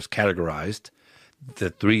Air Force categorized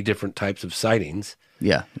the 3 different types of sightings.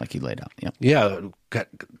 Yeah, like you laid out. Yep. Yeah,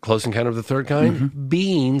 close encounter of the third kind. Mm-hmm.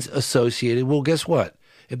 Beings associated. Well, guess what?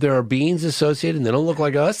 If there are beings associated and they don't look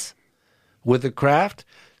like us with a craft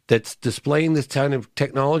that's displaying this kind of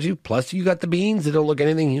technology, plus you got the beings that don't look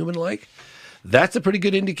anything human-like, that's a pretty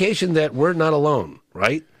good indication that we're not alone,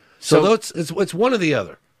 right? So it's one or the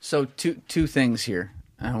other. So two things here.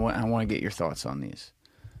 I want to get your thoughts on these.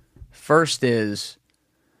 First is,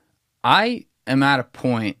 I am at a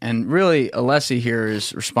point, and really Alessi here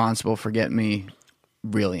is responsible for getting me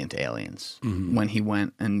really into aliens. Mm-hmm. When he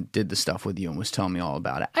went and did the stuff with you and was telling me all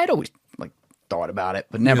about it. I'd always thought about it,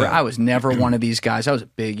 but never. Yeah. I was never one of these guys. I was a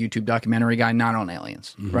big YouTube documentary guy, not on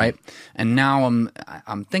aliens, mm-hmm. right? And now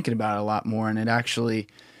I'm thinking about it a lot more, and it actually,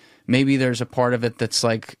 maybe there's a part of it that's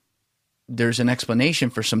like, there's an explanation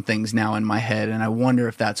for some things now in my head, and I wonder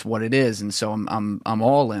if that's what it is, and so I'm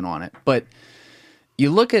all in on it. But you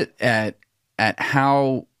look at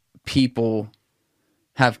how people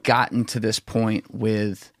have gotten to this point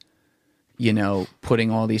with, putting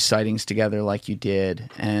all these sightings together like you did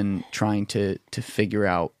and trying to figure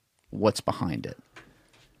out what's behind it.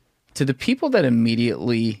 To the people that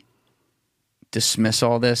immediately dismiss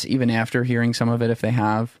all this, even after hearing some of it, if they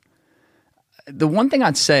have, the one thing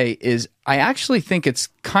I'd say is I actually think it's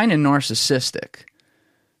kind of narcissistic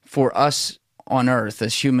for us on Earth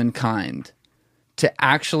as humankind to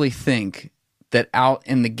actually think that out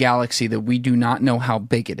in the galaxy that we do not know how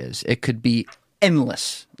big it is. It could be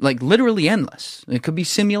endless, like literally endless. It could be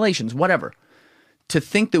simulations, whatever. To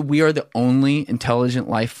think that we are the only intelligent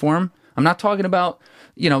life form. I'm not talking about,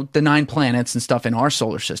 the 9 planets and stuff in our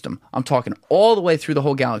solar system. I'm talking all the way through the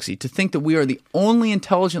whole galaxy. To think that we are the only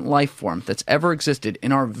intelligent life form that's ever existed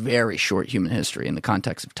in our very short human history in the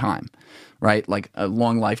context of time, right? Like a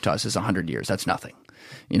long life to us is 100 years. That's nothing.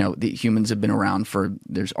 The humans have been around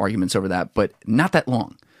there's arguments over that, but not that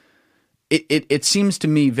long. It seems to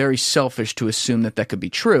me very selfish to assume that could be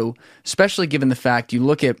true, especially given the fact you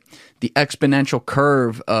look at the exponential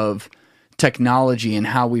curve of technology and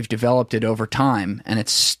how we've developed it over time, and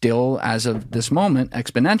it's still, as of this moment,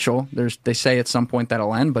 exponential. They say at some point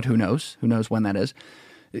that'll end, but who knows? Who knows when that is?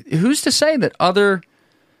 Who's to say that other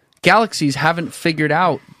galaxies haven't figured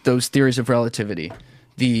out those theories of relativity,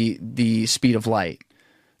 the speed of light,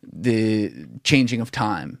 the changing of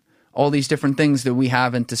time, all these different things that we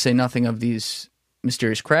haven't, to say nothing of these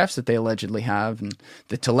mysterious crafts that they allegedly have, and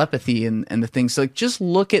the telepathy and the things. Like, just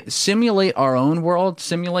simulate our own world,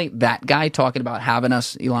 simulate that guy talking about having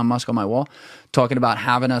us, Elon Musk on my wall, talking about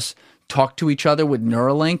having us talk to each other with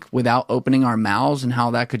Neuralink without opening our mouths, and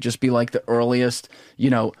how that could just be like the earliest,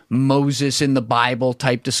 Moses in the Bible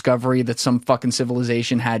type discovery that some fucking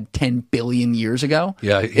civilization had 10 billion years ago.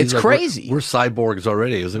 Yeah, it's like, crazy. We're cyborgs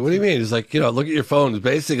already. I was like, what do you mean? He's like, look at your phones.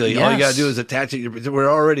 Basically, all you got to do is attach it.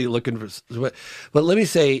 We're already looking for. But let me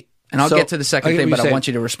say. And I'll get to the second thing, but I want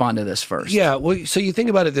you to respond to this first. Yeah, well, so you think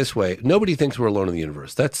about it this way. Nobody thinks we're alone in the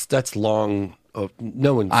universe. That's long.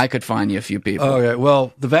 No one. I could find you a few people. Oh, yeah.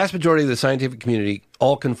 Well, the vast majority of the scientific community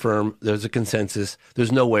all confirm there's a consensus.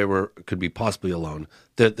 There's no way we could be possibly alone.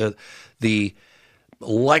 The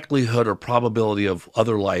likelihood or probability of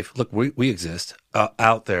other life, look, we exist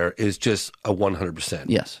out there, is just a 100%.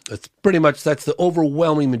 Yes. That's pretty much, that's the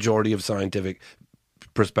overwhelming majority of scientific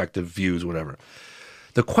perspective, views, whatever.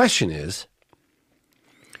 The question is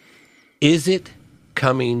it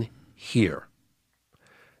coming here?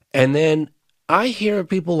 And then I hear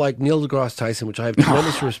people like Neil deGrasse Tyson, which I have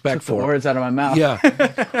tremendous respect for. The words out of my mouth. Yeah.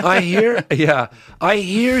 I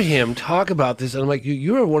hear him talk about this, and I'm like,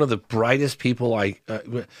 you are one of the brightest people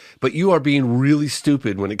but you are being really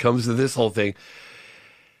stupid when it comes to this whole thing.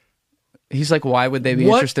 He's like, why would they be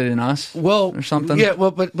interested in us? Well, or something? Yeah,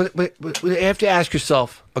 well, but you have to ask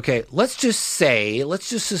yourself, okay, let's just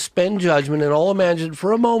suspend judgment and all imagine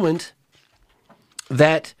for a moment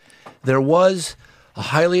that there was a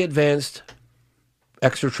highly advanced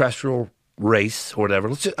extraterrestrial race or whatever.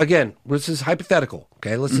 This is hypothetical,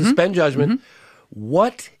 okay? Let's suspend judgment.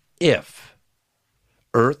 What if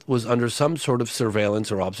Earth was under some sort of surveillance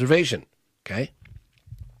or observation, okay?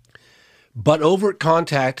 But overt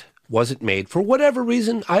contact wasn't made for whatever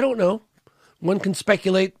reason. I don't know. One can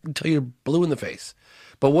speculate until you're blue in the face.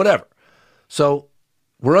 But whatever. So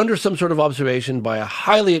we're under some sort of observation by a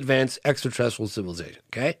highly advanced extraterrestrial civilization,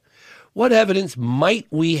 okay? What evidence might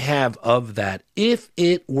we have of that if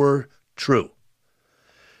it were true?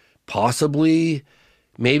 Possibly,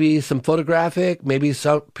 maybe some photographic, maybe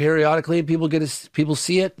periodically people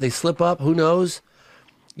see it, they slip up, who knows?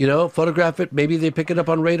 Photograph it. Maybe they pick it up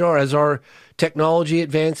on radar as our technology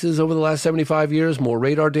advances over the last 75 years. More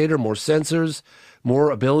radar data, more sensors, more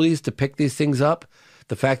abilities to pick these things up.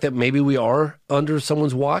 The fact that maybe we are under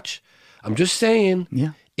someone's watch. I'm just saying,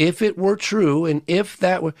 if it were true, and if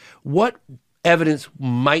that were, what evidence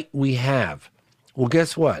might we have? Well,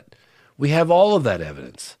 guess what? We have all of that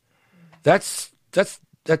evidence. That's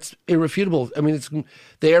irrefutable. I mean,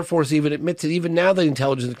 the Air Force even admits it. Even now, the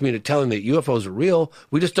intelligence community telling that UFOs are real.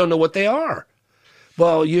 We just don't know what they are.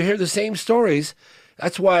 Well, you hear the same stories.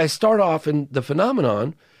 That's why I start off in the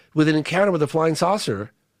phenomenon with an encounter with a flying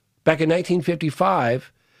saucer back in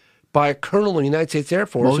 1955 by a colonel in the United States Air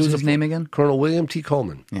Force. What was his name again? Colonel William T.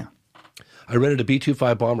 Coleman. Yeah. I rented a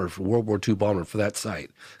B-25 bomber for World War II bomber for that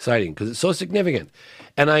sighting because it's so significant.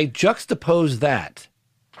 And I juxtapose that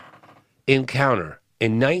encounter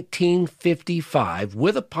in 1955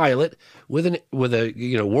 with a pilot, with a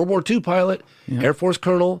World War II pilot, Air Force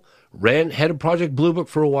colonel, head of Project Blue Book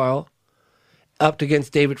for a while, up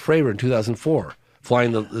against David Fravor in 2004,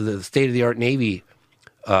 flying the state-of-the-art Navy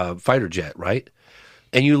fighter jet, right?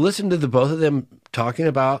 And you listen to the both of them talking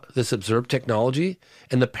about this observed technology,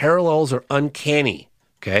 and the parallels are uncanny,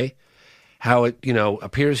 okay? How it,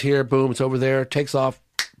 appears here, boom, it's over there, takes off,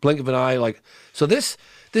 blink of an eye, so this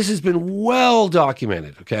has been well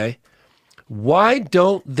documented, okay? Why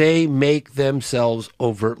don't they make themselves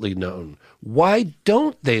overtly known? Why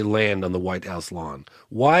don't they land on the White House lawn?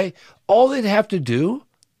 Why? All they'd have to do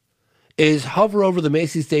is hover over the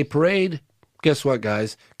Macy's Day Parade. Guess what,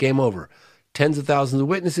 guys? Game over. Tens of thousands of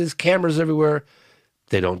witnesses, cameras everywhere.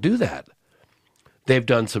 They don't do that. They've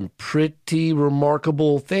done some pretty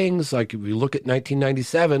remarkable things. Like if you look at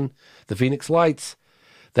 1997, the Phoenix Lights,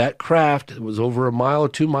 that craft was over a mile or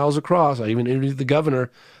 2 miles across. I even interviewed the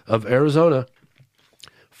governor of Arizona.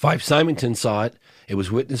 Fife Symington saw it. It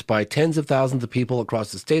was witnessed by tens of thousands of people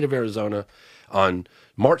across the state of Arizona on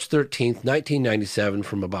March 13th, 1997,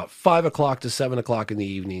 from about 5 o'clock to 7 o'clock in the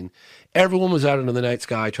evening. Everyone was out into the night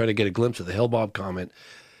sky trying to get a glimpse of the Hale-Bopp comet.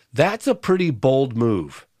 That's a pretty bold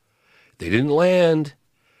move. They didn't land,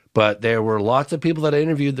 but there were lots of people that I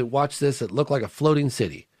interviewed that watched this that looked like a floating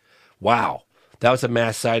city. Wow. That was a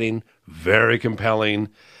mass sighting, very compelling.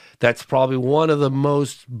 That's probably one of the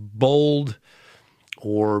most bold,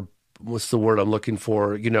 or what's the word I'm looking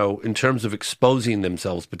for, in terms of exposing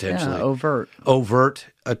themselves potentially. Yeah, overt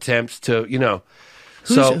attempts to,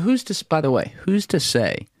 Who's to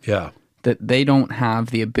say that they don't have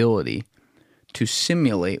the ability to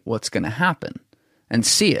simulate what's going to happen and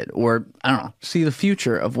see it, or, see the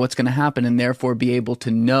future of what's going to happen, and therefore be able to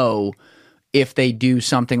know if they do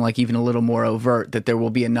something like even a little more overt, that there will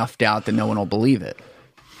be enough doubt that no one will believe it.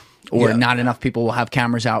 or not enough people will have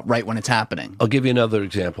cameras out right when it's happening. I'll give you another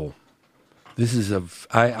example. This is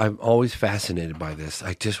I'm always fascinated by this.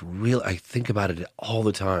 I think about it all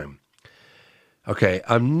the time. Okay,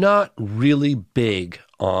 I'm not really big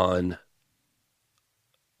on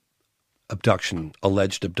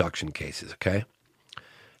alleged abduction cases, okay?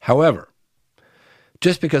 However,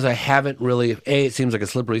 just because I haven't really, it seems like a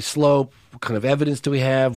slippery slope. What kind of evidence do we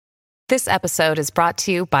have? This episode is brought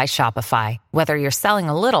to you by Shopify. Whether you're selling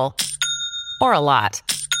a little or a lot,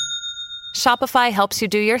 Shopify helps you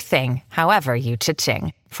do your thing, however you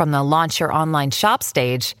cha-ching. From the launch your online shop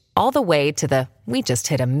stage, all the way to the we just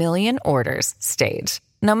hit 1 million orders stage.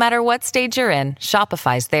 No matter what stage you're in,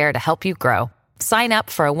 Shopify's there to help you grow. Sign up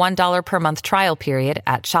for a $1 per month trial period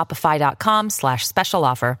at shopify.com/special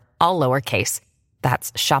offer, all lowercase.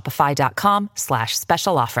 That's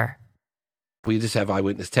shopify.com/special offer. We just have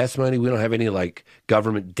eyewitness testimony. We don't have any like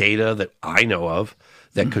government data that I know of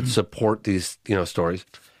that could support these, stories.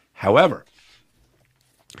 However,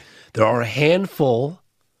 there are a handful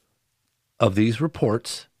of these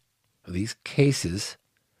reports, of these cases,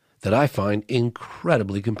 that I find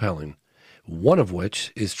incredibly compelling. One of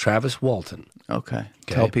which is Travis Walton. Okay.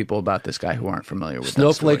 Tell people about this guy who aren't familiar with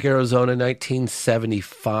Snowflake, Arizona,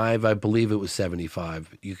 1975. I believe it was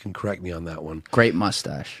 75. You can correct me on that one. Great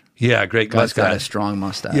mustache. Yeah, great mustache. Got a strong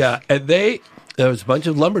mustache. Yeah, and there was a bunch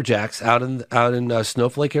of lumberjacks out in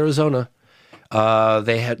Snowflake, Arizona.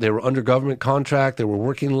 They were under government contract. They were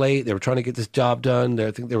working late. They were trying to get this job done. I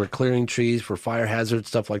think they were clearing trees for fire hazards,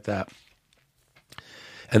 stuff like that.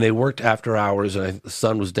 And they worked after hours, and the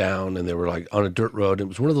sun was down, and they were like on a dirt road. It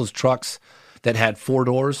was one of those trucks that had 4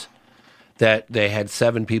 doors, that they had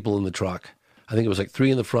 7 people in the truck. I think it was like 3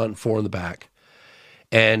 in the front and 4 in the back.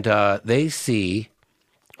 And they see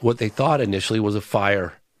what they thought initially was a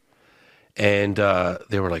fire. And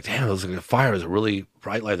they were like, damn, it was like a fire. It was a really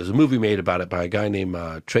bright light. There's a movie made about it by a guy named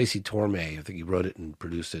Tracy Torme. I think he wrote it and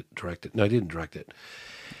produced it, directed. No, he didn't direct it.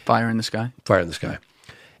 Fire in the Sky? Fire in the Sky.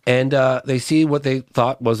 And they see what they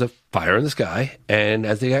thought was a fire in the sky. And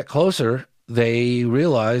as they got closer, they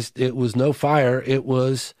realized it was no fire. It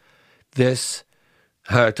was this.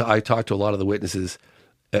 I talked to a lot of the witnesses.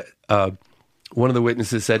 One of the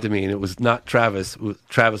witnesses said to me, and it was not Travis.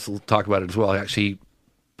 Travis will talk about it as well. He actually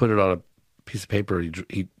put it on a piece of paper.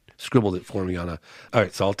 He scribbled it for me on a. All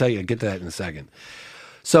right, so I'll tell you. I'll get to that in a second.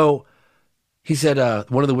 So he said,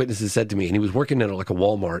 one of the witnesses said to me, and he was working at like a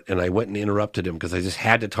Walmart, and I went and interrupted him because I just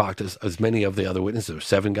had to talk to as many of the other witnesses. There were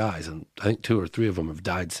 7 guys, and I think 2 or 3 of them have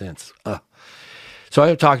died since. So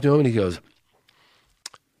I talked to him, and he goes,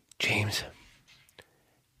 James,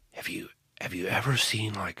 have you ever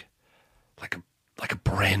seen like a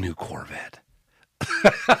brand new Corvette?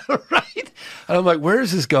 Right? And I'm like, where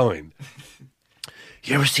is this going?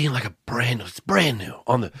 You ever seen like it's brand new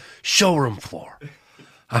on the showroom floor?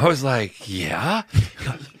 I was like, yeah. He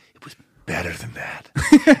goes, it was better than that.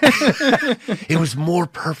 It was more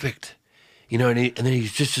perfect. And then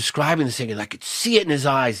he's just describing this thing, and I could see it in his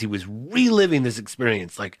eyes. He was reliving this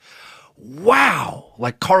experience. Like, wow.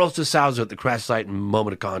 Like Carlos de Souza at the crash site in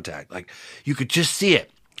Moment of Contact. Like, you could just see it.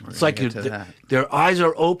 It's like their eyes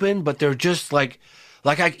are open, but they're just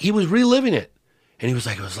he was reliving it. And he was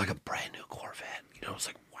like, it was like a brand new Corvette. It was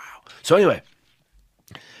like, wow. So anyway,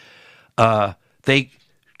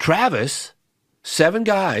 Travis, 7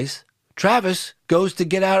 guys, Travis goes to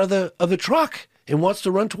get out of the truck and wants to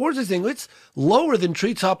run towards this thing. It's lower than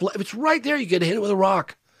treetop. It's right there. You get hit it with a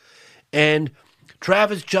rock. And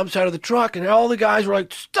Travis jumps out of the truck, and all the guys were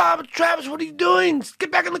like, stop it, Travis, what are you doing?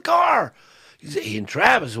 Get back in the car. And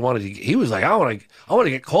Travis he was like, I want to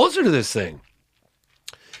get closer to this thing.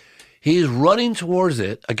 He's running towards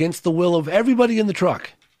it against the will of everybody in the truck.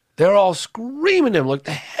 They're all screaming at him, like,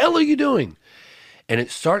 the hell are you doing? And it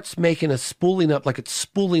starts making a spooling up, like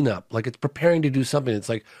it's preparing to do something. It's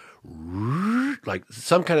like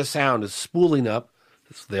some kind of sound is spooling up.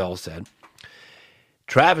 That's what they all said.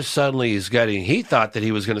 Travis suddenly he thought that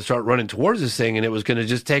he was going to start running towards this thing and it was going to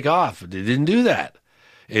just take off. It didn't do that.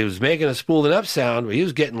 It was making a spooling up sound, but he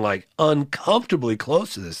was getting like uncomfortably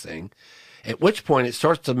close to this thing. At which point it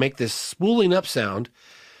starts to make this spooling up sound.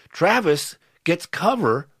 Travis gets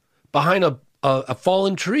cover behind a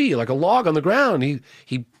fallen tree, like a log on the ground.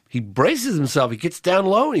 He braces himself. He gets down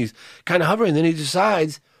low and he's kind of hovering. Then he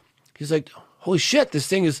decides, he's like, holy shit, this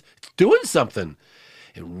thing is doing something.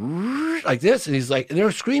 And like this. And he's like, and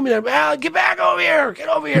they're screaming at him, get back over here, get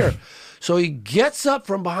over here. So he gets up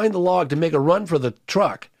from behind the log to make a run for the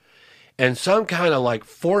truck. And some kind of like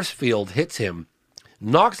force field hits him,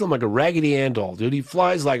 knocks him like a Raggedy Ann doll, dude. He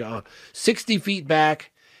flies like 60 feet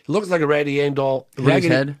back. He looks like a Raggedy Ann doll. His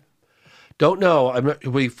head? don't know.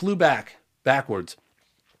 We flew backwards.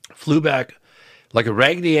 Flew back like a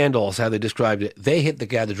Raggedy Ann doll is how they described it. They hit the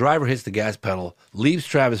gas. The driver hits the gas pedal, leaves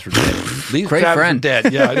Travis for dead. Leaves Great Travis friend. for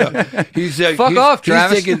dead. Yeah, I know. Fuck off,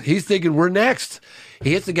 Travis. He's thinking we're next.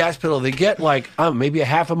 He hits the gas pedal. They get like maybe a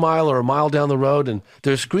half a mile or a mile down the road, and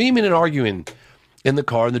they're screaming and arguing in the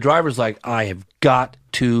car. And the driver's like, I have got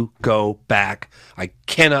to go back. I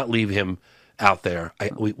cannot leave him out there.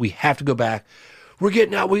 We have to go back. We're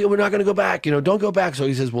getting out. We're not going to go back. Don't go back. So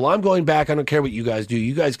he says, well, I'm going back. I don't care what you guys do.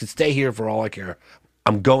 You guys can stay here for all I care.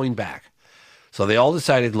 I'm going back. So they all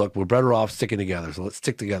decided, look, we're better off sticking together. So let's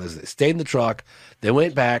stick together. So they stayed in the truck. They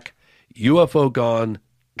went back. UFO gone.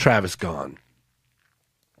 Travis gone.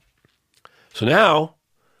 So now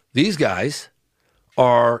these guys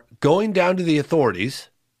are going down to the authorities,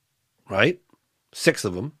 right? 6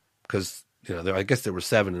 of them, because I guess there were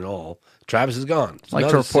 7 in all. Travis is gone. So like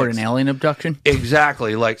to report 6. An alien abduction?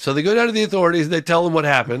 Exactly. So they go down to the authorities and they tell them what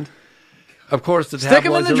happened. Of course, the stick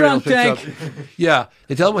them in the drunk tank. Yeah,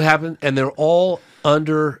 they tell them what happened, and they're all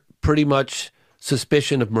under pretty much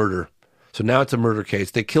suspicion of murder. So now it's a murder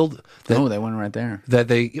case. They killed. They went right there.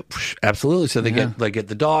 Absolutely. So they get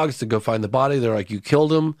the dogs to go find the body. They're like, you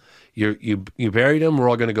killed him. You buried him. We're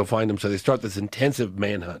all going to go find him. So they start this intensive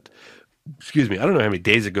manhunt. Excuse me. I don't know how many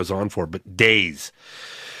days it goes on for, but days.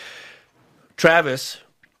 Travis,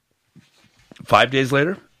 5 days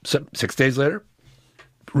later, 6 days later,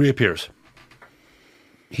 reappears.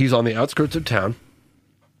 He's on the outskirts of town.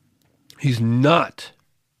 He's not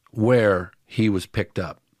where he was picked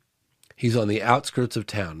up. He's on the outskirts of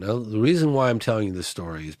town. Now, the reason why I'm telling you this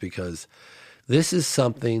story is because this is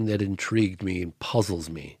something that intrigued me and puzzles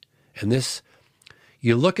me. And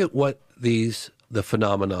you look at what the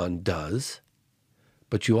phenomenon does,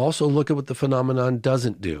 but you also look at what the phenomenon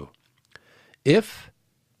doesn't do. If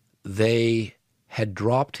they had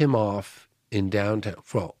dropped him off in downtown,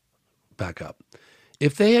 back up.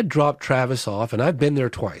 If they had dropped Travis off, and I've been there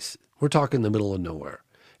twice, we're talking the middle of nowhere.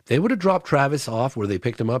 If they would have dropped Travis off where they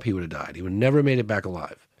picked him up, he would have died. He would have never made it back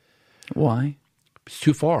alive. Why? It's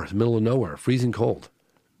too far. It's the middle of nowhere, freezing cold.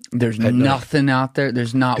 There's nothing out there.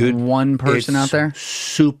 There's not one person out there.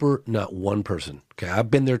 Not one person. Okay,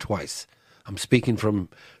 I've been there twice. I'm speaking from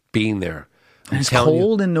being there. It's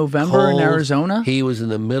cold in November in Arizona? He was in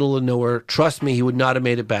the middle of nowhere. Trust me, he would not have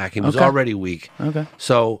made it back. He was already weak. Okay.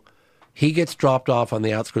 So he gets dropped off on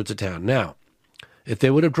the outskirts of town. Now, if they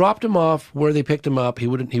would have dropped him off where they picked him up, he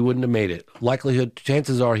wouldn't have made it.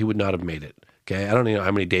 Chances are he would not have made it. Okay, I don't even know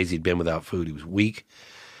how many days he'd been without food. He was weak.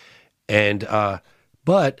 And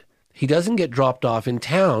but he doesn't get dropped off in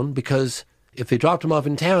town, because if they dropped him off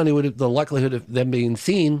in town, the likelihood of them being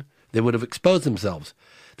seen, they would have exposed themselves.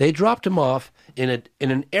 They dropped him off in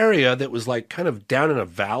an area that was like kind of down in a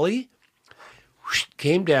valley.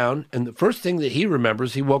 Came down, and the first thing that he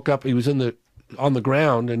remembers, he woke up. He was on the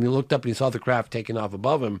ground, and he looked up and he saw the craft taking off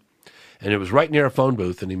above him, and it was right near a phone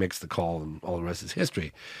booth. And he makes the call, and all the rest is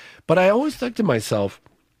history. But I always think to myself,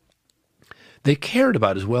 they cared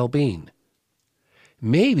about his well-being.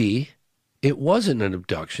 Maybe it wasn't an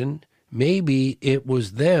abduction. Maybe it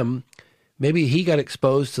was them. Maybe he got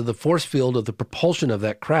exposed to the force field of the propulsion of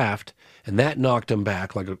that craft, and that knocked him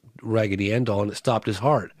back like a Raggedy Ann doll, and it stopped his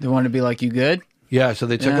heart. They wanted to be like, you good? Yeah, so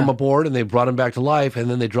they took him aboard, and they brought him back to life, and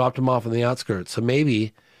then they dropped him off on the outskirts. So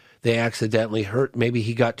maybe they accidentally hurt. Maybe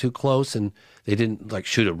he got too close, and they didn't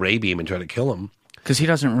shoot a ray beam and try to kill him. Because he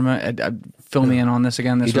doesn't remember. Fill me in on this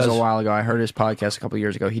again. This was a while ago. I heard his podcast a couple of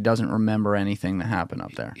years ago. He doesn't remember anything that happened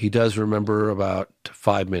up there. He does remember about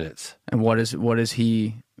 5 minutes. And what does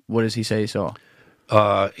he say he saw?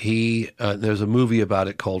 There's a movie about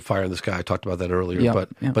it called Fire in the Sky. I talked about that earlier,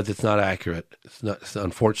 but it's not accurate.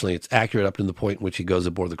 Unfortunately, it's accurate up to the point in which he goes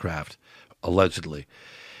aboard the craft, allegedly.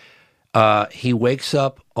 He wakes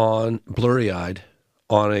up blurry-eyed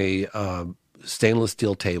on a stainless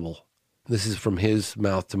steel table. This is from his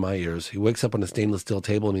mouth to my ears. He wakes up on a stainless steel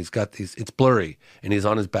table, and he's got it's blurry, and he's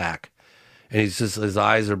on his back, and his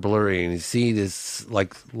eyes are blurry, and he sees this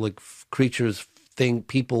like creatures,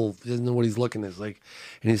 people, doesn't know what he's looking at. And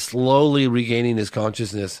he's slowly regaining his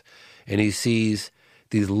consciousness, and he sees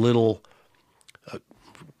these little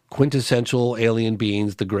quintessential alien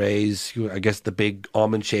beings, the grays, I guess the big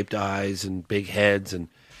almond-shaped eyes and big heads, and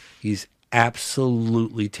he's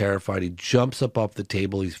absolutely terrified. He jumps up off the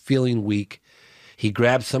table. He's feeling weak. He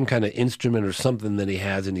grabs some kind of instrument or something that he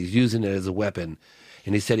has, and he's using it as a weapon.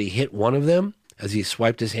 And he said he hit one of them as he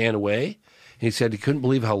swiped his hand away. And he said he couldn't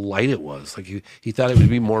believe how light it was. He thought it would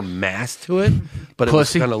be more mass to it, but it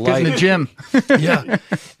was kind of light. In the gym. Yeah.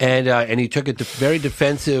 And he took a very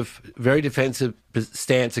defensive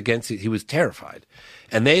stance against it. He was terrified.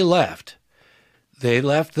 And they left. they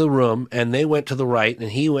left the room and they went to the right,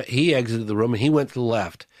 and he exited the room and he went to the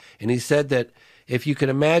left. And he said that if you can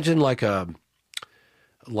imagine it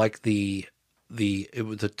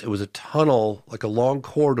was a tunnel, like a long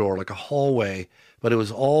corridor, like a hallway, but it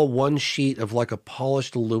was all one sheet of like a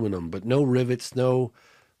polished aluminum, but no rivets, no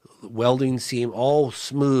welding seam, all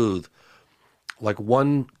smooth, like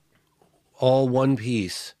all one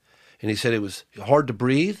piece. And he said it was hard to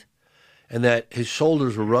breathe, and that his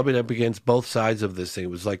shoulders were rubbing up against both sides of this thing.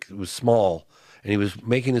 It was small, and he was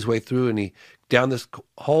making his way through, and he down this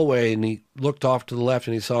hallway, and he looked off to the left,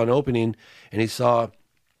 and he saw an opening, and he saw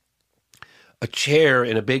a chair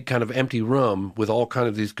in a big kind of empty room with all kind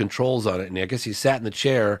of these controls on it. And I guess he sat in the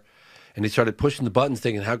chair, and he started pushing the buttons,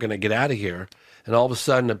 thinking, "How can I get out of here?" And all of a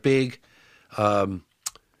sudden, a big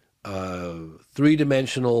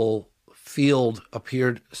three-dimensional field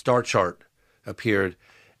appeared, star chart appeared,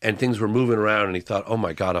 and things were moving around, and he thought, "Oh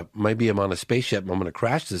my God, maybe I'm on a spaceship and I'm going to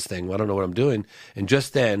crash this thing. Well, I don't know what I'm doing." And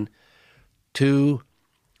just then, two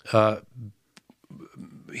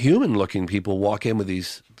human-looking people walk in with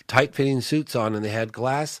these tight-fitting suits on, and they had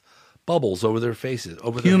glass bubbles over their faces.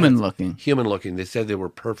 Human-looking. Human-looking. They said they were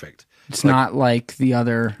perfect. It's not like the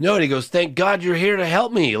other... No, and he goes, "Thank God you're here to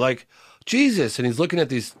help me. Like, Jesus." And he's looking at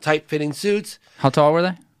these tight-fitting suits. How tall were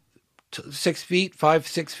they? 6 feet, 5,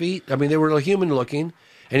 6 feet. I mean, they were human-looking.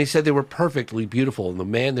 And he said they were perfectly beautiful. And the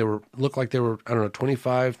man, looked like they were,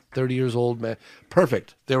 25, 30 years old. Man.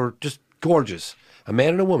 Perfect. They were just gorgeous. A man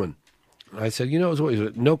and a woman. And I said, it was a woman. He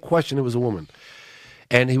said, "No question, it was a woman."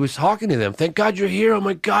 And he was talking to them. "Thank God you're here. Oh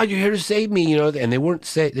my God, you're here to save me." And they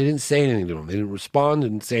didn't say anything to him. They didn't respond,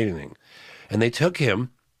 didn't say anything. And they took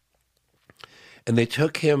him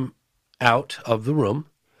out of the room,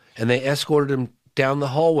 and they escorted him down the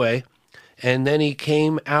hallway. And then he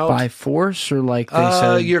came out by force, or like they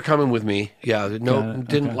said, "You're coming with me." Yeah, no,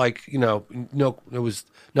 didn't okay. No, it was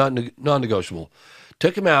non-negotiable.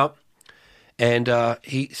 Took him out, and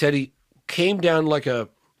he said he came down like a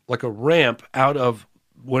ramp out of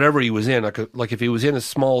whatever he was in, like if he was in a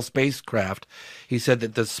small spacecraft. He said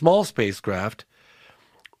that the small spacecraft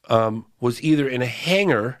was either in a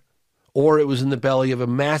hangar or it was in the belly of a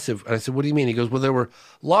massive. And I said, "What do you mean?" He goes, "Well, there were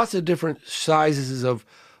lots of different sizes of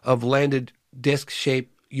landed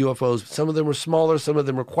disc-shaped UFOs. Some of them were smaller, some of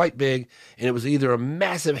them were quite big, and it was either a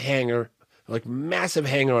massive hangar, like massive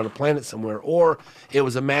hangar on a planet somewhere, or it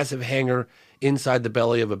was a massive hangar inside the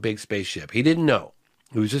belly of a big spaceship." He didn't know.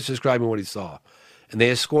 He was just describing what he saw. And they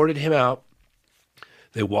escorted him out.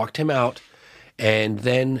 They walked him out, and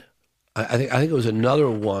then I think it was another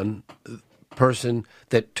person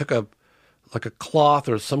that took a cloth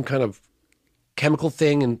or some kind of chemical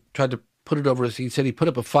thing and tried to put it over. He said he put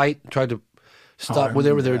up a fight, tried to stop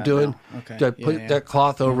whatever they were doing. Okay. To put that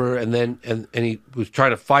cloth over, and then and he was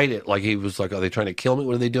trying to fight it. Like he was like, "Are they trying to kill me?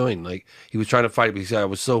 What are they doing?" Like he was trying to fight it, but he said, "I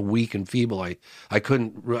was so weak and feeble, I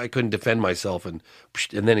couldn't defend myself." And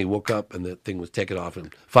then he woke up, and the thing was taken off,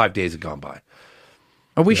 and 5 days had gone by.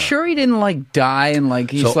 Are we sure he didn't die and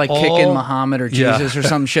he's kicking Muhammad or Jesus or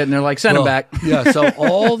some shit, and they're like, "Send him back." Yeah, so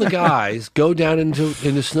all the guys go down into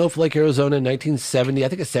Snowflake, Arizona in 1970. I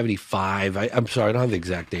think it's 75. I'm sorry, I don't have the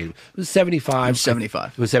exact date. It was 75. It was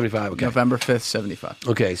 75. It was 75, okay. November 5th, 75.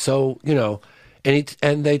 Okay, so,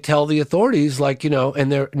 and they tell the authorities,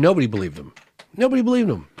 and nobody believed them. Nobody believed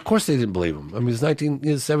them. Of course they didn't believe them. I mean, it was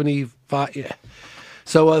 1975, yeah.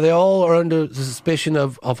 So they all are under the suspicion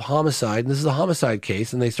of homicide, and this is a homicide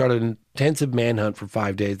case, and they started an intensive manhunt for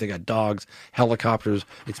 5 days. They got dogs, helicopters,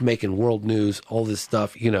 it's making world news, all this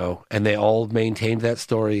stuff, and they all maintained that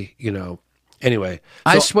story, Anyway.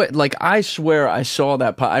 So, I swear I saw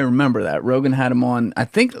that. I remember that. Rogan had him on, I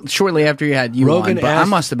think, shortly after he had you Rogan on, but I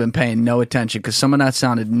must have been paying no attention because some of that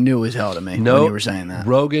sounded new as hell to me when you were saying that.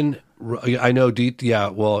 Rogan, I know,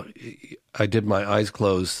 well, I did my eyes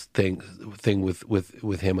closed thing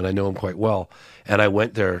with him, and I know him quite well. And I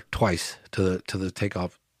went there twice to the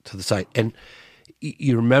takeoff to the site. And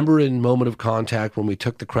you remember in Moment of Contact when we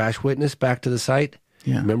took the crash witness back to the site?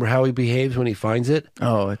 Yeah. Remember how he behaves when he finds it?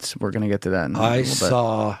 Oh, we're going to get to that in a little bit. I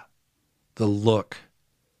saw the look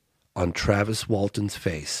on Travis Walton's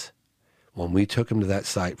face when we took him to that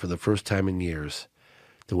site for the first time in years.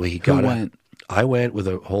 The way he got it. I went with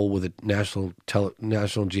a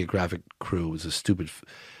National Geographic crew. It was a stupid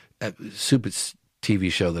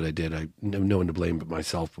TV show that I did. I no one to blame but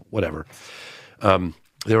myself, but whatever.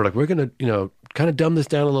 They were like, "We're going to, kind of dumb this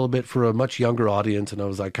down a little bit for a much younger audience." And I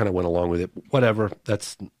was like, kind of went along with it. Whatever.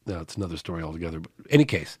 It's another story altogether. But in any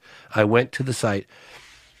case, I went to the site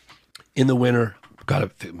in the winter.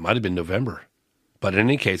 God, it might have been November. But in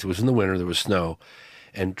any case, it was in the winter. There was snow.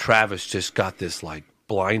 And Travis just got this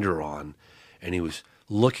blinder on. and he was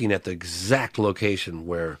looking at the exact location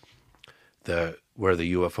where the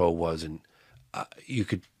UFO was, and you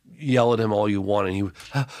could yell at him all you want, and he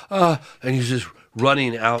and he was just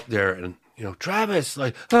running out there, and Travis,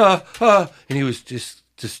 like and he was just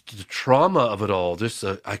the trauma of it all. Just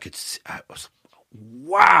I was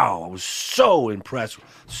so impressed,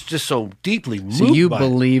 just so deeply moved. So you by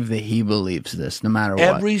believe that he believes this, no matter what.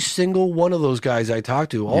 Every single one of those guys I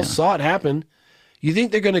talked to all saw it happen. You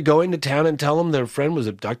think they're going to go into town and tell them their friend was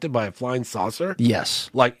abducted by a flying saucer?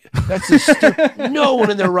 Yes. Like, that's no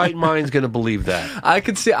one in their right mind is going to believe that. I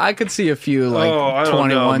could see a few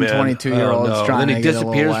 21, 22-year-olds trying to then he get a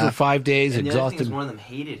little disappears for laugh. 5 days, and exhausted. The other thing is one of them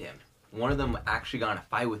hated him. One of them actually got in a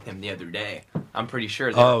fight with him the other day. I'm pretty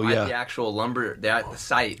sure. They were at the actual lumber, they're at the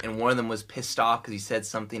site, and one of them was pissed off because he said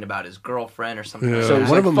something about his girlfriend or something. Yeah. Like So that.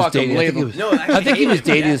 one of them was dating. I think he was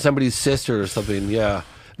dating Yeah. somebody's sister or something. Yeah,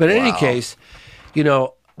 but in any case, they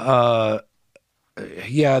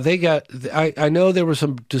got. I know there were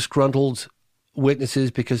some disgruntled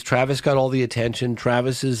witnesses because Travis got all the attention.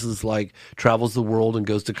 Travis is like travels the world and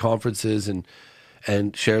goes to conferences and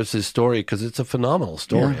shares his story because it's a phenomenal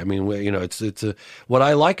story. Yeah. I mean, it's what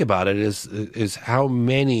I like about it is how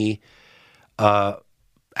many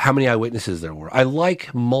eyewitnesses there were. I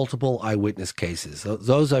like multiple eyewitness cases.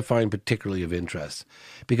 Those I find particularly of interest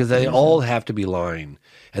because they all have to be lying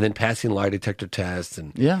and then passing lie detector tests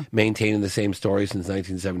and maintaining the same story since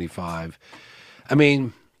 1975. I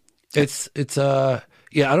mean, it's I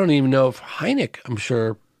don't even know if Hynek, I'm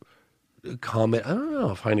sure, I don't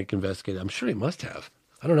know if Hynek investigated. I'm sure he must have.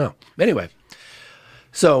 I don't know. Anyway,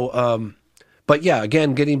 so but yeah,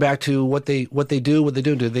 again, getting back to what they do.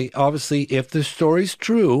 They obviously, if the story's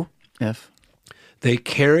true, they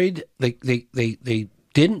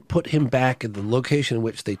didn't put him back at the location in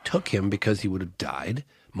which they took him because he would have died,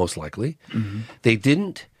 most likely. Mm-hmm. They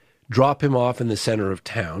didn't drop him off in the center of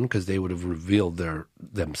town because they would have revealed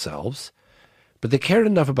themselves. But they cared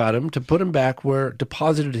enough about him to put him back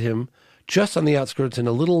deposited him just on the outskirts in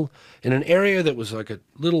an area that was like a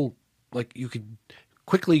little, like you could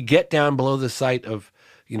quickly get down below the site of,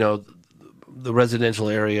 the residential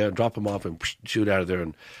area, drop him off and shoot out of there.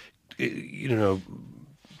 And,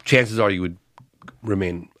 chances are you would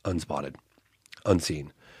remain unspotted,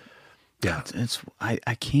 unseen. Yeah.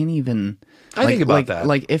 I can't even. I think about that.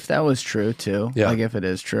 Like if that was true too, like if it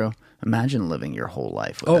is true, imagine living your whole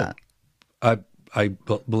life with that.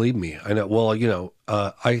 Believe me, I know. Well,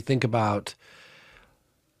 I think about,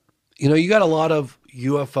 you got a lot of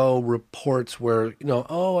UFO reports where,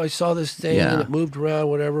 I saw this thing and it moved around,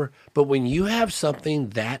 whatever. But when you have something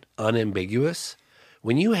that unambiguous,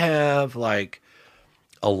 when you have like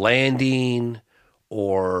a landing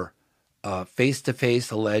or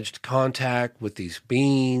face-to-face alleged contact with these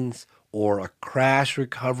beings or a crash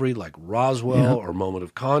recovery like Roswell or moment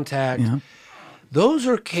of contact, those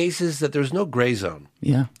are cases that there's no gray zone.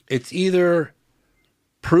 Yeah. It's either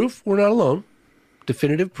proof we're not alone,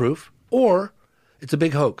 definitive proof, or it's a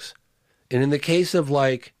big hoax. And in the case of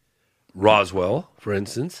like Roswell, for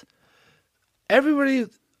instance, 90%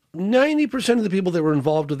 of the people that were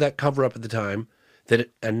involved with that cover-up at the time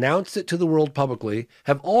that announced it to the world publicly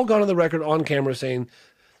have all gone on the record on camera saying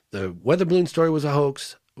the weather balloon story was a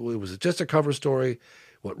hoax. It was just a cover story.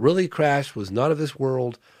 What really crashed was not of this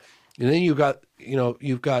world. And then you've got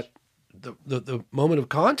the moment of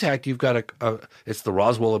contact. You've got it's the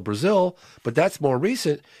Roswell of Brazil, but that's more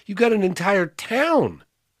recent. You've got an entire town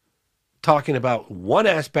talking about one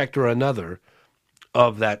aspect or another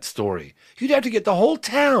of that story. You'd have to get the whole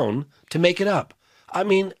town to make it up. I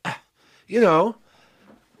mean,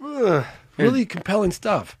 really compelling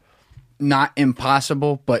stuff. Not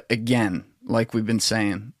impossible, but again, like we've been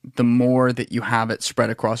saying, the more that you have it spread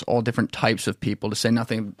across all different types of people, to say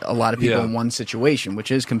nothing, a lot of people in one situation,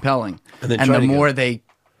 which is compelling. And the more they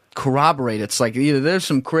corroborate, it's like either there's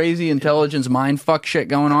some crazy intelligence mindfuck shit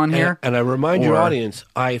going on here. And I remind your audience,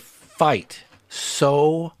 I fight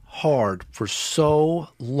so hard for so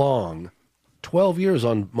long, 12 years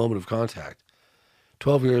on Moment of Contact,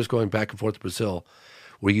 12 years going back and forth to Brazil,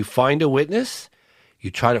 where you find a witness, you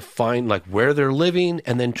try to find like where they're living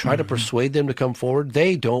and then try to persuade them to come forward.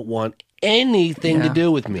 They don't want anything to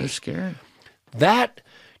do with me. They're scared. That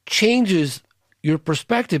changes your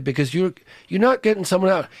perspective because you're not getting someone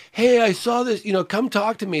out, hey, I saw this, come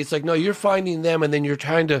talk to me. It's like, no, you're finding them and then you're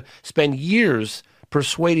trying to spend years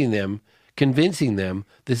persuading them, convincing them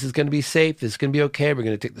this is going to be safe, this is going to be okay, we're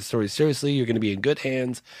going to take the story seriously, you're going to be in good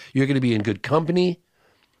hands, you're going to be in good company.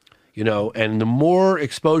 And the more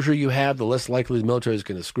exposure you have, the less likely the military is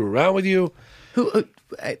going to screw around with you.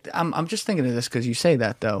 I'm just thinking of this because you say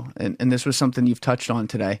that, though, and this was something you've touched on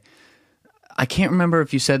today. I can't remember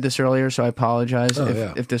if you said this earlier, so I apologize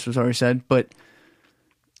if this was already said, but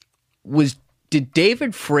did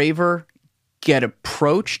David Fravor get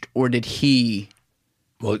approached, or did he?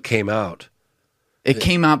 Well, it came out. It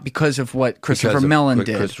came out because of what Christopher Mellon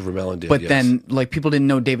did. Christopher Mellon did, but yes. then, like, people didn't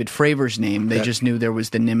know David Fravor's name. They just knew there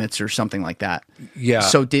was the Nimitz or something like that. Yeah.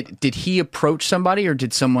 So did he approach somebody, or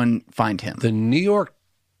did someone find him? The New York...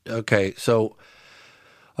 Okay, so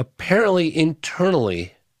apparently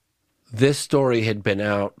internally, this story had been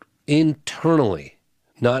out internally,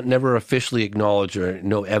 never officially acknowledged, or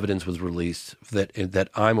no evidence was released that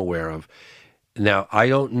I'm aware of. Now, I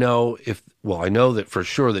don't know I know that for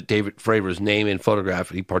sure that David Fravor's name and photograph,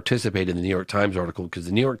 he participated in the New York Times article, because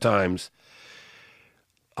the New York Times,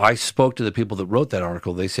 I spoke to the people that wrote that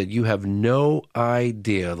article. They said, you have no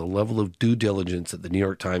idea the level of due diligence that the New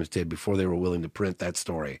York Times did before they were willing to print that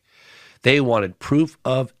story. They wanted proof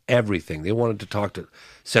of everything. They wanted to talk to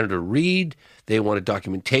Senator Reid. They wanted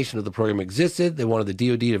documentation of the program existed. They wanted the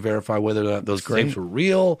DOD to verify whether or not those claims were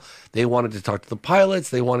real. They wanted to talk to the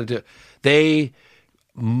pilots. The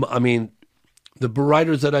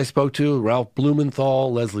writers that I spoke to, Ralph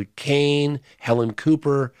Blumenthal, Leslie Kane, Helen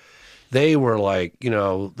Cooper, they were like,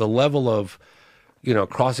 the level of,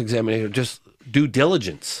 cross-examination, just due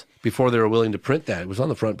diligence before they were willing to print that. It was on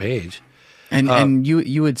the front page. And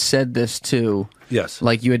you had said this too. Yes.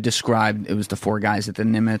 Like you had described, it was the 4 guys at the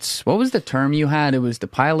Nimitz. What was the term you had? It was the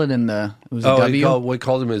pilot and it was a W? We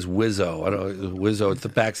called him as Wizzo. I don't know, Wizzo, it's the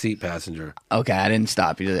backseat passenger. Okay, I didn't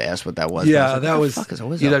stop you to ask what that was. Yeah, that was what the fuck is a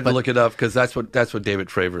Wizzo? You'd have to look it up, because that's what David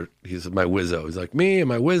Fravor, he's my Wizzo. He's like, me and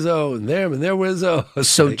my Wizzo and them and their Wizzo.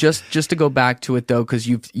 So just to go back to it though, because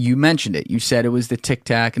you mentioned it. You said it was the Tic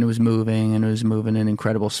Tac and it was moving at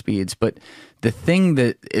incredible speeds. But the thing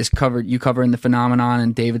that is you cover in The Phenomenon,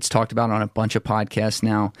 and David's talked about on a bunch of podcasts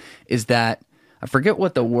now, is that, I forget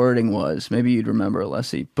what the wording was. Maybe you'd remember,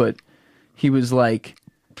 Alessi, but he was like,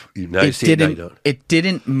 it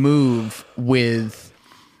didn't move with,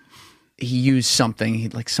 he used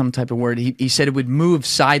something, like some type of word. He said it would move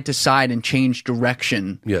side to side and change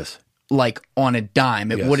direction. Yes. Like on a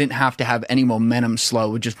dime. It wouldn't have to have any momentum slow.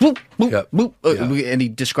 It would just boop, boop, boop. And he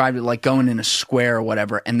described it like going in a square or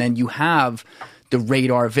whatever. And then you have the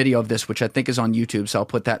radar video of this, which I think is on YouTube, so I'll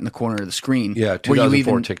put that in the corner of the screen. Yeah,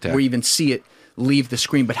 2004 Tic Tac. Where you even see it leave the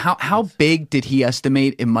screen. But how big did he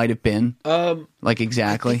estimate it might have been? Like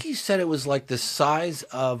exactly? I think he said it was like the size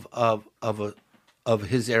of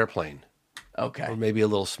his airplane. Okay. Or maybe a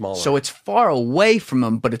little smaller. So it's far away from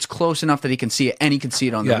him, but it's close enough that he can see it, and he can see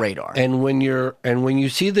it on the radar. And when you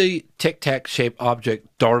see the Tic Tac shaped object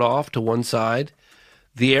dart off to one side,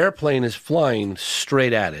 the airplane is flying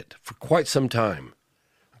straight at it for quite some time.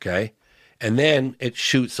 Okay? And then it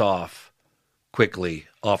shoots off quickly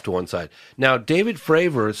off to one side. Now, David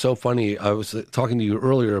Fravor is so funny. I was talking to you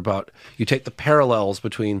earlier about, you take the parallels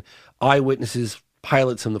between eyewitnesses,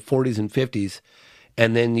 pilots in the 40s and 50s,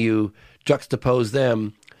 and then you juxtapose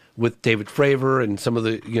them with David Fravor and some of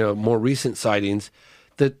the more recent sightings.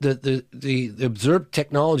 The observed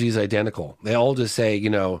technology is identical. They all just say,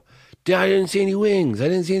 I didn't see any wings, I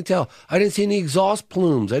didn't see any tail, I didn't see any exhaust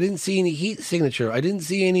plumes, I didn't see any heat signature, I didn't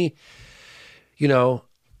see any,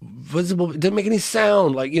 visible. It didn't make any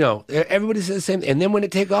sound. Like everybody says the same. And then when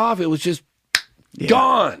it take off, it was just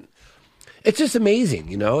gone. It's just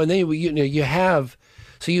amazing, And then you have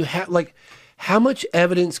like, how much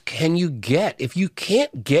evidence can you get? If you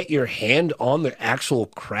can't get your hand on the actual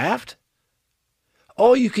craft,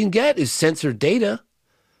 all you can get is sensor data.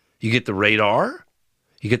 You get the radar,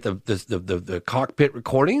 you get the cockpit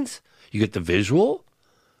recordings, you get the visual,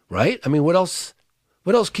 right? I mean, what else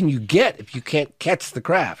can you get if you can't catch the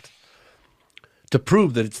craft to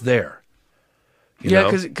prove that it's there?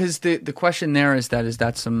 Because the question there is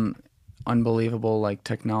that some unbelievable like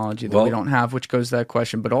technology that we don't have, which goes to that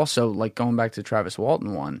question. But also, like, going back to Travis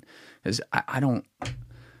Walton one, is I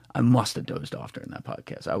must have dozed off during that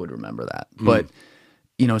podcast. I would remember that. But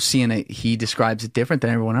seeing it, he describes it different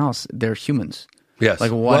than everyone else. They're humans. Yes.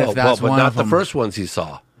 Like, what if that's but one not of the them? first ones he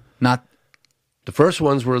saw. Not the first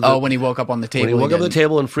ones were when he woke up on the table. When he woke up on the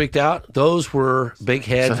table and freaked out, those were big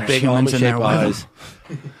heads, big almond-shaped eyes.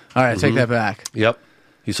 All right, take that back. Yep.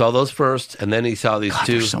 He saw those first, and then he saw these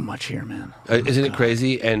two. There's so much here, man. Isn't it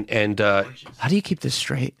crazy? And how do you keep this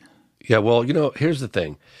straight? Yeah, well, here's the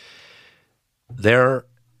thing. There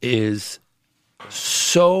is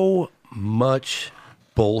so much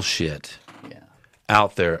bullshit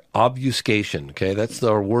out there. Obfuscation, okay? That's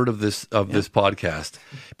our word of this podcast.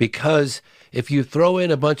 Because if you throw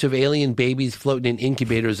in a bunch of alien babies floating in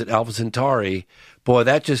incubators at Alpha Centauri, boy,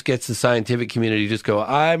 that just gets the scientific community to just go,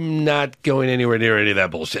 I'm not going anywhere near any of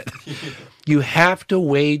that bullshit. You have to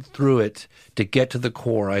wade through it to get to the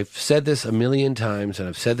core. I've said this a million times, and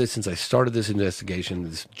I've said this since I started this investigation,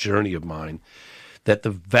 this journey of mine, that the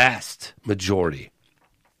vast majority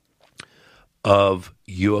of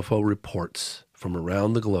UFO reports from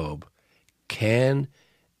around the globe can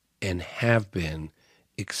and have been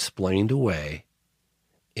explained away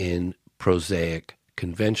in prosaic,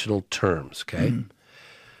 conventional terms, okay?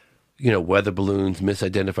 Weather balloons,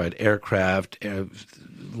 misidentified aircraft,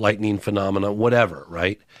 lightning phenomena, whatever,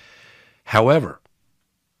 right? However,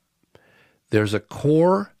 there's a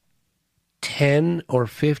core 10 or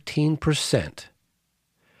 15%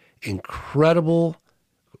 credible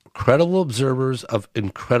observers of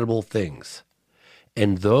incredible things.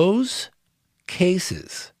 And those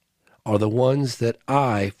cases are the ones that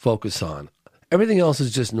I focus on. Everything else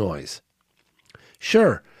is just noise.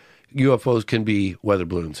 Sure, UFOs can be weather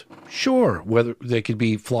balloons. Sure, they could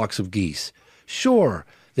be flocks of geese. Sure,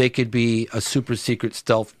 they could be a super secret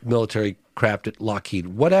stealth military craft at Lockheed.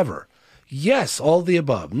 Whatever. Yes, all the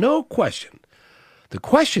above. No question. The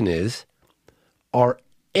question is, are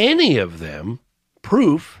any of them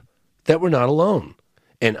proof that we're not alone?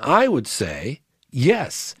 And I would say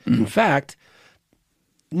yes. In fact,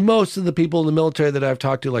 most of the people in the military that I've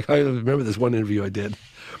talked to, like I remember this one interview I did.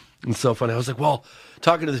 It's so funny. I was like, well,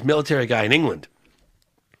 talking to this military guy in England,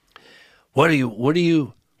 what do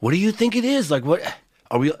you think it is? Like, what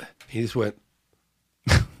are we? He just went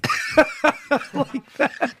like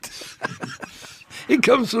that. It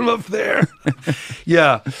comes from up there.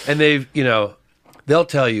 Yeah, and they'll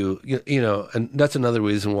tell you, and that's another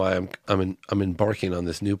reason why I'm embarking on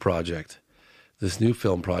this new project, this new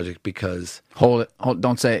film project, because hold,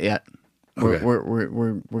 don't say it yet. Okay.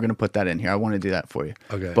 We're gonna put that in here. I want to do that for you.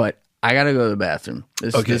 Okay. But I gotta go to the bathroom.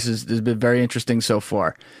 This has been very interesting so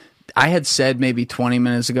far. I had said maybe 20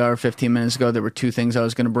 minutes ago or 15 minutes ago there were two things I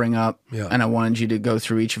was going to bring up, and I wanted you to go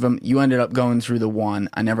through each of them. You ended up going through the one.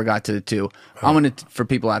 I never got to the two. For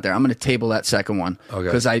people out there, I'm going to table that second one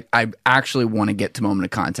because I actually want to get to Moment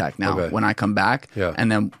of Contact now when I come back, and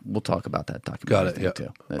then we'll talk about that documentary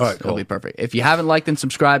too. All right, cool. It'll be perfect. If you haven't liked and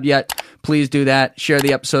subscribed yet, please do that. Share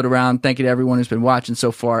the episode around. Thank you to everyone who's been watching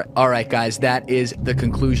so far. All right, guys, that is the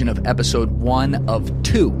conclusion of episode 1 of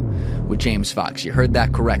 2 with James Fox. You heard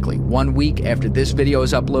that correctly. 1 week after this video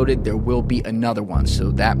is uploaded, there will be another one.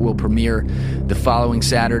 So that will premiere the following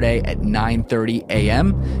Saturday at 9:30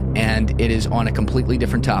 a.m. and it is on a completely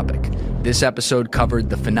different topic. This episode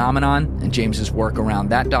covered the phenomenon and James's work around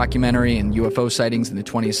that documentary and UFO sightings in the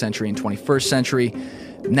 20th century and 21st century.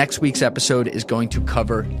 Next week's episode is going to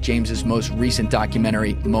cover James's most recent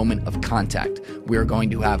documentary, Moment of Contact. We are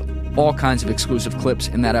going to have all kinds of exclusive clips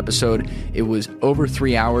in that episode. It was over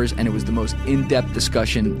 3 hours, and it was the most in-depth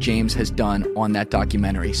discussion James has done on that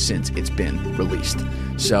documentary since it's been released.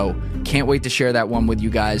 So can't wait to share that one with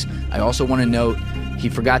you guys. I also want to note he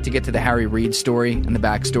forgot to get to the Harry Reid story and the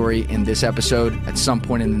backstory in this episode. At some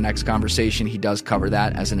point in the next conversation, he does cover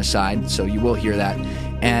that as an aside, so you will hear that.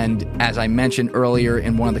 And as I mentioned earlier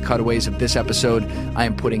in one of the cutaways of this episode, I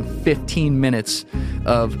am putting 15 minutes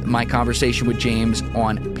of my conversation with James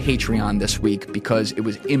on Patreon this week because it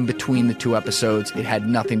was in between the two episodes. It had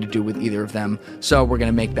nothing to do with either of them. So we're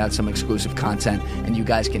going to make that some exclusive content, and you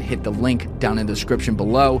guys can hit the link down in the description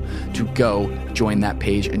below to go join that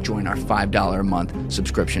page and join our $5 a month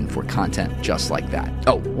subscription for content just like that.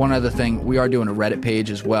 Oh, one other thing. We are doing a Reddit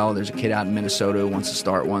page as well. There's a kid out in Minnesota who wants to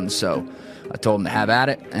start one, so I told him to have at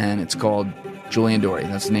it, and it's called Julian Dory.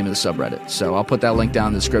 That's the name of the subreddit. So I'll put that link down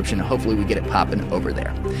in the description, and hopefully we get it popping over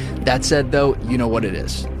there. That said, though, you know what it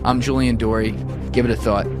is. I'm Julian Dory. Give it a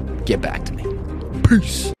thought. Get back to me.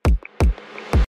 Peace.